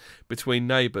disputes between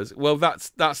neighbours. Well, that's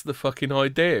the fucking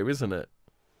idea, isn't it?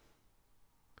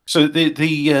 So the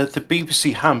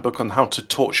BBC handbook on how to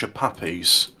torture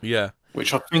puppies, Yeah.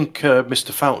 which I think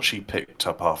Mr. Fauci picked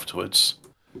up afterwards.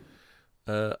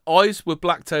 Eyes were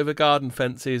blacked over garden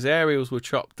fences, aerials were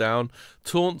chopped down,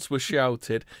 taunts were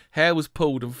shouted, hair was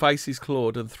pulled and faces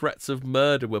clawed, and threats of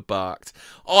murder were barked.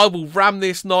 I will ram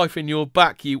this knife in your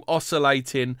back, you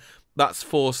oscillating... That's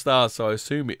 4 stars, so I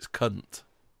assume it's cunt.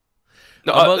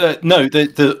 No, no,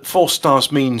 the 4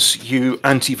 stars means you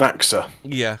anti-vaxxer.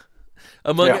 Yeah.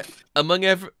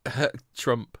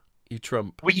 Trump. You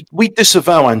Trump. We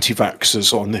disavow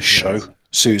anti-vaxxers on this show,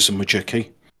 Susan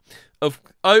Wojcicki.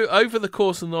 Over the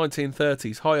course of the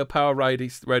 1930s, higher power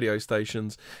radio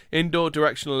stations, indoor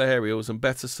directional aerials, and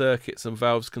better circuits and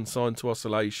valves consigned to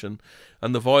oscillation,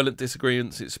 and the violent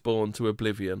disagreements it spawned to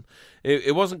oblivion.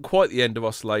 It wasn't quite the end of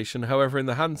oscillation, however, in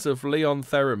the hands of Leon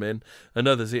Theremin and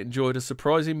others, it enjoyed a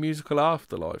surprising musical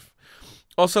afterlife.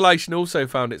 Oscillation also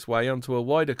found its way onto a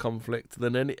wider conflict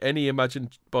than any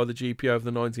imagined by the GPO of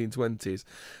the 1920s.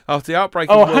 After the outbreak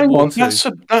of World War II...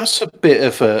 that's a bit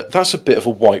of a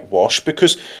whitewash,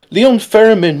 because Leon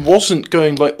Theremin wasn't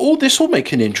going like, oh, this will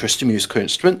make an interesting musical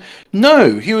instrument.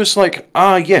 No, he was like,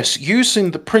 yes,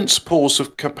 using the principles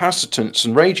of capacitance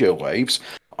and radio waves,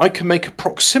 I can make a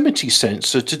proximity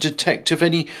sensor to detect if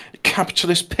any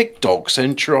capitalist pig dogs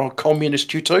enter our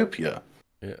communist utopia.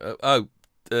 Yeah.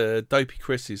 Dopey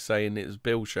Chris is saying it was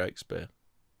Bill Shakespeare.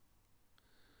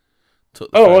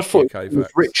 I thought it was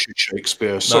Richard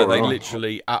Shakespeare. Sorry. No, they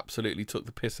literally absolutely took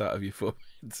the piss out of you for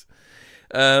it.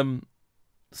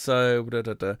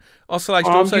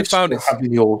 Oscillation also found its...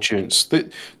 having the audience.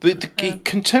 The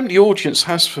contempt the audience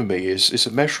has for me is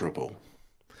immeasurable.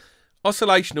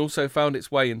 Oscillation also found its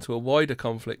way into a wider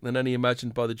conflict than any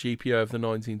imagined by the GPO of the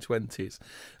 1920s.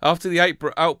 After the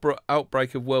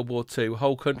outbreak of World War II,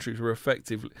 whole countries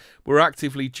were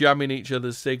actively jamming each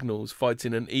other's signals,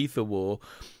 fighting an ether war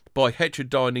by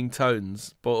heterodyning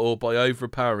tones or by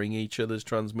overpowering each other's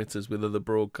transmitters with other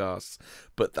broadcasts.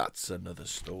 But that's another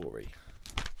story.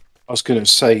 I was going to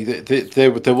say that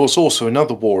there was also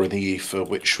another war in the ether,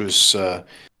 which was...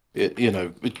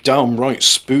 downright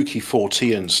spooky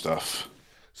Fortean stuff.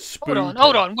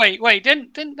 Hold on, wait.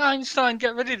 Didn't Einstein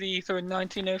get rid of the ether in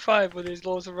 1905 with his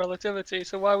laws of relativity?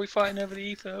 So why are we fighting over the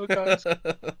ether? Oh, guys.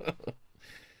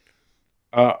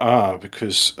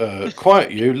 Because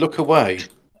quiet you, look away.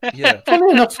 Yeah.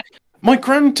 Funny enough, my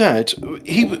granddad,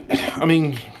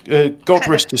 God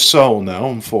rest his soul now,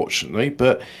 unfortunately,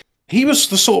 but he was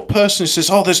the sort of person who says,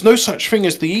 there's no such thing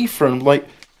as the ether. And I'm like,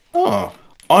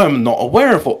 I am not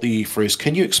aware of what the ether is.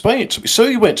 Can you explain it to me? So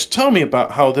he went to tell me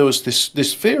about how there was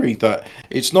this theory that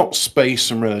it's not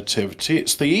space and relativity,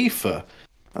 it's the ether.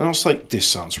 And I was like, this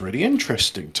sounds really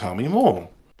interesting. Tell me more.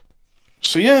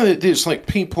 So yeah, it's like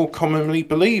people commonly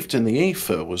believed in the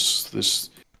ether was this...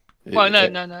 Well,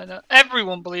 no.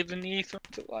 Everyone believed in the ether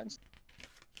until Einstein.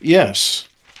 Yes.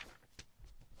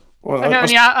 Well, and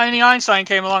only Einstein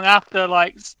came along after,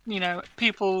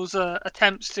 people's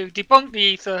attempts to debunk the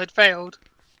ether had failed.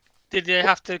 Did they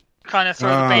have to kind of throw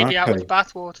the baby out with the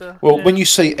bathwater? Well, when you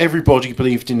say everybody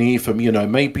believed in ether,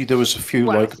 maybe there was a few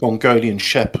Mongolian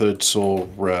shepherds or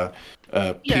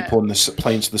people on the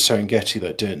plains of the Serengeti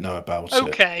that didn't know about it.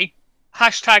 Okay.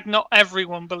 Hashtag not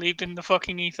everyone believed in the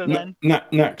fucking ether then.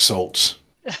 Naxalts.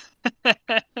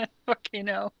 Fucking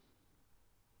hell.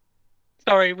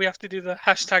 Sorry, we have to do the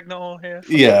hashtag not all here.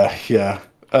 Yeah.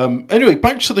 Anyway,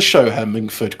 back to the show,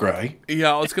 Hemmingford Grey.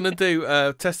 Yeah, I was going to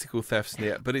do testicle thefts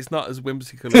yet, but it's not as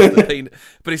whimsical as the penis.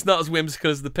 But it's not as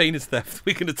whimsical as the penis theft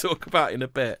we're going to talk about in a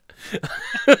bit.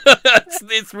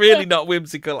 It's really not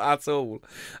whimsical at all.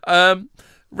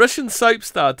 Russian soap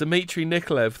star Dmitry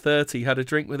Nikolaev, 30, had a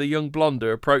drink with a young blonde who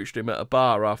approached him at a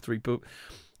bar after he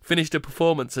finished a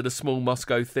performance at a small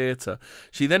Moscow theatre.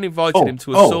 She then invited him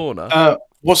to a sauna.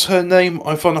 Was her name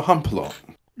Ivana Humpalot?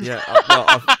 Yeah,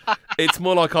 it's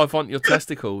more like I want your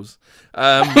testicles.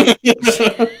 I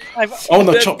want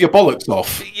to chop your bollocks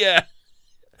off. Yeah.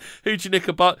 Huge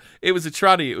Nickabollock. It was a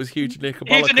tranny. It was Huge Nickabollock.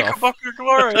 Huge Nickabollock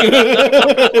glory.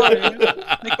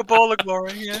 Nickabollock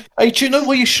glory, yeah. Hey, do you know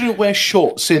why you shouldn't wear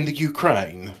shorts in the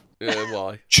Ukraine?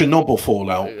 Why? Chernobyl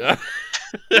fallout.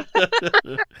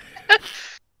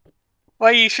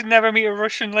 Why you should never meet a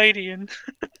Russian lady in...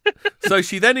 So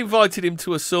she then invited him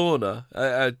to a sauna.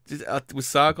 Was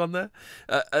Sarg on there?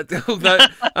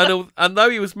 And though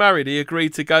he was married, he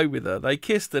agreed to go with her. They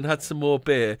kissed and had some more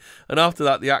beer. And after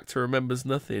that, the actor remembers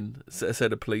nothing,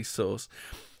 said a police source.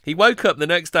 He woke up the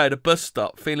next day at a bus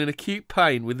stop, feeling acute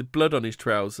pain with blood on his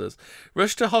trousers.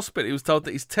 Rushed to hospital, he was told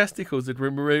that his testicles had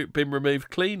been removed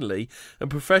cleanly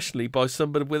and professionally by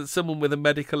someone with a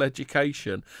medical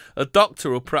education, a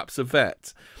doctor or perhaps a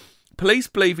vet. Police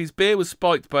believe his beer was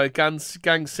spiked by a gang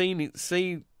seeking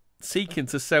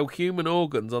to sell human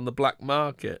organs on the black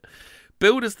market.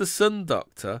 Billed as the Sun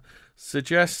Doctor,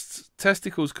 suggests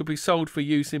testicles could be sold for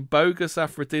use in bogus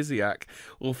aphrodisiac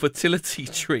or fertility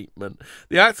treatment.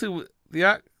 The actor,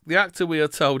 we are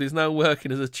told, is now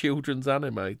working as a children's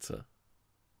animator.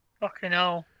 Fucking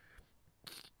hell.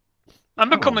 I'm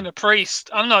becoming a priest.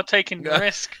 I'm not taking the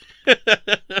risk.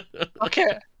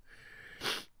 Okay.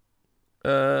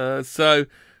 So,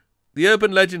 the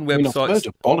Urban Legend website... I've heard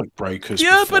of bollock breakers The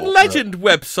before, Urban Legend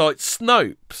website,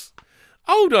 Snopes.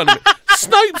 Hold on a minute.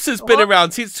 Snopes has been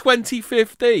around since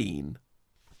 2015.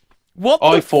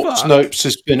 I thought Snopes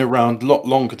has been around a lot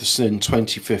longer than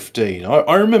 2015.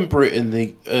 I remember it in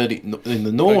the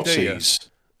noughties.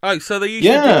 Oh, so they used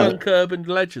to debunk urban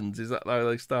legends. Is that how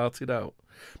they started out?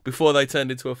 Before they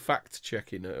turned into a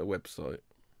fact-checking website?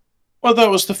 Well, that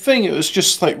was the thing. It was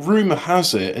just like, rumour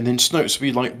has it, and then Snopes would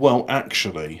be like, well,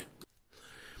 actually.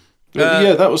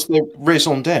 Yeah, that was the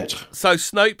raison d'etre. So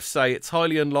Snopes say it's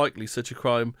highly unlikely such a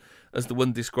crime as the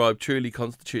one described truly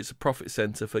constitutes a profit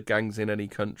centre for gangs in any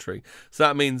country. So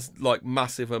that means, like,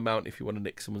 massive amount if you want to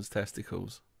nick someone's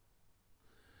testicles.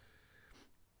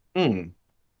 Is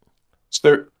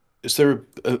there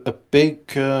a big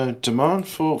demand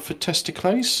for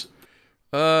testicles?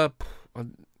 I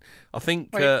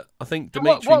think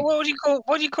Dmitry. What do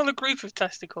you call a group of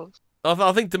testicles?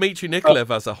 I think Dmitry Nikolaev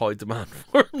has a high demand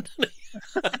for them.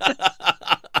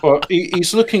 Well,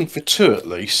 he's looking for two at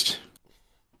least.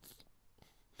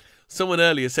 Someone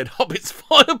earlier said Hobbit's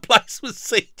fireplace was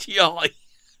CGI.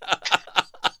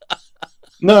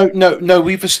 No.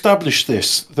 We've established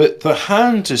this. That the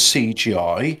hand is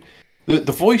CGI.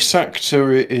 The voice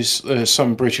actor is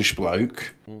some British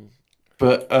bloke,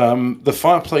 but the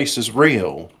fireplace is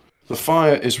real. The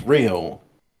fire is real.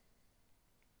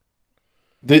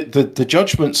 The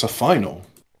judgments are final.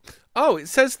 Oh, it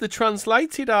says the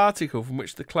translated article from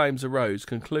which the claims arose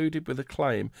concluded with a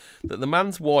claim that the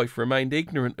man's wife remained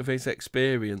ignorant of his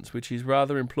experience, which is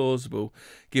rather implausible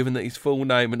given that his full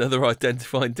name and other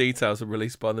identifying details are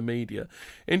released by the media.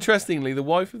 Interestingly, the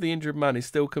wife of the injured man is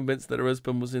still convinced that her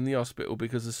husband was in the hospital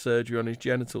because of surgery on his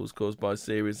genitals caused by a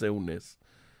serious illness.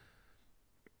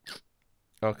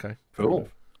 Okay. Cool.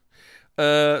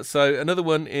 So another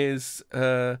one is,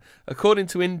 according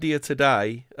to India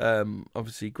Today,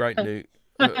 obviously great news.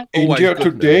 India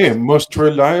Today, most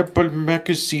reliable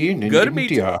magazine in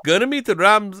India. Gurmeet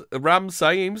Ram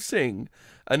Saim Singh,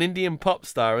 an Indian pop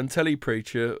star and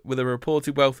telepreacher with a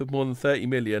reported wealth of more than 30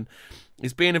 million,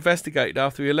 is being investigated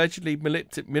after he allegedly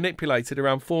manipulated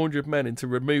around 400 men into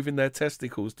removing their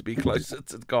testicles to be closer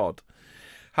to God.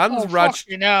 Hans Raj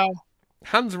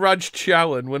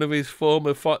Chauhan, one of his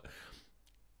former...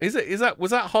 Was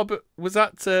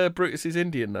that Brutus's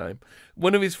Indian name?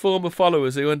 One of his former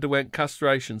followers who underwent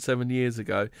castration 7 years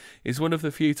ago is one of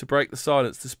the few to break the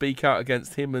silence to speak out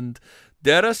against him and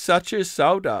Dera Sacha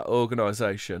Sauda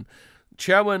organisation.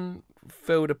 Chauhan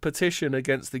filed a petition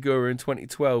against the Guru in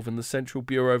 2012, and the Central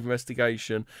Bureau of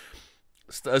Investigation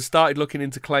has started looking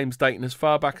into claims dating as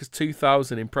far back as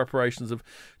 2000 in preparations of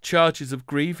charges of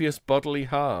grievous bodily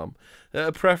harm.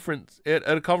 At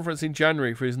a conference in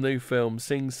January for his new film,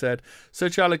 Singh said,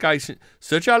 Such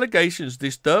allegations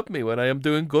disturb me when I am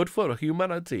doing good for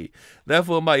humanity.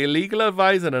 Therefore, my legal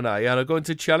advisor and I are going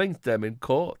to challenge them in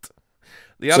court."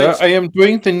 Sir, I am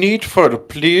doing the needful.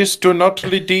 Please do not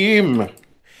redeem.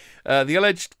 The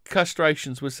alleged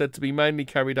castrations were said to be mainly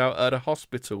carried out at a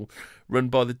hospital run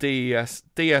by the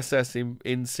DSS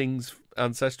in Singh's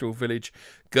ancestral village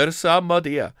Gursa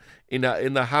Madhya in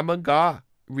the Hamangar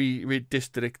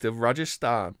district of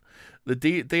Rajasthan. The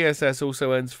DSS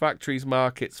also owns factories,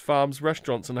 markets, farms,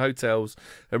 restaurants and hotels,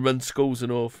 and runs schools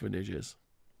and orphanages.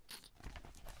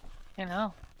 You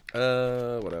know.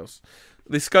 What else?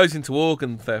 This goes into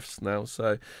organ thefts now.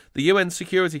 So the UN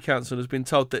Security Council has been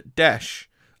told that Daesh...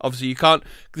 Obviously, you can't,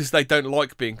 because they don't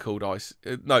like being called ISIS.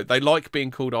 No, they like being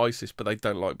called ISIS, but they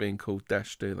don't like being called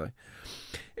Daesh, do they?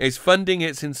 is funding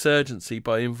its insurgency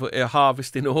by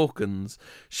harvesting organs.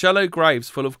 Shallow graves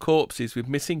full of corpses with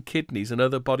missing kidneys and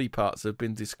other body parts have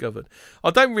been discovered.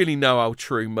 I don't really know how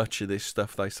true much of this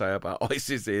stuff they say about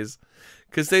ISIS is,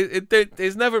 because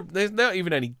there's not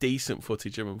even any decent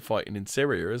footage of them fighting in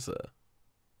Syria, is there?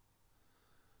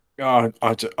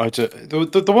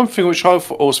 The one thing which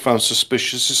I've always found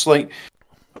suspicious is like,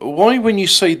 why, when you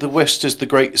say the West is the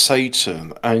great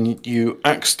Satan and you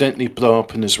accidentally blow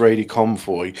up an Israeli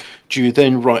convoy, do you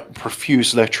then write a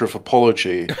profuse letter of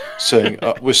apology saying,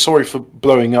 we're sorry for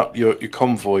blowing up your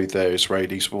convoy there,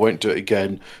 Israelis, we won't do it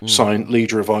again, signed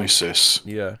leader of ISIS?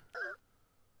 Yeah.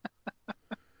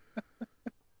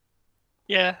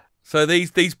 Yeah. So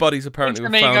these bodies apparently were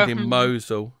found in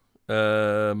Mosul.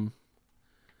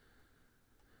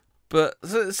 But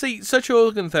see, such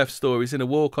organ theft stories in a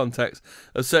war context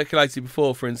have circulated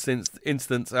before. For instance,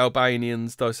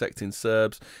 Albanians dissecting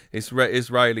Serbs,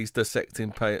 Israelis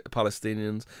dissecting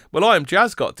Palestinians. Well, I Am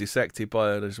Jazz got dissected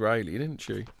by an Israeli, didn't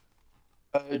she?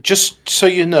 Just so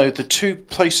you know, the two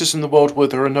places in the world where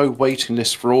there are no waiting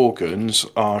lists for organs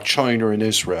are China and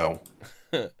Israel.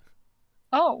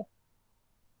 Oh.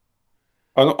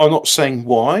 I'm not saying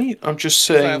why. I'm just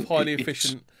saying they have highly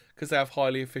efficient. Because they have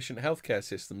highly efficient healthcare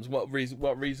systems. What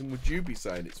reason would you be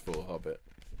saying it's for, Hobbit?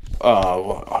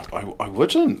 Well, I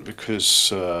wouldn't,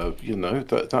 because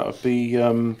that would be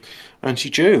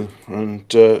anti-Jew, and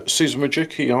Susan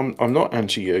Wojcicki, I'm not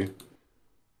anti-you.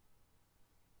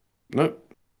 Nope.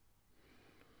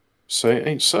 Say it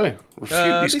ain't so.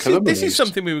 Refute these calumnies. This is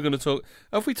something we were going to talk.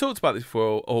 Have we talked about this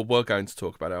before, or we're going to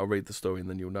talk about it? I'll read the story and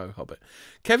then you'll know, Hobbit.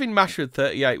 Kevin Mashford,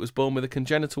 38, was born with a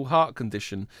congenital heart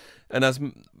condition and has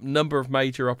a number of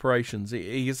major operations.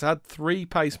 He has had 3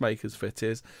 pacemakers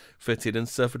fitted and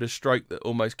suffered a stroke that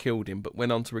almost killed him, but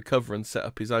went on to recover and set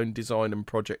up his own design and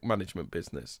project management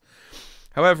business.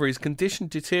 However, his condition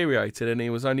deteriorated and he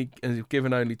was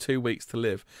given only 2 weeks to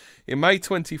live. In May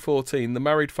 2014, the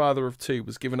married father of 2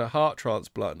 was given a heart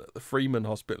transplant at the Freeman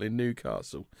Hospital in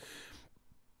Newcastle.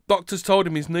 Doctors told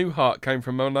him his new heart came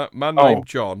from a man named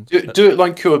John. Do it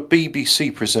like you're a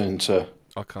BBC presenter.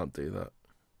 I can't do that.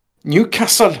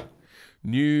 Newcastle.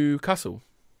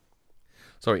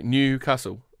 Sorry,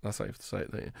 Newcastle. That's how you have to say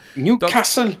it there.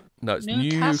 Newcastle. No, it's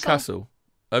Newcastle.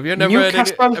 Have you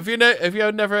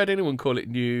never heard anyone call it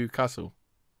Newcastle?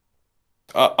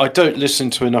 I don't listen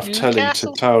to enough telly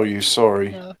to tell you.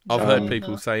 Sorry, I've heard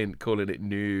people calling it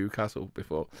Newcastle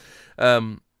before.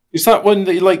 Is that when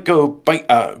they go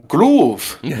Baker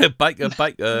Grove? Yeah,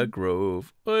 Baker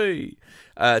Grove. Oi.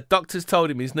 Doctors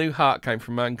told him his new heart came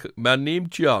from a man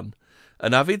named John,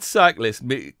 an avid cyclist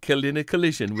killed in a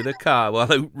collision with a car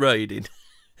while out riding.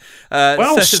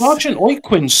 Sergeant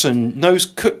Oikwinson knows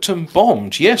Cooked and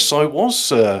Bombed. Yes, I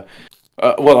was.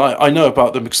 I know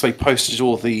about them because they posted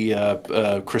all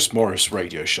the Chris Morris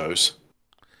radio shows.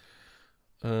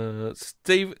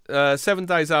 Steve, 7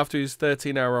 days after his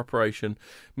 13-hour operation,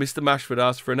 Mr. Mashford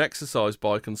asked for an exercise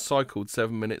bike and cycled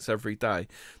 7 minutes every day.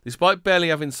 Despite barely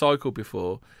having cycled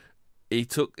before, he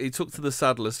took to the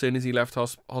saddle as soon as he left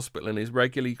hospital and is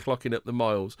regularly clocking up the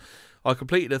miles. I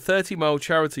completed a 30-mile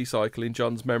charity cycle in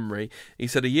John's memory. He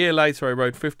said a year later I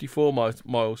rode 54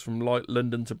 miles from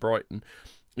London to Brighton.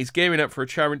 He's gearing up for a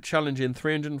challenging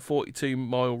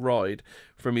 342-mile ride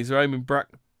from his home in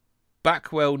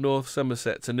Backwell, North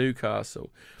Somerset to Newcastle.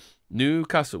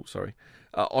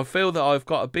 I feel that I've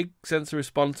got a big sense of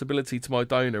responsibility to my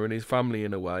donor and his family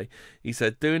in a way. He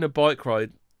said doing a bike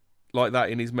ride like that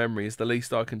in his memory is the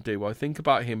least I can do. I think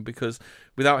about him because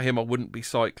without him I wouldn't be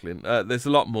cycling. There's a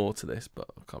lot more to this, but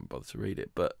I can't bother to read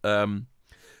it. But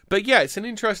yeah, it's an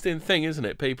interesting thing, isn't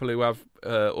it? People who have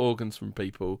organs from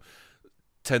people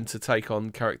tend to take on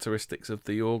characteristics of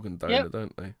the organ donor,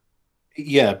 don't they?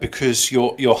 Yeah, because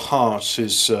your heart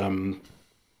is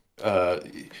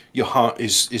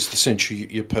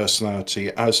essentially your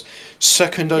personality, as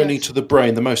second only to the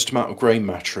brain, the most amount of grey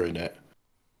matter in it.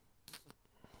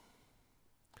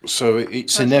 So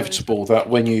it's inevitable that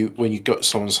when you got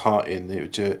someone's heart in, they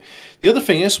would do it. The other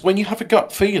thing is, when you have a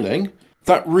gut feeling,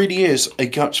 that really is a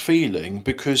gut feeling,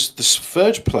 because the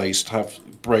third place to have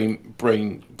brain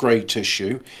grey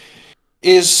tissue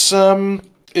is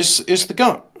the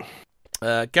gut.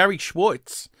 Gary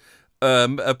Schwartz,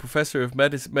 a professor of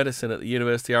medicine at the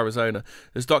University of Arizona,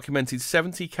 has documented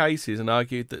 70 cases and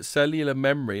argued that cellular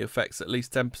memory affects at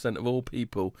least 10% of all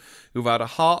people who've had a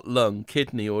heart, lung,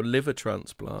 kidney or liver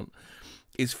transplant.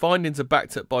 His findings are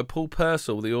backed up by Paul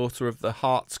Purcell, the author of The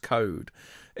Heart's Code.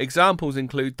 Examples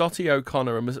include Dottie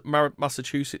O'Connor, a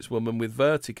Massachusetts woman with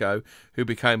vertigo who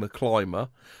became a climber,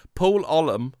 Paul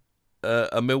Olam,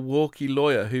 a Milwaukee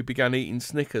lawyer who began eating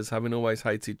Snickers, having always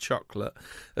hated chocolate.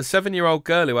 A 7-year-old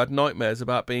girl who had nightmares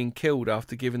about being killed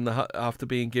after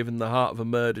being given the heart of a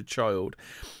murdered child,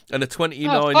 and a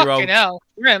 29-year-old. Oh, fucking hell,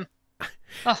 Grim.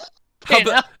 Oh,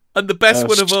 and the best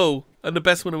one of all, a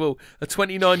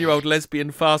 29-year-old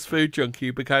lesbian fast food junkie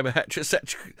who became a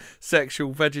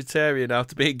heterosexual vegetarian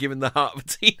after being given the heart of a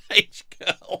teenage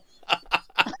girl.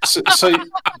 So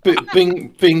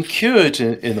being cured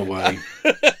in a way.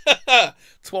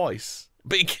 Twice.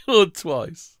 Being cured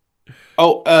twice.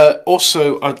 Oh,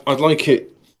 also, I'd like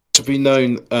it to be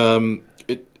known.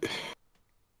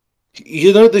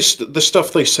 The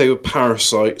stuff they say with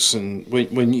parasites, and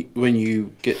when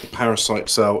you get the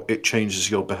parasites out, it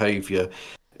changes your behaviour.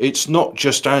 It's not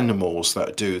just animals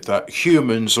that do that.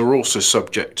 Humans are also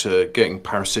subject to getting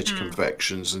parasitic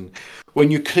infections, and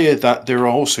when you clear that, there are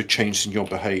also changes in your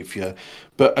behaviour.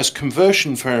 But as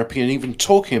conversion therapy and even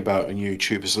talking about it on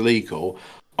YouTube is illegal,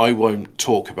 I won't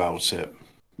talk about it.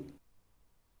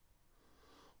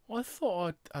 Well, I thought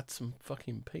I'd had some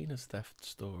fucking penis theft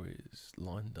stories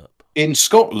lined up. In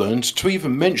Scotland, to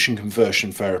even mention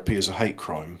conversion therapy is a hate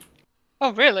crime.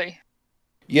 Oh, really?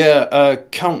 Yeah,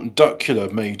 Count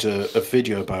Duckula made a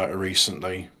video about it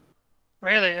recently.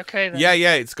 Really? Okay, then.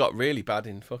 Yeah, it's got really bad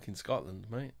in fucking Scotland,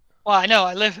 mate. Well, I know,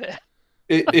 I live here.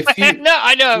 If you, No,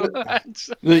 I know.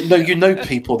 no, you know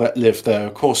people that live there.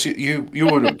 Of course, you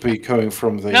wouldn't be going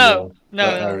from the No,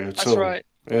 that area at that's all. right.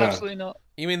 Yeah. Absolutely not.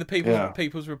 You mean the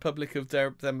People's Republic of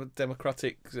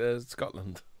Democratic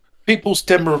Scotland? People's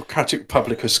Democratic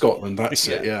Republic of Scotland, that's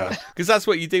it, yeah. Because that's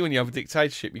what you do when you have a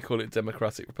dictatorship, you call it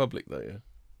Democratic Republic, don't you?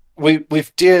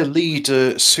 With dear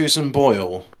leader Susan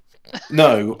Boyle.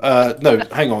 No,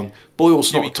 hang on.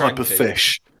 Boyle's Jimmy not a type of Cranky.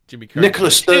 fish. Jimmy Cranky.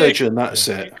 Nicola Sturgeon, that's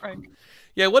it.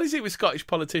 Yeah, what is it with Scottish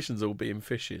politicians all being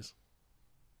fishes?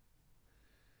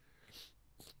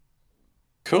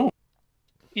 Cool.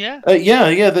 Yeah.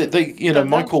 Yeah. They Don't know.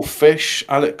 Michael Fish,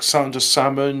 Alexander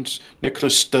Salmond, Nicola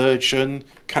Sturgeon,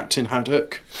 Captain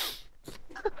Haddock.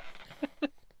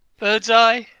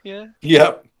 Birdseye, yeah.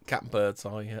 Yep. Captain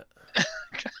Birdseye, yeah.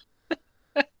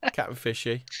 Captain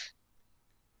Fishy.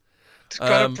 Just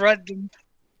gotta bread them.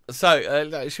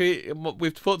 So,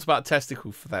 we've talked about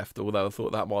testicle theft, although I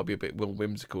thought that might be a bit more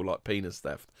whimsical, like penis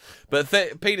theft. But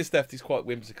penis theft is quite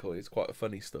whimsical. It's quite a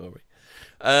funny story.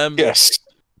 Yes.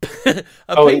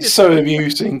 It's so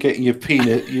amusing getting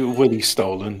your willy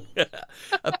stolen.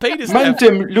 A penis Man, theft.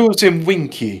 them losing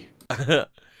Winky.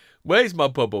 Where's my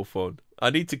bubble phone?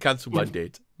 I need to cancel my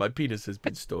date. My penis has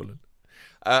been stolen.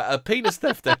 A penis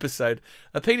theft episode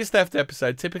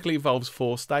typically involves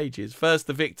 4 stages. First,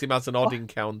 the victim has an odd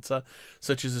encounter,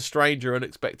 such as a stranger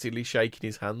unexpectedly shaking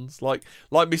his hands, like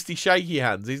Mr. Shaky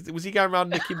Hands. Was he going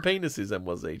around nicking penises then,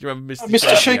 was he? Do you remember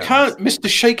Mr.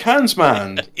 Shake Hands,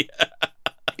 man. Yeah.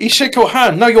 He shake your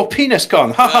hand, now your penis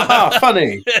gone. Ha ha ha,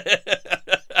 funny.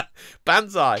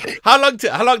 Banzai. How long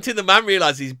till the man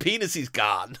realise his penis is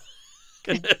gone?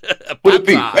 Would it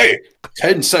be, hey,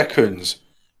 10 seconds.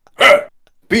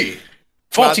 B,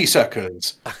 40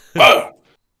 seconds.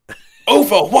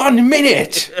 Over 1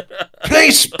 minute.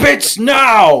 Play spits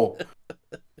now.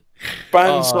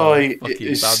 Banzai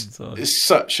is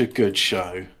such a good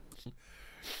show.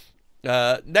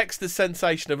 Next, the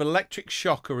sensation of electric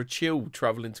shock or a chill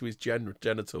travel into his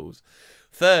genitals.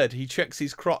 Third, he checks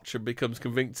his crotch and becomes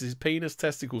convinced his penis,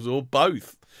 testicles, or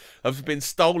both have been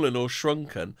stolen or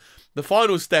shrunken. The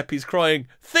final step is crying,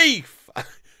 "Thief!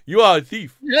 You are a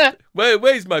thief! Yeah.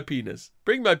 Where's my penis?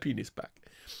 Bring my penis back."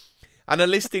 And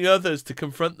enlisting others to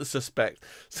confront the suspect,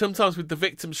 sometimes with the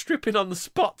victim stripping on the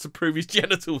spot to prove his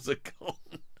genitals are gone.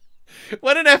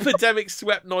 When an epidemic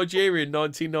swept Nigeria in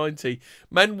 1990,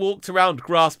 men walked around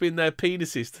grasping their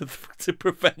penises to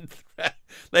prevent theft.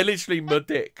 They literally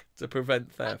mud-dick to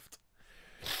prevent theft.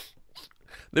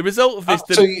 The result of this...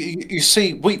 So you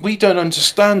see, we don't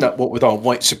understand that, what with our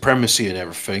white supremacy and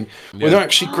everything. Yeah. When they're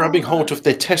actually grabbing hold of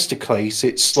their testicles,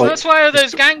 it's So like... that's why all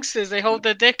those gangsters, they hold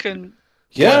their dick and...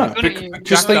 Yeah, Well,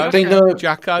 because they know...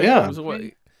 Jacko. Yeah.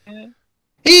 Yeah.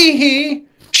 Hee,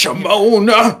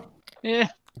 Shamona! Yeah.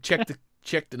 Check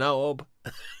the knob.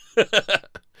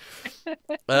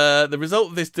 The result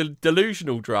of this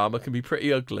delusional drama can be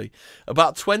pretty ugly.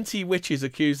 About 20 witches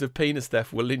accused of penis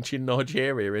theft were lynched in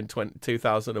Nigeria in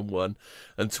 2001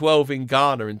 and 12 in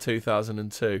Ghana in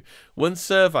 2002. One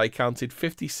survey counted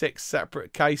 56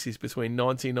 separate cases between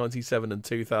 1997 and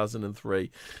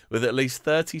 2003, with at least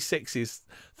 36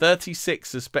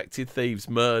 suspected thieves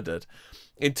murdered.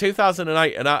 In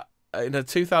 2008, in a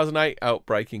 2008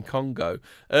 outbreak in Congo,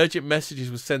 urgent messages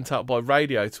were sent out by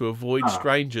radio to avoid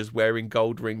strangers wearing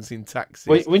gold rings in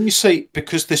taxis. When you say,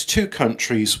 because there's two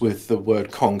countries with the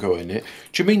word Congo in it,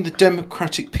 do you mean the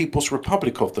Democratic People's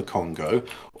Republic of the Congo,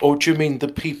 or do you mean the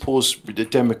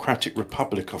Democratic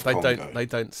Republic of Congo? They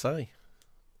don't say.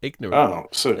 Ignorant. Oh,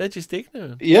 so they're just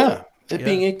ignorant. Yeah. They're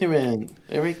being ignorant.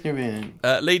 They're ignorant.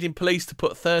 Leading police to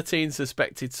put 13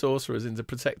 suspected sorcerers into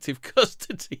protective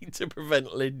custody to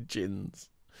prevent lynchings.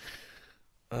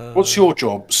 What's your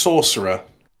job? Sorcerer.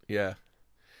 Yeah.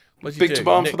 What'd you Big do?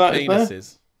 demand Nick for that,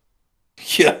 penises.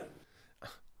 Yeah.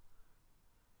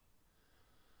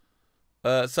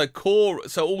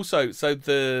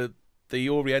 The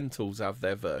Orientals have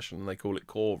their version, and they call it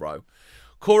Koro.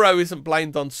 Koro isn't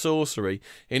blamed on sorcery.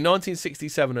 In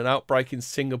 1967, an outbreak in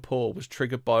Singapore was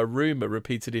triggered by a rumour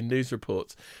repeated in news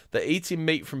reports that eating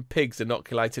meat from pigs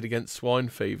inoculated against swine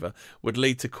fever would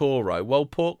lead to Koro. While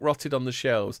pork rotted on the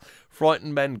shelves,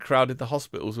 frightened men crowded the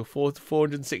hospitals with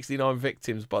 469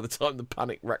 victims by the time the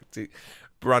panic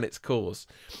ran its course.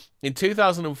 In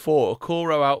 2004, a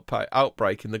Koro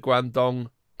outbreak in the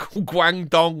Guangdong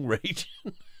region.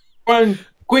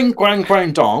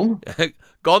 Guangdong.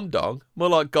 Gondong, more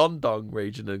like Gondong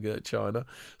region of China,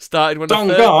 started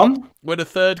when a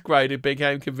third grader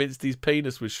became convinced his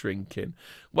penis was shrinking.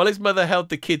 While his mother held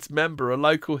the kid's member, a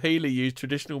local healer used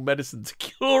traditional medicine to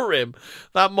cure him.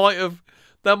 That might have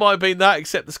been that,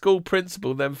 except the school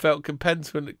principal then felt compelled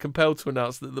to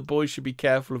announce that the boys should be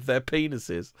careful of their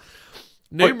penises.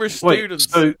 Numerous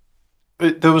students... So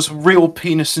there was a real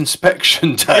penis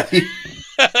inspection day?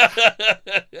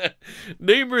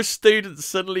 Numerous students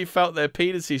suddenly felt their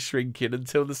penises shrinking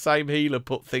until the same healer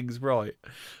put things right.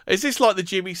 Is this like the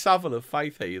Jimmy Savile of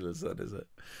faith healers then, is it?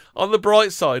 On the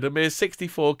bright side, a mere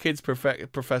 64 kids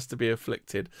professed to be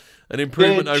afflicted. An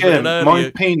improvement over Jim, an earlier...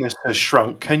 my penis has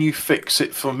shrunk. Can you fix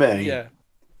it for me? Yeah.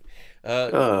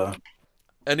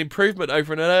 An improvement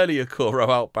over an earlier Koro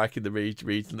outbreak in the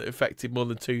region that affected more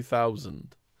than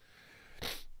 2,000.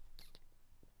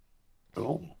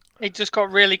 Oh. It just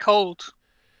got really cold.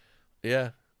 Yeah,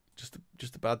 just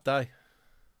a bad day.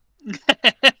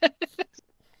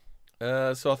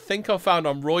 So I think I found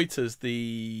on Reuters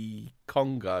the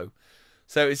Congo.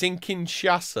 So it's in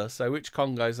Kinshasa. So which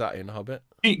Congo is that in, Hobbit?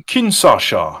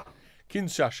 Kinshasa.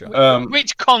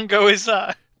 Which Congo is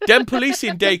that? Den police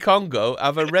in Day Congo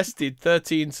have arrested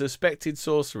 13 suspected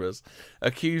sorcerers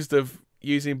accused of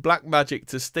using black magic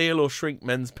to steal or shrink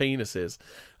men's penises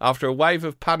after a wave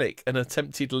of panic and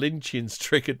attempted lynchings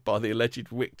triggered by the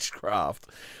alleged witchcraft.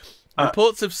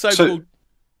 Reports of so-called...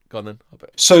 Go on then.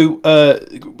 So,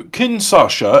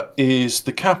 Kinshasa is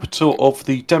the capital of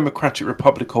the Democratic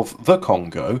Republic of the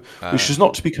Congo, which is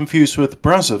not to be confused with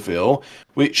Brazzaville,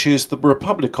 which is the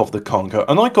Republic of the Congo.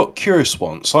 And I got curious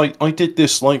once. I did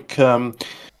this like a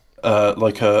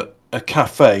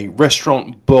cafe,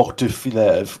 Restaurant Bord de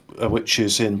Filève, which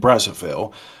is in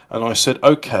Brazzaville. And I said,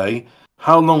 okay,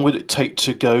 how long would it take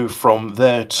to go from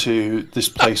there to this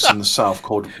place in the south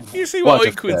called... You see what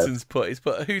Oiquinson's put? He's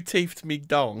put, who teethed me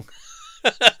dong?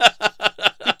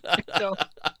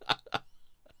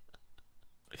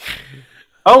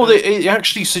 Oh, it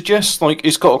actually suggests like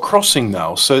it's got a crossing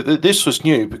now. So this was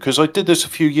new because I did this a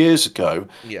few years ago.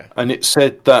 Yeah. And it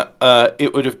said that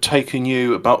it would have taken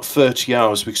you about 30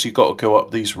 hours because you've got to go up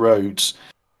these roads.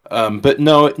 But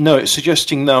no, it's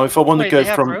suggesting now if I want to go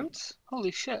from... roads?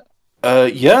 Holy shit.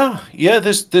 Yeah.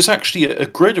 There's actually a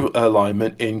grid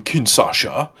alignment in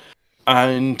Kinshasa,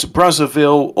 and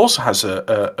Brazzaville also has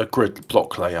a grid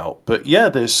block layout. But yeah,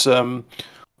 there's the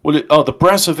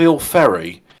Brazzaville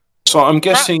ferry. So I'm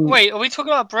guessing. Wait, are we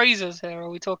talking about Brazers here? Or are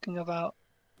we talking about?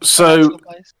 So,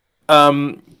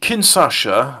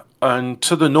 Kinshasa, and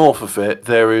to the north of it,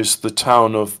 there is the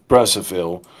town of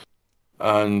Brazzaville,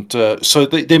 and so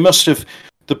they must have.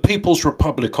 The People's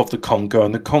Republic of the Congo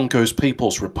and the Congo's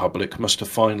People's Republic must have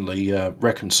finally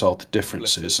reconciled the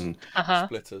differences.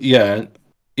 Splitters.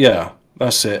 Yeah,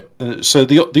 that's it. So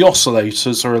the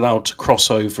oscillators are allowed to cross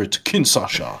over to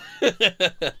Kinshasa.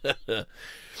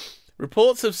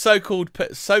 Reports of so-called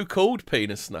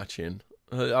penis snatching.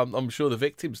 I'm sure the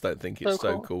victims don't think it's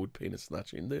so-called penis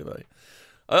snatching, do they?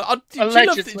 Do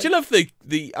you love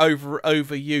the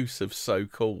overuse of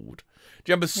so-called?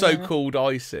 Do you remember so-called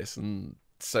ISIS and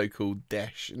so-called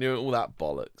Daesh, all that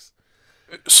bollocks?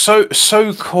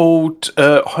 So-called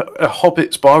a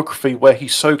Hobbit's biography where he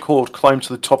so-called climbed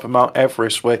to the top of Mount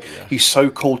Everest, where he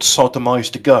so-called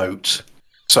sodomized a goat.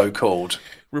 So-called.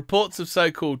 Reports of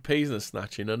so-called penis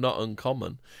snatching are not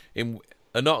uncommon.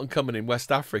 are not uncommon in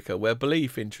West Africa, where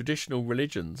belief in traditional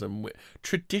religions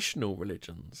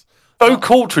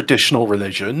So-called traditional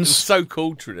religions.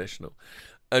 so-called traditional,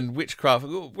 and witchcraft.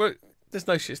 Well, there's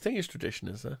no such thing as tradition,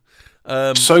 is there?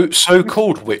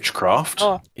 So-called witchcraft.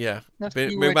 Oh, Yeah, that's a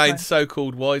new word, man. remains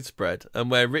so-called widespread,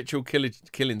 and where ritual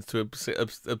killings to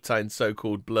obtain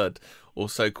so-called blood or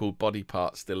so-called body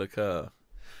parts still occur.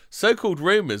 So-called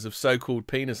rumours of so-called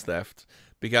penis theft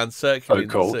began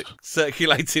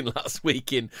circulating last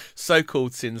week in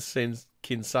so-called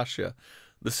Kinshasa,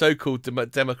 the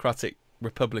so-called Democratic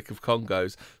Republic of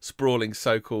Congo's sprawling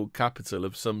so-called capital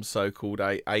of some so-called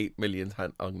 8 million...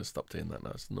 I'm going to stop doing that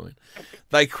now, it's annoying.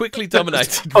 They quickly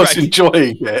dominated... I was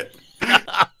enjoying it.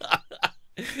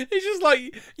 It's just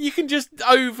like, you can just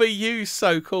overuse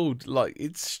so-called, like,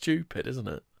 it's stupid, isn't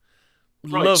it?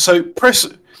 Right, so press...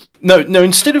 No,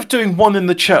 instead of doing one in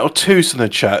the chat or twos in the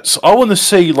chats, I want to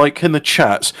see, like, in the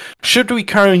chats, should we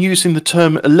carry on using the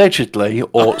term allegedly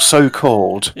or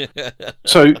so-called?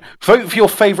 So, vote for your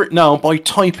favourite now by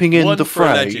typing in the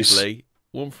phrase.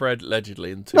 One for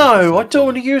allegedly and two No, I don't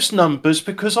want to use numbers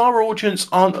because our audience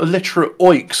aren't illiterate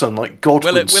oiks, unlike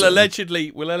Godwinson. We'll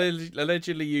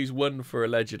allegedly use one for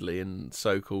allegedly and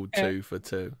so-called two for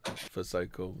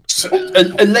so-called. So,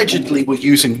 allegedly, we're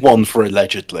using one for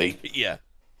allegedly. Yeah.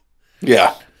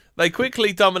 Yeah. They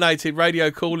quickly dominated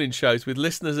radio call-in shows with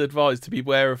listeners advised to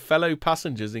beware of fellow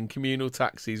passengers in communal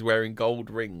taxis wearing gold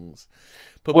rings.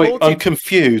 Wait, I'm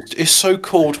confused. Is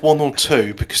so-called one or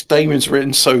two? Because Damon's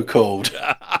written so-called.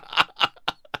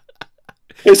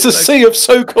 It's a sea of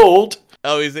so-called.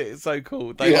 Oh, is it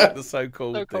so-called? They like the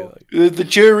so-called. The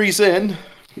jury's in.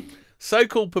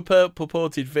 So-called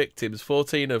purported victims,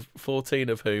 14 of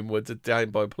whom were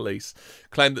detained by police,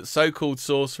 claimed that so-called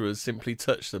sorcerers simply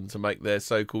touched them to make their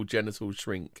so-called genitals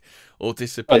shrink or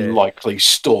disappear. Unlikely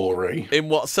story. In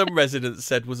what some residents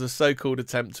said was a so-called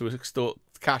attempt to extort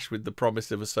cash with the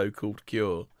promise of a so-called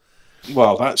cure.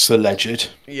 Well, that's alleged.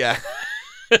 Yeah.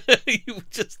 You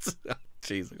just...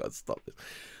 Jeez, I got to stop this.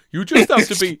 You just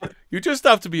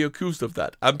have to be accused of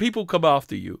that, and people come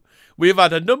after you. We have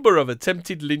had a number of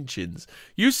attempted lynchings.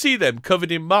 You see them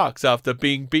covered in marks after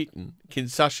being beaten.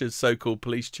 Kinsasha's so-called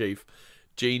police chief,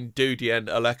 Jean Dudien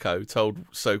Aleko, told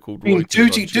so-called Reuters.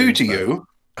 Dudie?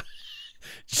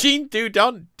 Jean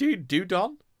Dudon?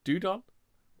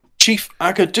 Chief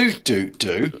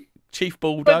Agadoo. Chief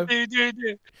Baldo.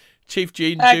 Chief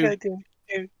Jean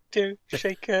do.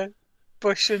 Shaker,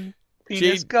 Bush and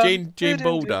penis gun. Jean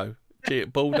Baldo.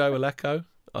 Baldo Aleko?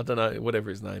 I don't know, whatever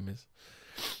his name is.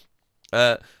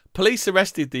 Police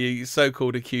arrested the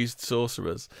so-called accused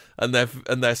sorcerers and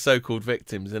their so-called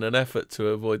victims in an effort to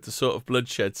avoid the sort of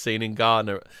bloodshed seen in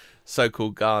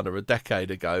so-called Ghana a decade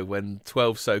ago when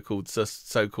 12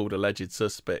 so-called alleged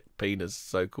suspect penis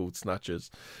so-called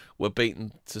snatchers were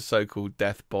beaten to so-called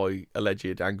death by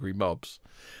alleged angry mobs.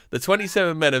 The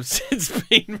 27 men have since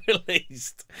been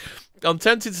released. I'm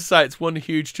tempted to say it's one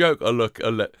huge joke.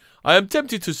 I am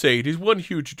tempted to say it is one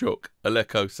huge joke,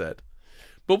 Aleko said.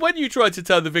 But when you try to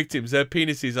tell the victims their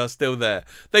penises are still there,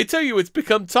 they tell you it's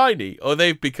become tiny or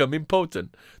they've become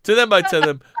impotent. To them, I tell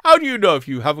them, how do you know if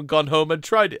you haven't gone home and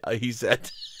tried it? He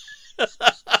said.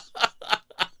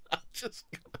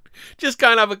 Just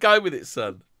go and have a go with it,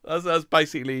 son. That's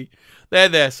basically,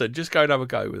 there, son. Just go and have a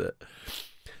go with it.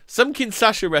 Some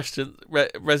Kinshasa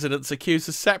residents accuse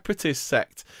a separatist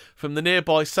sect from the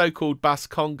nearby so-called Basse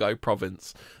Congo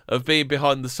province of being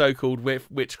behind the so-called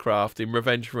witchcraft in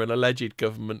revenge for an alleged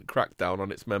government crackdown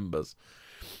on its members.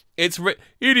 It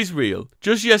is real.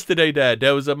 Just yesterday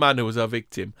there was a man who was a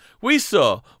victim. We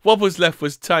saw what was left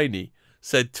was tiny,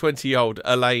 said 20-year-old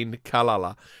Elaine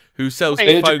Kalala, who sells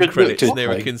phone credits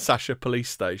near a Kinshasa police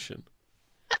station.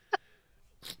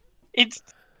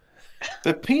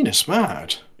 They're penis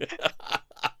mad.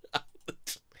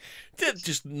 They're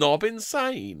just knob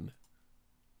insane.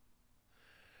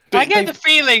 I get the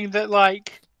feeling that,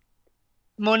 like,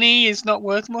 money is not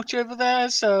worth much over there,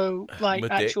 so, like,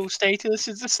 actual status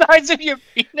is the size of your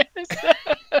penis.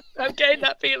 I'm getting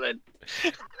that feeling.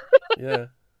 Yeah.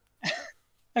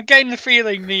 I'm getting the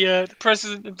feeling the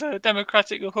president of the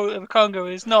Democratic Republic of Congo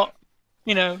is not,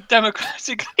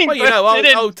 democratically. Well,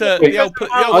 the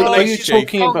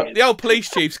old police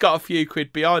chief's got a few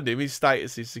quid behind him. His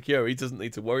status is secure. He doesn't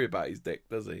need to worry about his dick,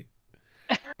 does he?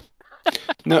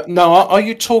 No. Are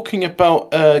you talking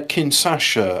about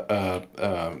Kinshasa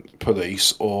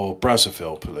police or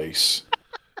Brazzaville police?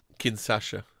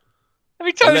 Kinshasa. I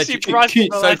mean, totally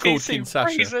Brazzaville. So-called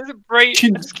Kinshasa.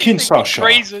 Kinshasa.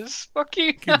 Phrases. Fuck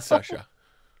you. Kinshasa.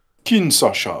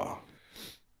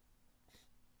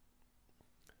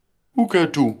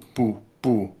 Ougado, boo,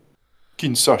 boo.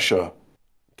 Kinshasa.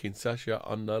 Kinshasa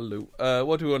on the loot.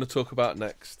 What do we want to talk about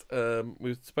next?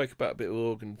 We spoke about a bit of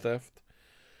organ theft.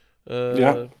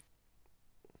 Yeah.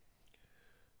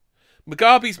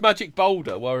 Mugabe's magic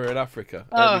boulder while we're in Africa.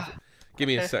 Give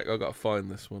me a okay. sec, I've got to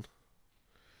find this one.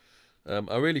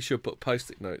 I really should put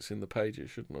post-it notes in the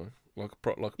pages, shouldn't I? Like a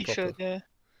proper. You should, yeah.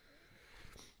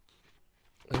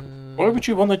 Why would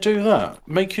you want to do that?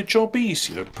 Make your job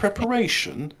easier.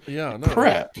 Preparation. Yeah, I know.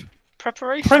 Prep.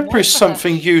 Preparation. Prep is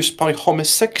something used by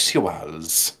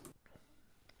homosexuals.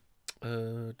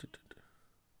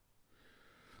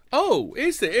 Oh,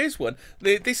 here's one.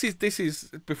 This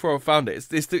is before I found it.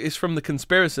 It's from the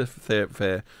conspiracy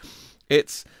theory.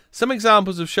 It's some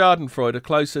examples of Schadenfreude are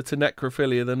closer to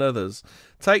necrophilia than others.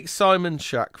 Take Simon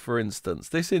Shack, for instance.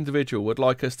 This individual would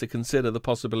like us to consider the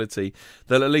possibility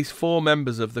that at least 4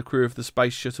 members of the crew of the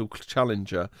Space Shuttle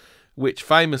Challenger, which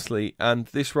famously, and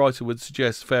this writer would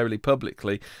suggest fairly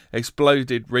publicly,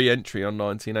 exploded re-entry on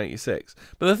 1986.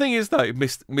 But the thing is, though,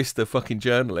 Mr. fucking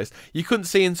journalist, you couldn't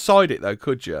see inside it, though,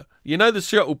 could you? You know the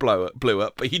shuttle blew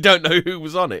up, but you don't know who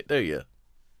was on it, do you?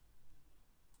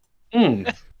 Hmm.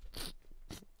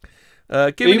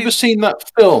 Have you ever seen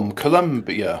that film,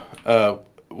 Columbia,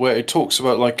 where it talks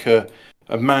about like a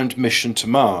manned mission to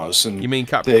Mars? And you mean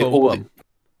Capricorn 1?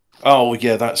 Oh,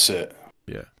 yeah, that's it.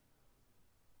 Yeah.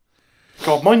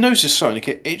 God, my nose is starting to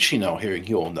get itchy now hearing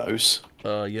your nose.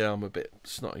 Yeah, I'm a bit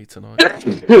snotty tonight.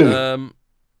 Excuse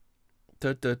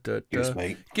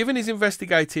me. Given his alleged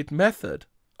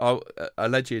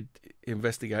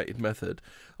investigated method,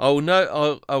 I will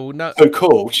know.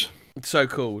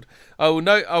 So-called. I will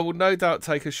no doubt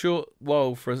take a short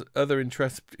while for other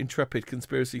intrepid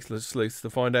conspiracy sleuths to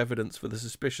find evidence for the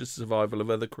suspicious survival of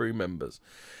other crew members.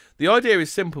 The idea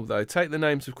is simple, though. Take the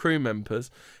names of crew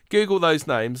members, Google those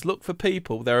names, look for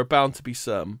people, there are bound to be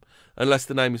some, unless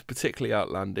the name is particularly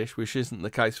outlandish, which isn't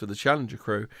the case for the Challenger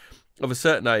crew, of a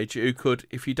certain age who could,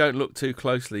 if you don't look too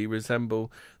closely, resemble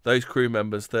those crew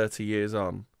members 30 years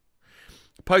on.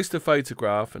 Post a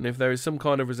photograph, and if there is some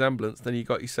kind of resemblance, then you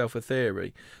got yourself a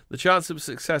theory. The chances of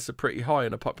success are pretty high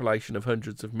in a population of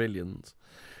hundreds of millions.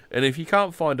 And if you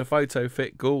can't find a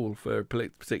photo-fit ghoul for a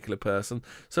particular person,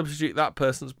 substitute that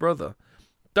person's brother.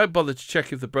 Don't bother to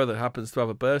check if the brother happens to have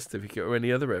a birth certificate or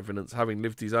any other evidence having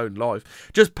lived his own life.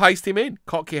 Just paste him in,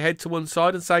 cock your head to one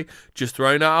side and say, just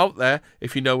throwing that out there,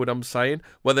 if you know what I'm saying.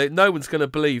 Well, no one's going to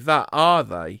believe that, are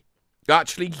they?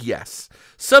 Actually, yes.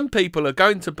 Some people are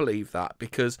going to believe that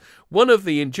because one of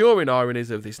the enduring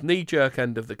ironies of this knee-jerk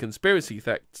end of the conspiracy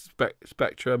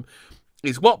spectrum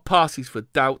is what passes for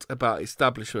doubt about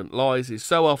establishment lies is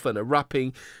so often a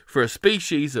wrapping for a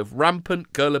species of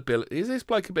rampant gullibility. Is this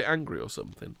bloke a bit angry or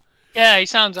something? Yeah, he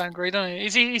sounds angry, doesn't he?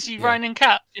 Is he writing in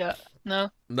caps yet? No?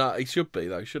 No, he should be,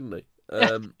 though, shouldn't he?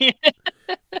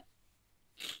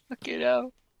 Fucking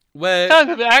hell. Where... Sounds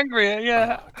a bit angry,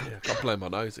 yeah. Oh, dear, I can't blow my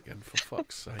nose again, for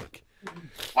fuck's sake.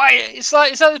 Why? It's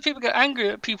like that people get angry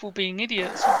at people being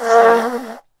idiots.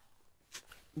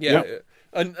 Yeah.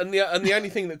 And the only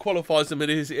thing that qualifies them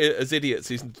as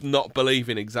idiots is not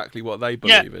believing exactly what they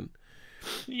believe in.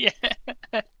 Yeah.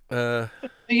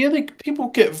 People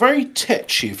get very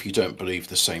tetchy if you don't believe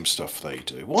the same stuff they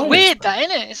do. Why it's weird, that,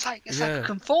 isn't it? It's like a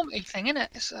conformity thing, isn't it?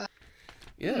 It's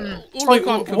It's like,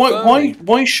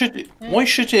 why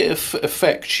should it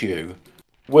affect you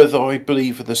whether I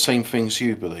believe in the same things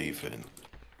you believe in?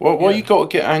 Why you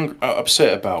got to get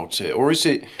upset about it, or is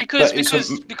it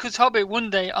because Hobbit?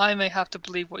 One day I may have to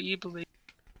believe what you believe.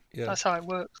 Yeah. That's how it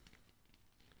works.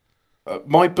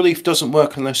 My belief doesn't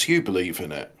work unless you believe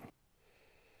in it.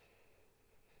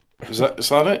 Is that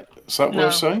it? Is that what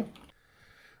I'm saying?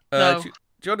 No.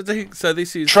 Do you want to do? So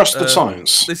this is trust the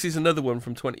science. This is another one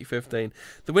from 2015.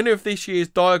 The winner of this year's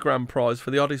Diagram Prize for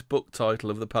the oddest book title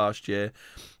of the past year,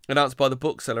 announced by the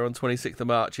bookseller on 26th of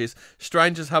March, is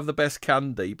Strangers Have the Best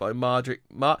Candy by Margaret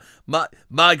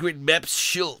Mepps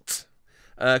Schultz.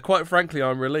 Quite frankly,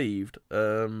 I'm relieved.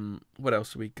 What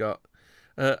else have we got?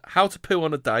 How to Poo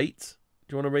on a Date.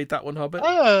 Do you want to read that one, Hobbit?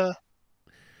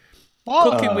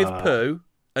 Cooking with Poo.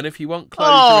 And if you want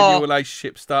closure in your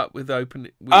relationship, start with hang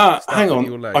on.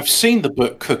 Your legs. I've seen the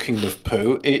book Cooking with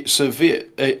Poo. It's not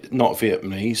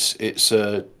Vietnamese. It's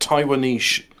a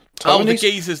Taiwanese. Oh, the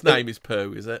geezer's name is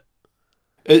Pooh, is it?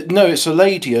 No, it's a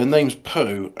lady. Her name's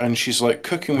Pooh, and she's like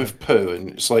cooking with Pooh, and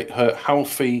it's like her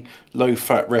healthy,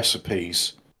 low-fat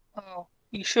recipes. Oh,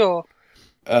 you sure?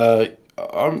 It's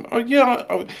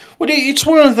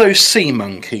one of those sea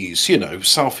monkeys,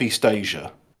 Southeast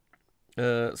Asia.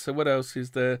 So what else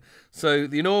is there? So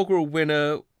the inaugural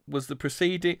winner was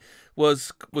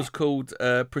called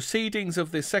Proceedings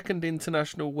of the Second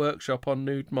International Workshop on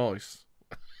Nude Mice.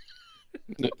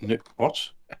 What?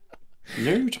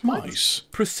 Nude mice.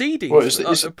 Proceedings. What, is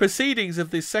it? Proceedings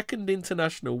of the Second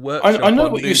International Workshop. I know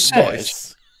on what you nude said,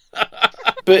 mice.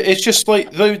 but it's just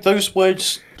like those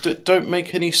words don't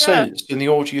make any sense in the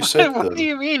order you said What them. do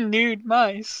you mean, nude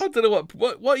mice? I don't know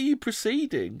what are you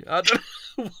proceeding? I don't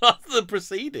know what are the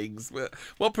proceedings. What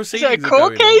Is proceedings it a are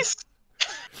court going case?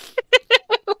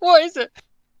 What is it?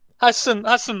 Has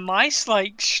some mice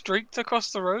like streaked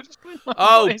across the road? on?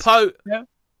 Oh, What is- Poe. Yeah.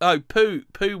 Oh, Pooh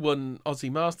won Aussie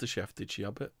MasterChef, did she?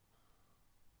 I bet.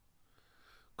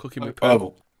 Cooking with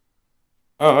Pooh.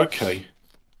 Oh, okay.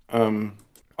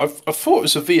 I thought it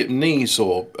was a Vietnamese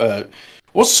or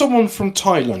what's someone from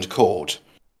Thailand called?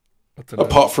 I don't know.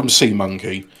 Apart from Sea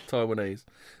Monkey. Taiwanese.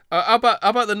 How about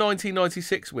the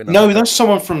 1996 winner? No, that's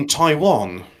someone from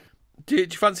Taiwan. Do you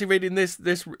fancy reading this?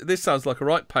 This sounds like a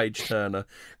right page turner.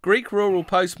 Greek rural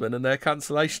postmen and their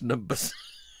cancellation numbers.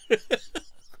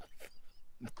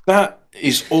 That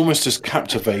is almost as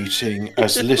captivating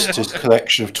as Lister's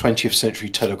collection of 20th century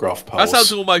telegraph poles. That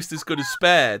sounds almost as good as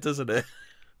Spare, doesn't it?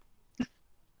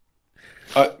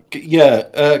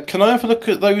 Can I have a look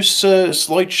at those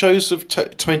slideshows of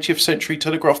 20th century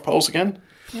telegraph poles again?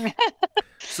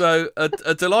 So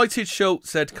a delighted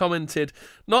Schultz commented,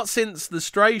 "Not since the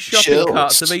stray shopping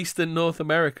carts of Eastern North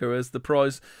America has the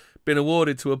prize been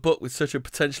awarded to a book with such a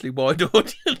potentially wide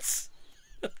audience."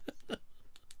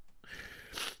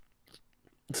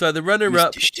 So the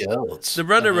runner-up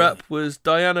was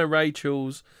Diana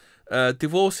Rachel's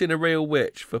 "Divorcing a Real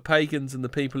Witch for Pagans and the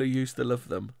People Who Used to Love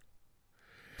Them."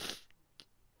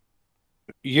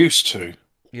 Used to.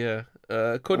 Yeah.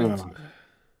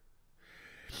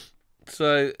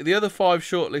 So the other 5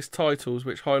 shortlist titles,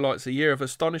 which highlights a year of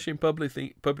astonishing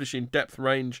publishing depth,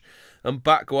 range, and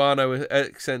backguano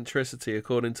eccentricity,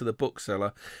 according to the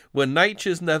bookseller, were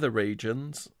Nature's Nether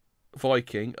Regions,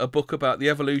 Viking, a book about the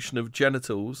evolution of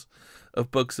genitals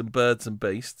of bugs and birds and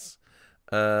beasts.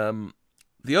 The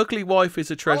Ugly Wife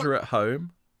is a Treasure at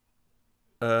Home.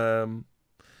 How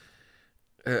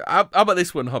about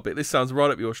this one, Hobbit? This sounds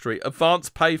right up your street.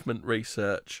 Advanced Pavement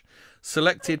Research.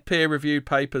 Selected peer-reviewed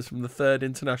papers from the 3rd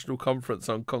International Conference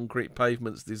on Concrete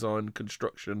Pavements Design,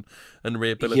 Construction and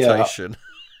Rehabilitation.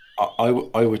 Yeah, I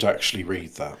would actually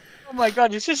read that. Oh my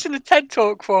god, is this in a TED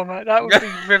Talk format? That would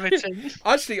be riveting.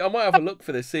 Actually, I might have a look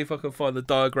for this, see if I can find the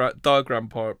Diagram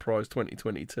Prize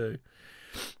 2022.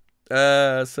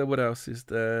 So what else is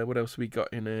there? What else we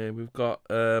got in here? We've got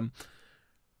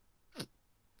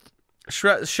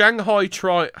Shanghai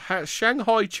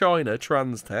China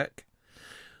Trans Tech.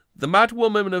 The Mad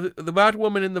Woman in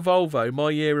the Volvo, My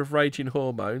Year of Raging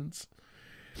Hormones.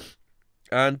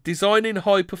 And Designing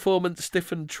High Performance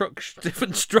Stiffened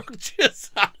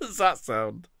Structures. How does that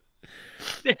sound?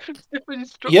 Different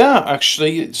structure. Yeah,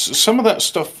 actually, some of that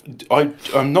stuff,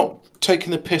 I'm not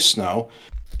taking the piss now.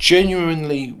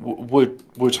 Genuinely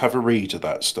would have a read of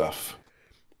that stuff.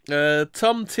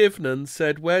 Tom Tivnan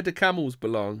said, "Where do camels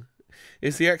belong?"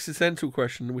 is the existential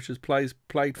question which has plagued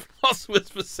philosophers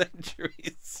for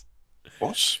centuries.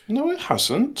 What? No, it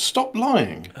hasn't. Stop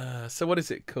lying. So what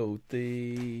is it called?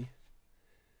 The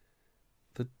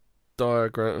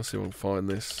diagram. Let's see if I can find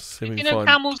this.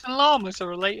 Camels and llamas are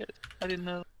related? I didn't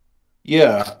know.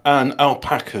 Yeah, and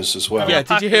alpacas as well. Yeah,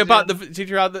 did you hear about the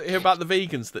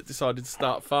vegans that decided to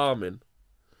start farming?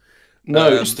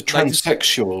 No, it's the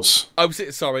transsexuals.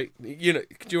 Sorry. Do you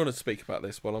want to speak about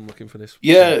this while I'm looking for this?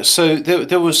 Yeah, so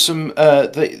there was some...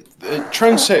 the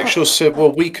transsexuals said,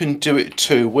 well, we can do it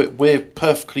too. We're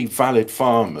perfectly valid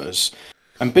farmers.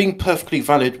 And being perfectly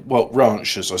valid, well,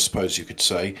 ranchers, I suppose you could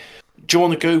say. Do you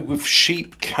want to go with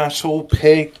sheep, cattle,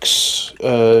 pigs,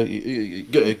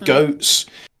 goats?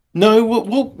 No,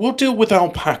 we'll deal with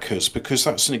alpacas because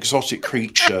that's an exotic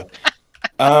creature.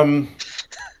 I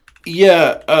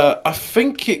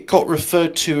think it got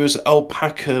referred to as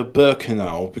alpaca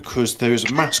Birkenau because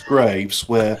there's mass graves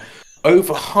where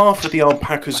over half of the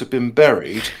alpacas have been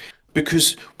buried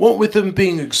because what with them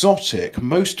being exotic,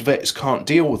 most vets can't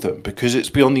deal with them because it's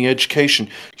beyond the education.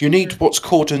 You need what's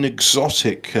called an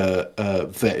exotic vet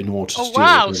in order to deal with them. Oh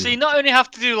wow, so you not only have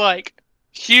to do like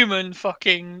human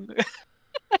fucking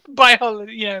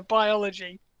biology, you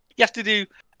have to do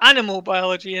animal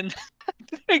biology and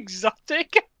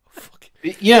exotic.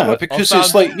 Yeah, because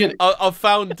it's like I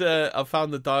found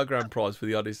the diagram prize for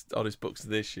the oddest books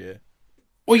this year.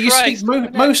 Well, you see,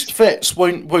 most vets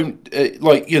won't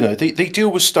they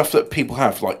deal with stuff that people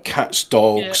have like cats,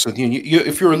 dogs, and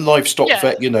if you're a livestock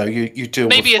vet, you deal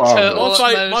maybe with a farmers.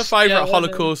 turtle. My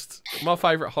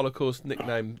favourite Holocaust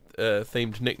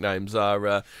themed nicknames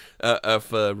are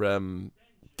for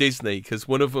Disney, because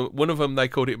one of them they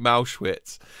called it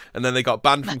Mauschwitz, and then they got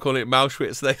banned from calling it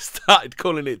Mauschwitz. So they started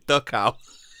calling it Duckow.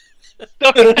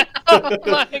 Oh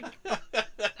my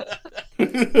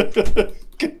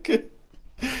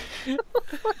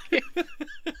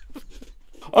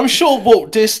I'm sure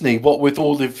Walt Disney, what with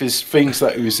all of his things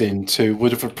that he was into,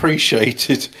 would have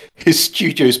appreciated his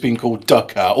studios being called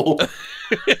Duck Owl.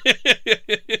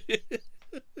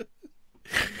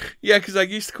 Yeah, because I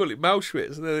used to call it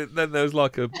Mauschwitz, and then there was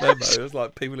like a memo. It was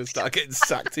like people would start getting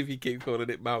sacked if you keep calling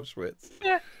it Mauschwitz.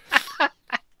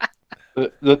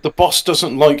 The boss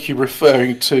doesn't like you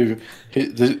referring to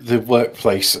the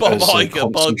workplace as a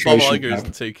concentration Bob Iger camp.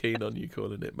 isn't too keen on you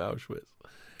calling it Mauschwitz.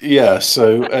 Yeah,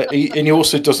 so he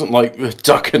also doesn't like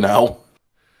Duckenau.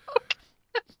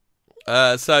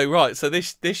 So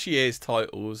this year's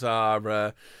titles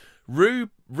are Rue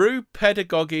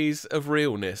Pedagogies of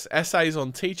Realness, Essays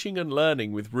on Teaching and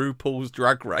Learning with RuPaul's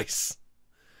Drag Race.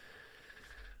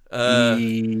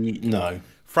 No.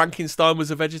 Frankenstein was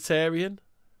a vegetarian.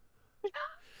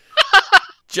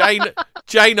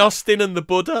 Jane Austen and the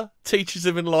Buddha, Teachers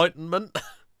of Enlightenment.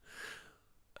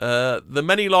 The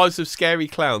Many Lives of Scary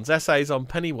Clowns, Essays on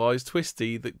Pennywise,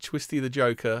 Twisty the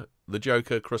Joker,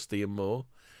 Krusty and more.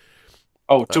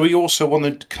 Oh, do we also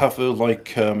want to cover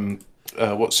like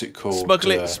what's it called?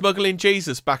 Smuggling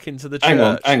Jesus back into the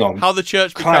church. Hang on. How the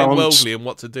church became worldly and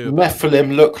what to do about it.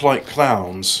 Nephilim look like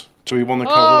clowns. Do we want to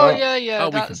cover that? Yeah.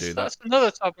 We can do that. That's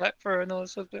another topic for another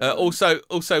subject. Also,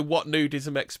 what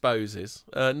nudism exposes.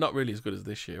 Not really as good as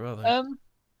this year, are they?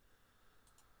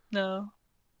 No.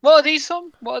 What are these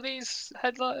from? What are these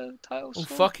headline titles? Oh,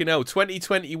 for? fucking hell.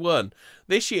 2021.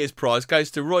 This year's prize goes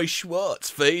to Roy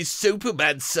Schwartz for his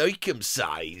Superman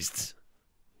circumcised.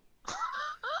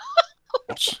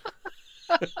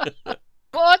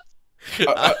 What?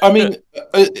 I mean,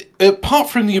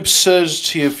 apart from the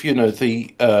absurdity of,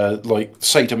 the like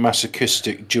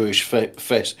sadomasochistic Jewish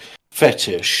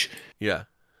fetish, yeah,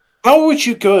 how would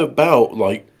you go about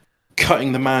like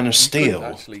cutting the man of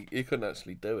steel? You couldn't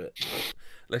actually do it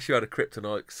unless you had a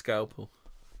kryptonite scalpel.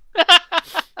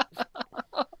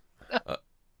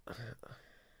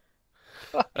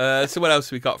 So what else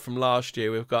have we got from last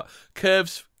year? We've got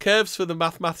curves for the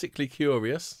mathematically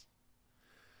curious.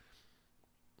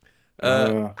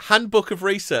 Handbook of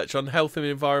research on health and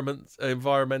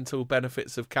environmental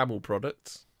benefits of camel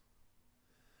products.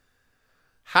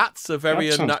 Hats, a very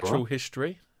unnatural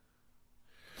history.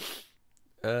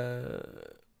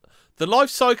 The life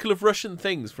cycle of Russian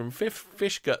things, from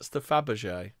fish guts to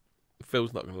Fabergé.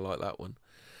 Phil's not going to like that one.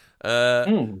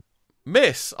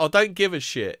 Miss, I don't give a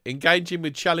shit. Engaging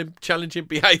with challenging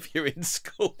behaviour in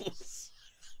schools.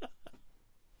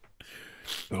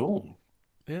 Oh.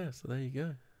 Yeah, so there you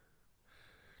go.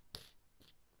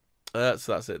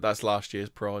 So that's it. That's last year's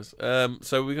prize.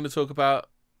 So we're going to talk about...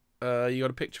 you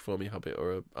got a picture for me, Hobbit,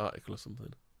 or an article or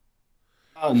something?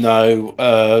 No.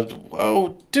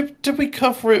 Did we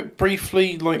cover it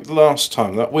briefly like the last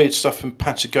time? That weird stuff in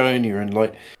Patagonia and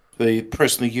like the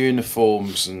prisoner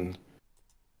uniforms and...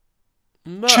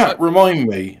 No, Chat, remind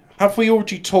me, have we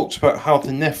already talked about how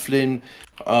the Nephilim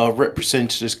are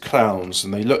represented as clowns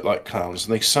and they look like clowns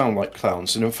and they sound like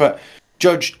clowns? And in fact,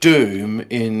 Judge Doom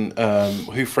in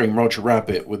Who Framed Roger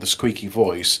Rabbit with the squeaky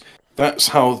voice, that's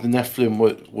how the Nephilim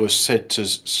was said to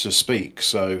speak.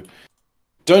 So,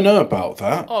 don't know about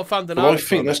that. Oh, I found an article. I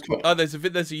think that's quite... Oh, there's a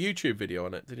YouTube video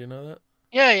on it. Did you know that?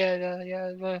 Yeah.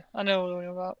 I know what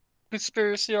you're about.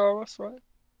 Conspiracy Horus, right?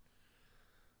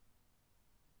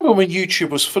 Well, when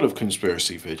YouTube was full of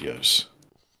conspiracy videos.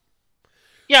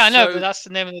 Yeah, I know, but that's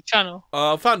the name of the channel.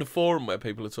 I found a forum where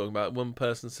people are talking about it. One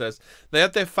person says they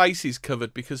had their faces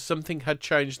covered because something had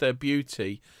changed their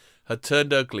beauty, had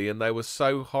turned ugly, and they were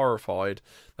so horrified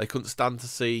they couldn't stand to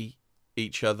see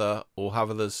each other or have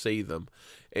others see them.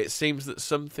 It seems that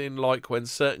something like when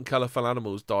certain colourful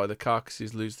animals die, the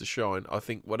carcasses lose the shine. I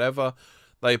think whatever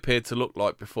they appeared to look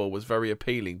like before was very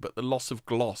appealing, but the loss of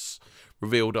gloss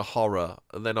revealed a horror,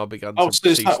 and then I began to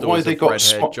see stories of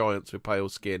red-haired giants with pale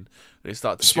skin, and it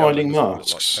started to smiling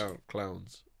masks, like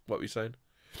clowns. What were you saying?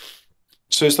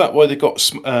 So is that why they got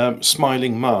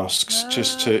smiling masks,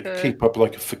 just to keep up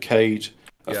like a facade?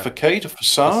 A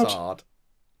facade?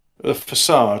 A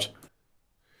facade.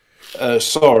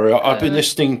 Sorry, I've been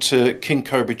listening to King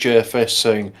Cobra JFS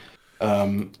saying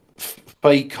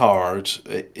facade.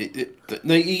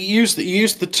 He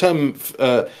used the term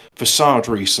facade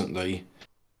recently,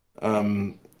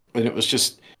 and it was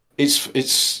just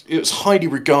it's highly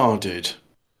regarded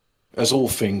as all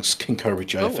things King Cobra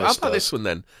JFS. How about this one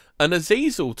then? An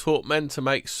Azazel taught men to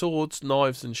make swords,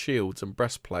 knives, and shields and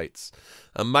breastplates,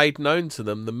 and made known to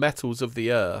them the metals of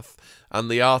the earth,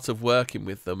 and the art of working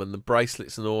with them, and the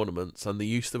bracelets and ornaments, and the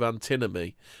use of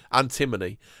antimony, and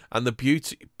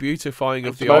the beautifying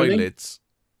of the eyelids.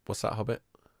 What's that, Hobbit?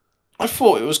 I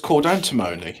thought it was called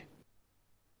antimony.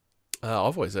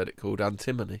 I've always heard it called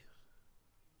antimony.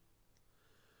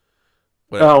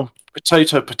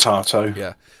 Potato.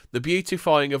 Yeah. The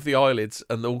beautifying of the eyelids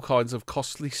and all kinds of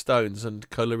costly stones and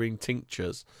colouring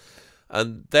tinctures.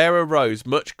 And there arose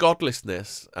much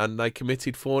godlessness, and they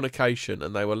committed fornication,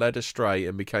 and they were led astray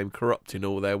and became corrupt in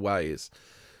all their ways.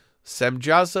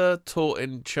 Semjaza taught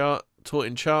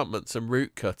enchantments and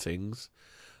root cuttings.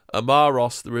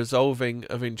 Amaros, the resolving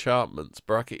of enchantments.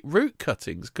 Root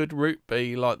cuttings. Could root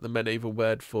be like the medieval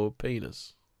word for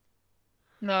penis?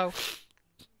 No.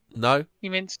 No? He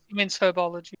means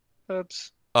herbology.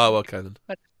 Herbs. Oh, okay then.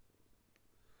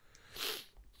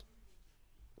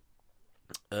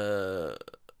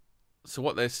 So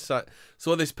what this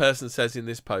person says in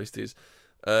this post is,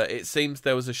 it seems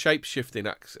there was a shape-shifting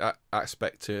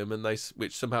aspect to him, and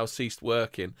which somehow ceased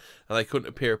working, and they couldn't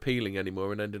appear appealing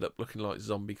anymore, and ended up looking like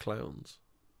zombie clowns.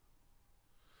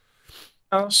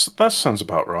 That sounds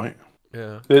about right.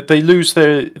 Yeah. They lose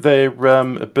their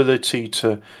ability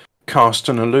to cast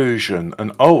an illusion.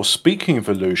 And speaking of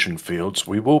illusion fields,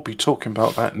 we will be talking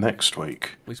about that next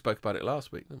week. We spoke about it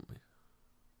last week, didn't we?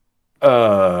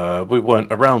 We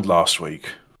weren't around last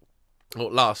week.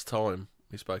 Well, last time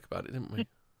we spoke about it, didn't we?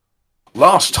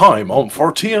 Last time on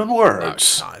Fortean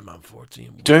Words. Last time on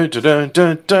Fortean Words.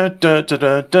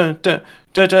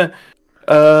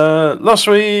 Last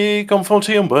week on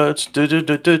Fortean Words.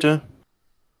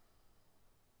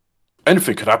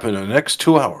 Anything could happen in the next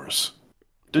 2 hours.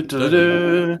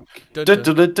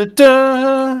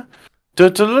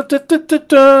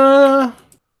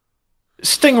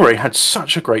 Stingray had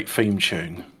such a great theme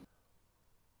tune.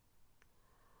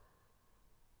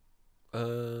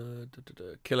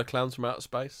 Killer Clowns from Outer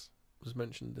Space was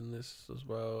mentioned in this as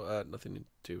well. Nothing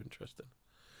too interesting.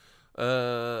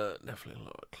 Definitely a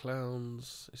lot of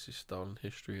clowns. This is stolen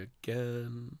history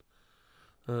again.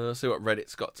 See what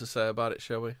Reddit's got to say about it,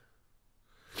 shall we?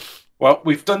 Well,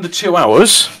 we've done the 2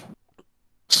 hours.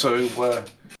 So, do you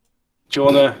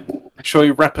want to... Shall we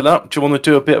wrap it up? Do you want to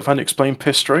do a bit of Unexplained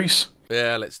Pistories?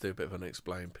 Yeah, let's do a bit of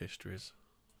Unexplained Pistories.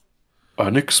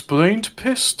 Unexplained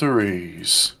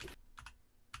Pistories.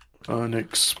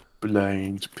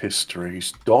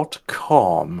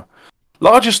 Unexplainedpistories.com.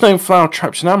 Largest known flower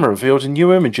trapped in amber revealed in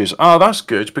new images. That's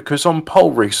good, because on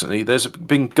poll recently, there's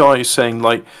been guys saying,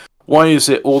 like, why is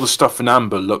it all the stuff in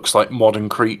amber looks like modern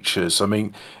creatures? I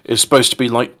mean, it's supposed to be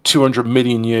like 200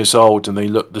 million years old, and they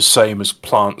look the same as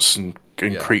plants and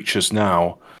creatures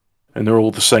now. And they're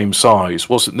all the same size.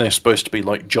 Wasn't there supposed to be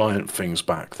like giant things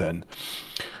back then?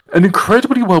 An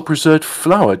incredibly well-preserved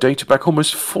flower dated back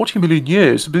almost 40 million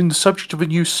years has been the subject of a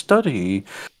new study.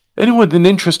 Anyone with an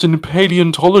interest in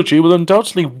paleontology will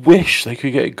undoubtedly wish they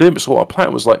could get a glimpse of what our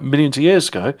planet was like millions of years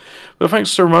ago, but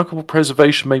thanks to remarkable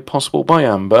preservation made possible by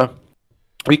amber,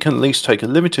 we can at least take a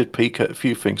limited peek at a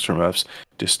few things from Earth's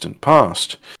distant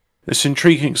past. This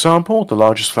intriguing example, the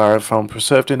largest flower ever found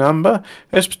preserved in amber,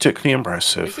 is particularly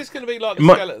impressive. Is this going to be like the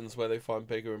skeletons where they find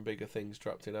bigger and bigger things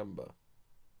trapped in amber?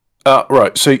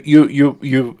 Right, so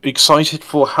you excited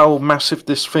for how massive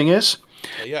this thing is?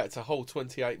 Yeah, it's a whole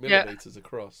 28 millimeters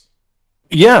across.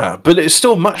 Yeah, but it's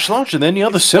still much larger than any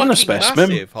other similar specimen.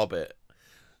 Massive, Hobbit.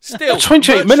 Still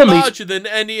 28 much larger than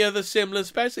any other similar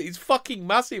specimen. It's fucking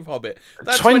massive, Hobbit.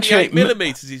 That 28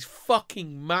 millimeters is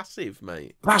fucking massive,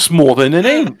 mate. That's more than an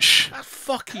inch. That's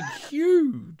fucking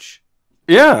huge.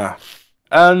 Yeah,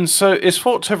 and so it's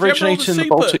thought to originate in the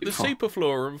Baltic. The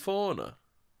superflora and fauna.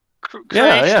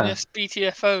 Creationist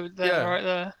BTFO there, right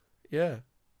there. Yeah.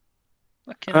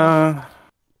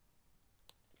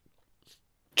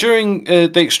 During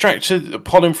they extracted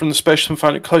pollen from the specimen,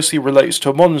 found it closely relates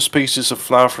to a modern species of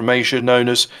flower from Asia known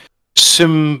as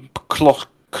Symplochus.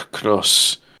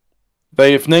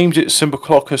 They have named it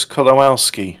Symplochus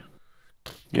Kolowalski.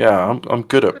 Yeah, I'm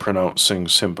good at pronouncing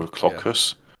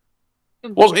Symplochus. Yeah.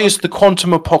 What is the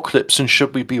quantum apocalypse, and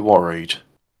should we be worried?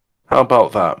 How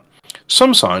about that?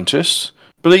 Some scientists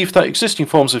believe that existing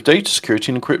forms of data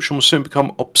security and encryption will soon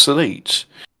become obsolete.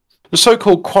 The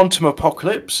so-called quantum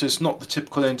apocalypse is not the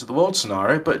typical end-of-the-world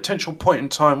scenario, but a potential point in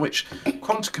time which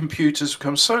quantum computers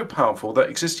become so powerful that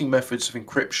existing methods of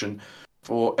encryption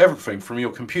for everything from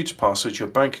your computer password to your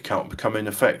bank account become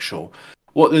ineffectual.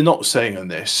 What they're not saying on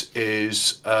this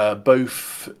is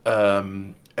both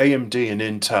AMD and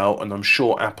Intel, and I'm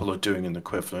sure Apple are doing an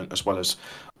equivalent, as well as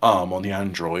ARM on the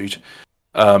Android,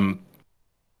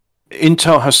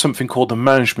 Intel has something called the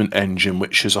management engine,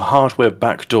 which is a hardware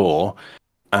backdoor,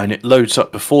 and it loads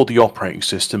up before the operating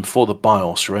system, before the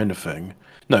BIOS or anything.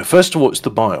 No, first of all, it's the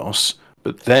BIOS,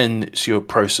 but then it's your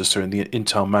processor in the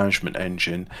Intel management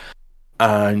engine,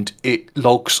 and it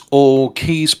logs all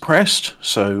keys pressed.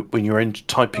 So when you're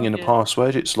typing in a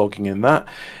password, it's logging in that.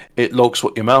 It logs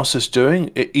what your mouse is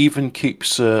doing. It even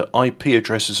keeps IP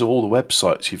addresses of all the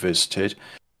websites you visited.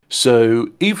 So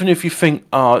even if you think,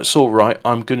 it's all right,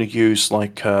 I'm going to use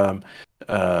like,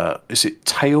 is it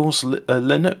Tails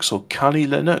Linux or Kali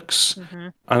Linux? Mm-hmm.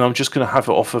 And I'm just going to have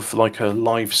it off of like a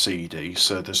live CD,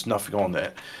 so there's nothing on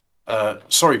it.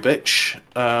 Sorry, bitch.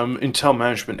 Intel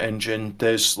Management Engine,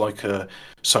 there's like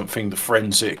something the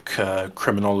forensic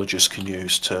criminologist can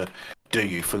use to do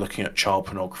you for looking at child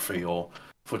pornography or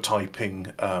for typing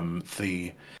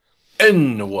the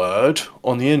N word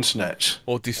on the internet.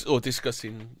 Or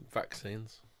discussing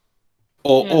vaccines.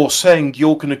 Or saying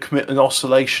you're going to commit an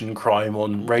oscillation crime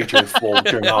on Radio 4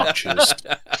 during Archers.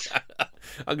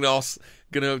 I'm going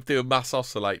to do a mass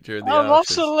oscillate during the I'm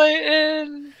Archers.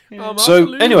 oscillating.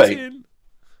 Anyway,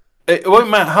 it won't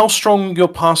matter how strong your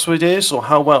password is or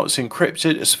how well it's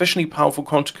encrypted. A sufficiently powerful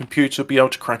quantum computer will be able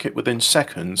to crack it within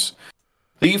seconds.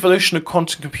 The evolution of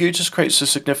quantum computers creates a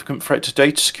significant threat to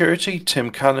data security.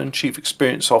 Tim Callan, Chief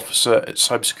Experience Officer at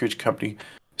cybersecurity company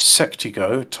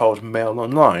Sectigo, told Mail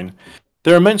Online.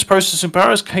 There are immense processing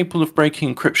powers capable of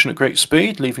breaking encryption at great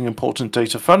speed, leaving important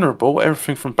data vulnerable,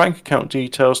 everything from bank account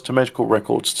details to medical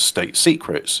records to state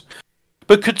secrets.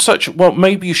 But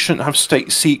maybe you shouldn't have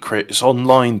state secrets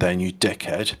online then, you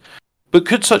dickhead. But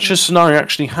could such a scenario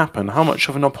actually happen? How much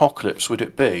of an apocalypse would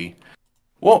it be?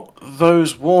 What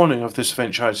those warning of this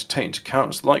eventuality take into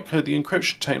account is likely the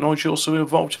encryption technology also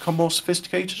evolved to become more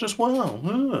sophisticated as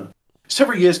well.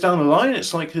 Several years down the line,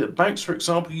 it's likely that banks, for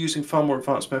example, using far more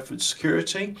advanced methods of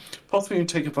security, possibly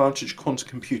take advantage of quantum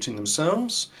computing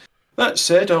themselves. That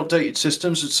said, outdated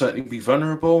systems would certainly be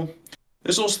vulnerable.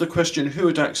 There's also the question who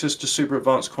had access to super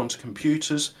advanced quantum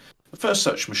computers. The first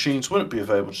such machines wouldn't be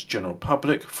available to the general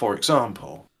public, for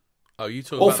example. Oh, you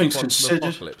talking about the quantum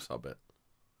apocalypse, I bet.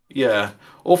 Yeah,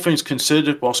 all things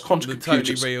considered, whilst quantum computers...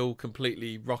 The totally real,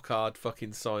 completely rock-hard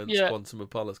fucking science quantum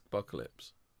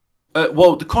apocalypse.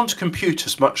 Well, the quantum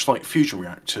computers, much like fusion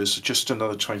reactors, are just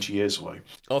another 20 years away.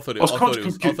 I thought it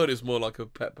was more like a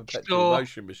perpetual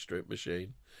motion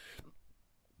machine.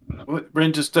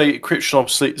 Renders data encryption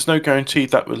obsolete. There's no guarantee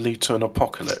that will lead to an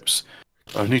apocalypse.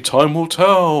 Only time will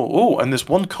tell. Oh, and there's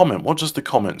one comment. What does the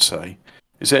comment say?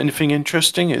 Is there anything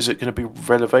interesting? Is it going to be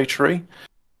revelatory?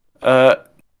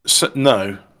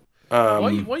 No. Why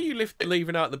are you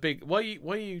leaving out the big? Why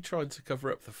are you trying to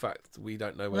cover up the fact that we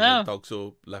don't know whether dogs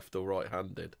are left or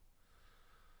right-handed?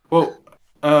 Well,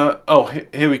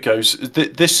 here we go.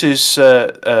 This is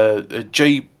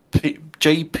J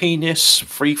Penis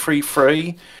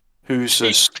 333,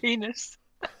 who's penis.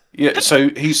 Yeah, so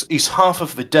he's half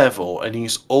of the devil and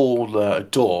he's all a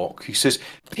dork. He says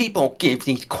people give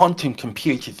these quantum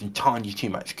computers entirely too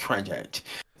much credit.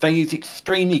 They use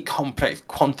extremely complex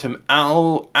quantum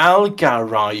algorithms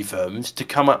to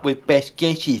come up with best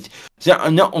guesses that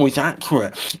are not always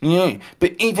accurate. Yeah,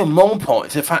 but even more important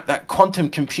is the fact that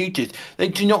quantum computers, they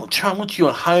do not travel to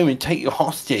your home and take you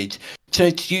hostage. So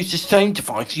to use the same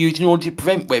device used in order to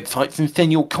prevent websites and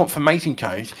send your confirmation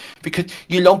codes because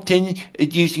you logged in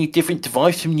using a different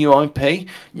device from your IP.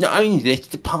 Not only this,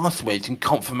 the passwords and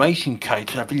confirmation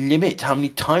codes have a limit to how many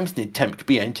times an attempt can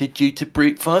be entered due to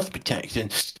brute force protection.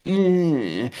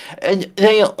 And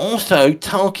they are also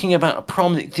talking about a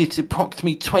problem that exists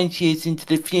approximately 20 years into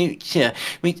the future,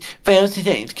 which fails to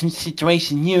take into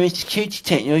consideration newer security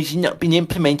technology not been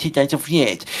implemented as of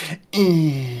yet.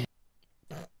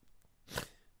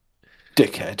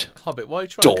 Dickhead. Hobbit, why are you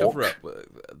trying to cover up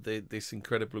this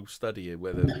incredible study of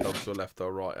whether dogs are left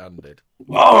or right-handed?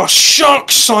 Oh,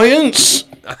 shark science!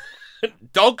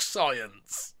 Dog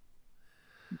science!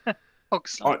 I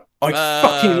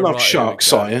fucking love shark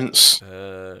science.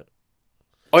 I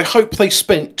hope they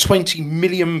spent £20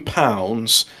 million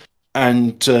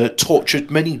and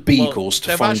tortured many beagles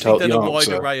to find out the answer. They've actually done a wide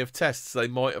array of tests. They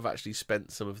might have actually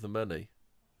spent some of the money.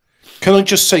 Can I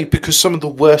just say, because some of the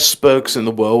worst Spurgs in the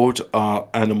world are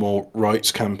animal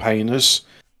rights campaigners,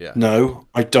 no,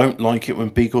 I don't like it when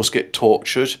beagles get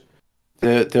tortured.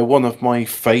 They're one of my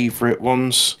favourite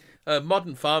ones.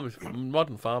 Modern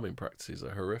farming practices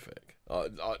are horrific.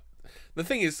 The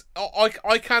thing is,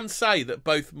 I can say that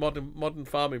both modern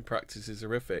farming practices are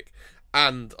horrific,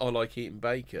 and I like eating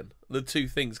bacon. The two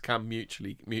things can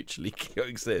mutually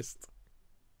coexist.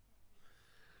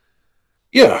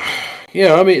 Yeah.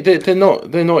 I mean, they're not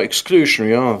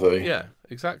exclusionary, are they? Yeah,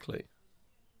 exactly.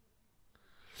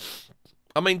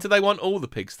 I mean, do they want all the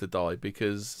pigs to die?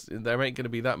 Because there ain't going to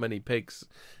be that many pigs.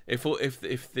 If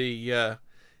the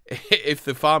if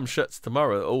the farm shuts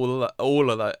tomorrow,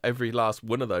 every last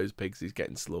one of those pigs is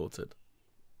getting slaughtered.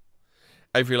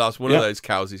 Every last one of those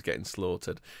cows is getting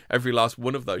slaughtered. Every last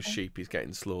one of those sheep is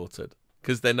getting slaughtered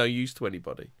because they're no use to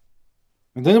anybody.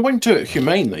 And then they won't do it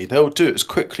humanely. They'll do it as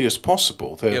quickly as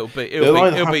possible. It'll be a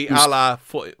la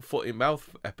foot in mouth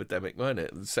epidemic, won't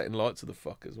it? Setting light to the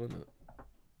fuckers, won't it?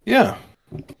 Yeah.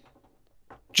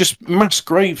 Just mass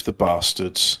grave the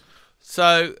bastards.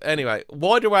 So, anyway,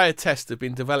 wide array of tests have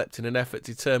been developed in an effort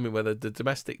to determine whether the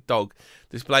domestic dog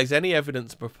displays any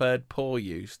evidence of preferred paw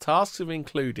use. Tasks have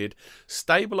included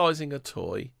stabilising a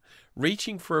toy,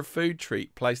 reaching for a food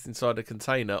treat placed inside a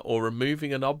container, or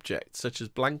removing an object, such as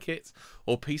blanket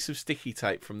or piece of sticky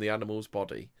tape from the animal's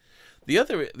body. The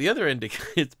other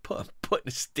indicators putting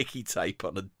a sticky tape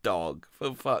on a dog,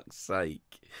 for fuck's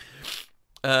sake.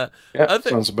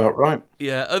 Sounds about right.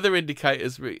 Yeah, other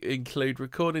indicators include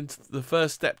recording the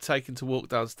first step taken to walk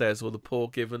downstairs or the paw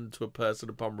given to a person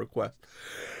upon request.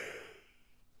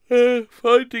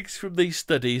 Findings from these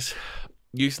studies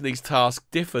using these tasks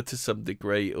differ to some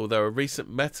degree, although a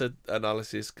recent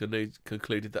meta-analysis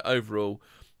concluded that overall,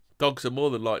 dogs are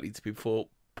more than likely to be paw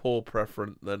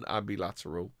preferent than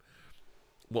ambilateral,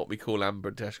 what we call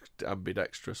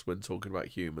ambidextrous when talking about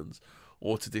humans,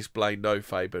 or to display no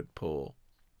favoured paw.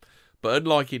 But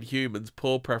unlike in humans,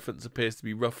 paw preference appears to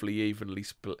be roughly evenly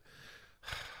split.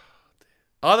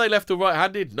 Are they left or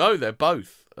right-handed? No, they're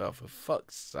both. Oh, for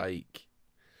fuck's sake.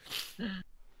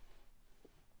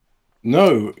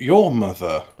 No, your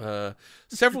mother.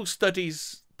 Several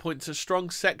studies point to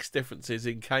strong sex differences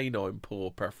in canine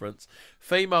paw preference.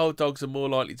 Female dogs are more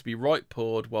likely to be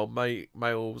right-pawed, while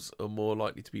males are more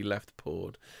likely to be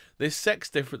left-pawed. This sex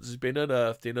difference has been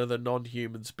unearthed in other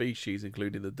non-human species,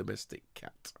 including the domestic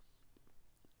cat.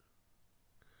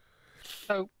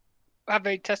 So, have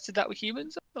they tested that with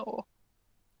humans, or?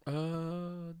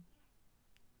 Don't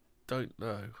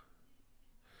know.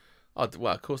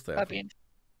 Well, of course they have.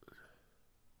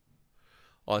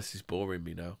 Oh, this is boring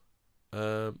me now.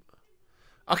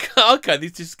 Okay,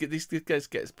 this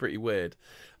gets pretty weird.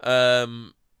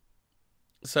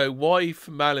 So why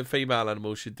male and female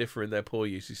animals should differ in their paw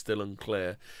use is still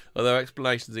unclear, although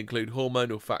explanations include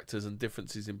hormonal factors and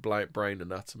differences in brain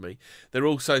anatomy. They're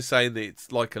also saying that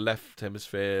it's like a left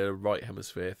hemisphere, right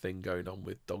hemisphere thing going on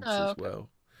with dogs as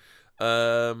well.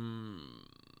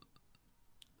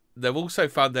 They've also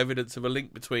found evidence of a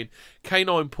link between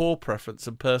canine paw preference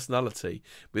and personality,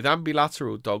 with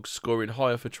ambilateral dogs scoring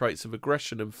higher for traits of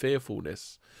aggression and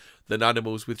fearfulness than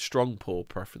animals with strong paw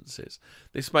preferences.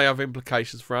 This may have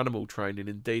implications for animal training.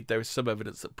 Indeed, there is some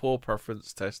evidence that paw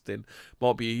preference testing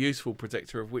might be a useful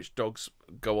predictor of which dogs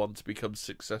go on to become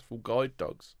successful guide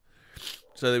dogs.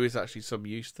 So there is actually some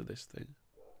use to this thing.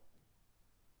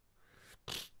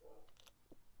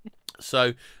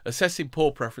 So, assessing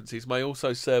paw preferences may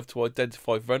also serve to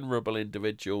identify vulnerable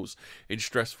individuals in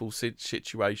stressful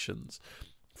situations.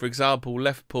 For example,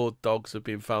 left-pawed dogs have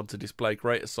been found to display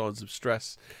greater signs of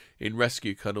stress in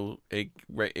rescue kennels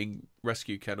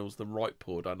than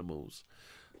right-pawed animals.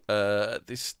 At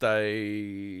this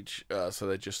stage, so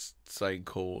they're just saying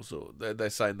causal. They're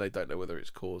saying they don't know whether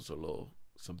it's causal or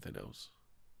something else.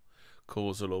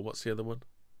 Causal or what's the other one?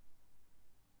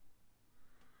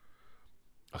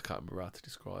 I can't remember how to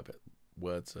describe it.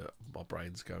 Words are my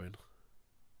brain's going.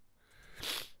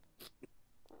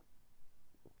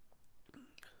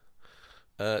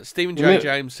 Stephen J.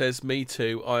 James says, "Me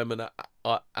too. I am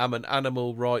an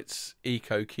animal rights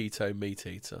eco keto meat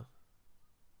eater."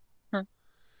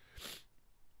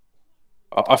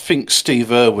 I think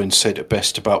Steve Irwin said it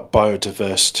best about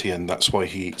biodiversity, and that's why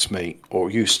he eats meat, or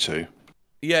used to.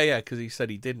 Yeah, because he said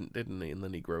he didn't he? And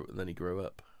then he grew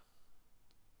up.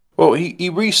 Well, he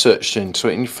researched into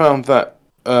it and he found that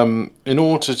in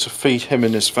order to feed him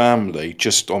and his family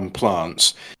just on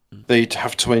plants, they'd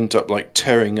have to end up like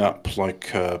tearing up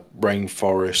like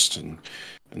rainforest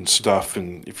and stuff.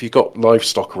 And if you got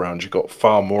livestock around, you got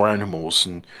far more animals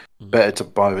and better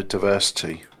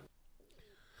biodiversity.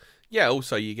 Yeah,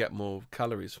 also you get more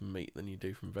calories from meat than you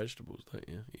do from vegetables, don't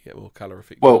you? You get more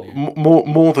calorific. Well,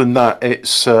 more than that,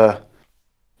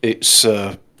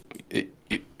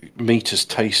 meat is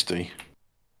tasty.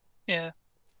 Yeah.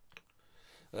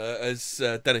 As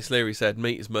Dennis Leary said,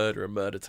 meat is murder and murder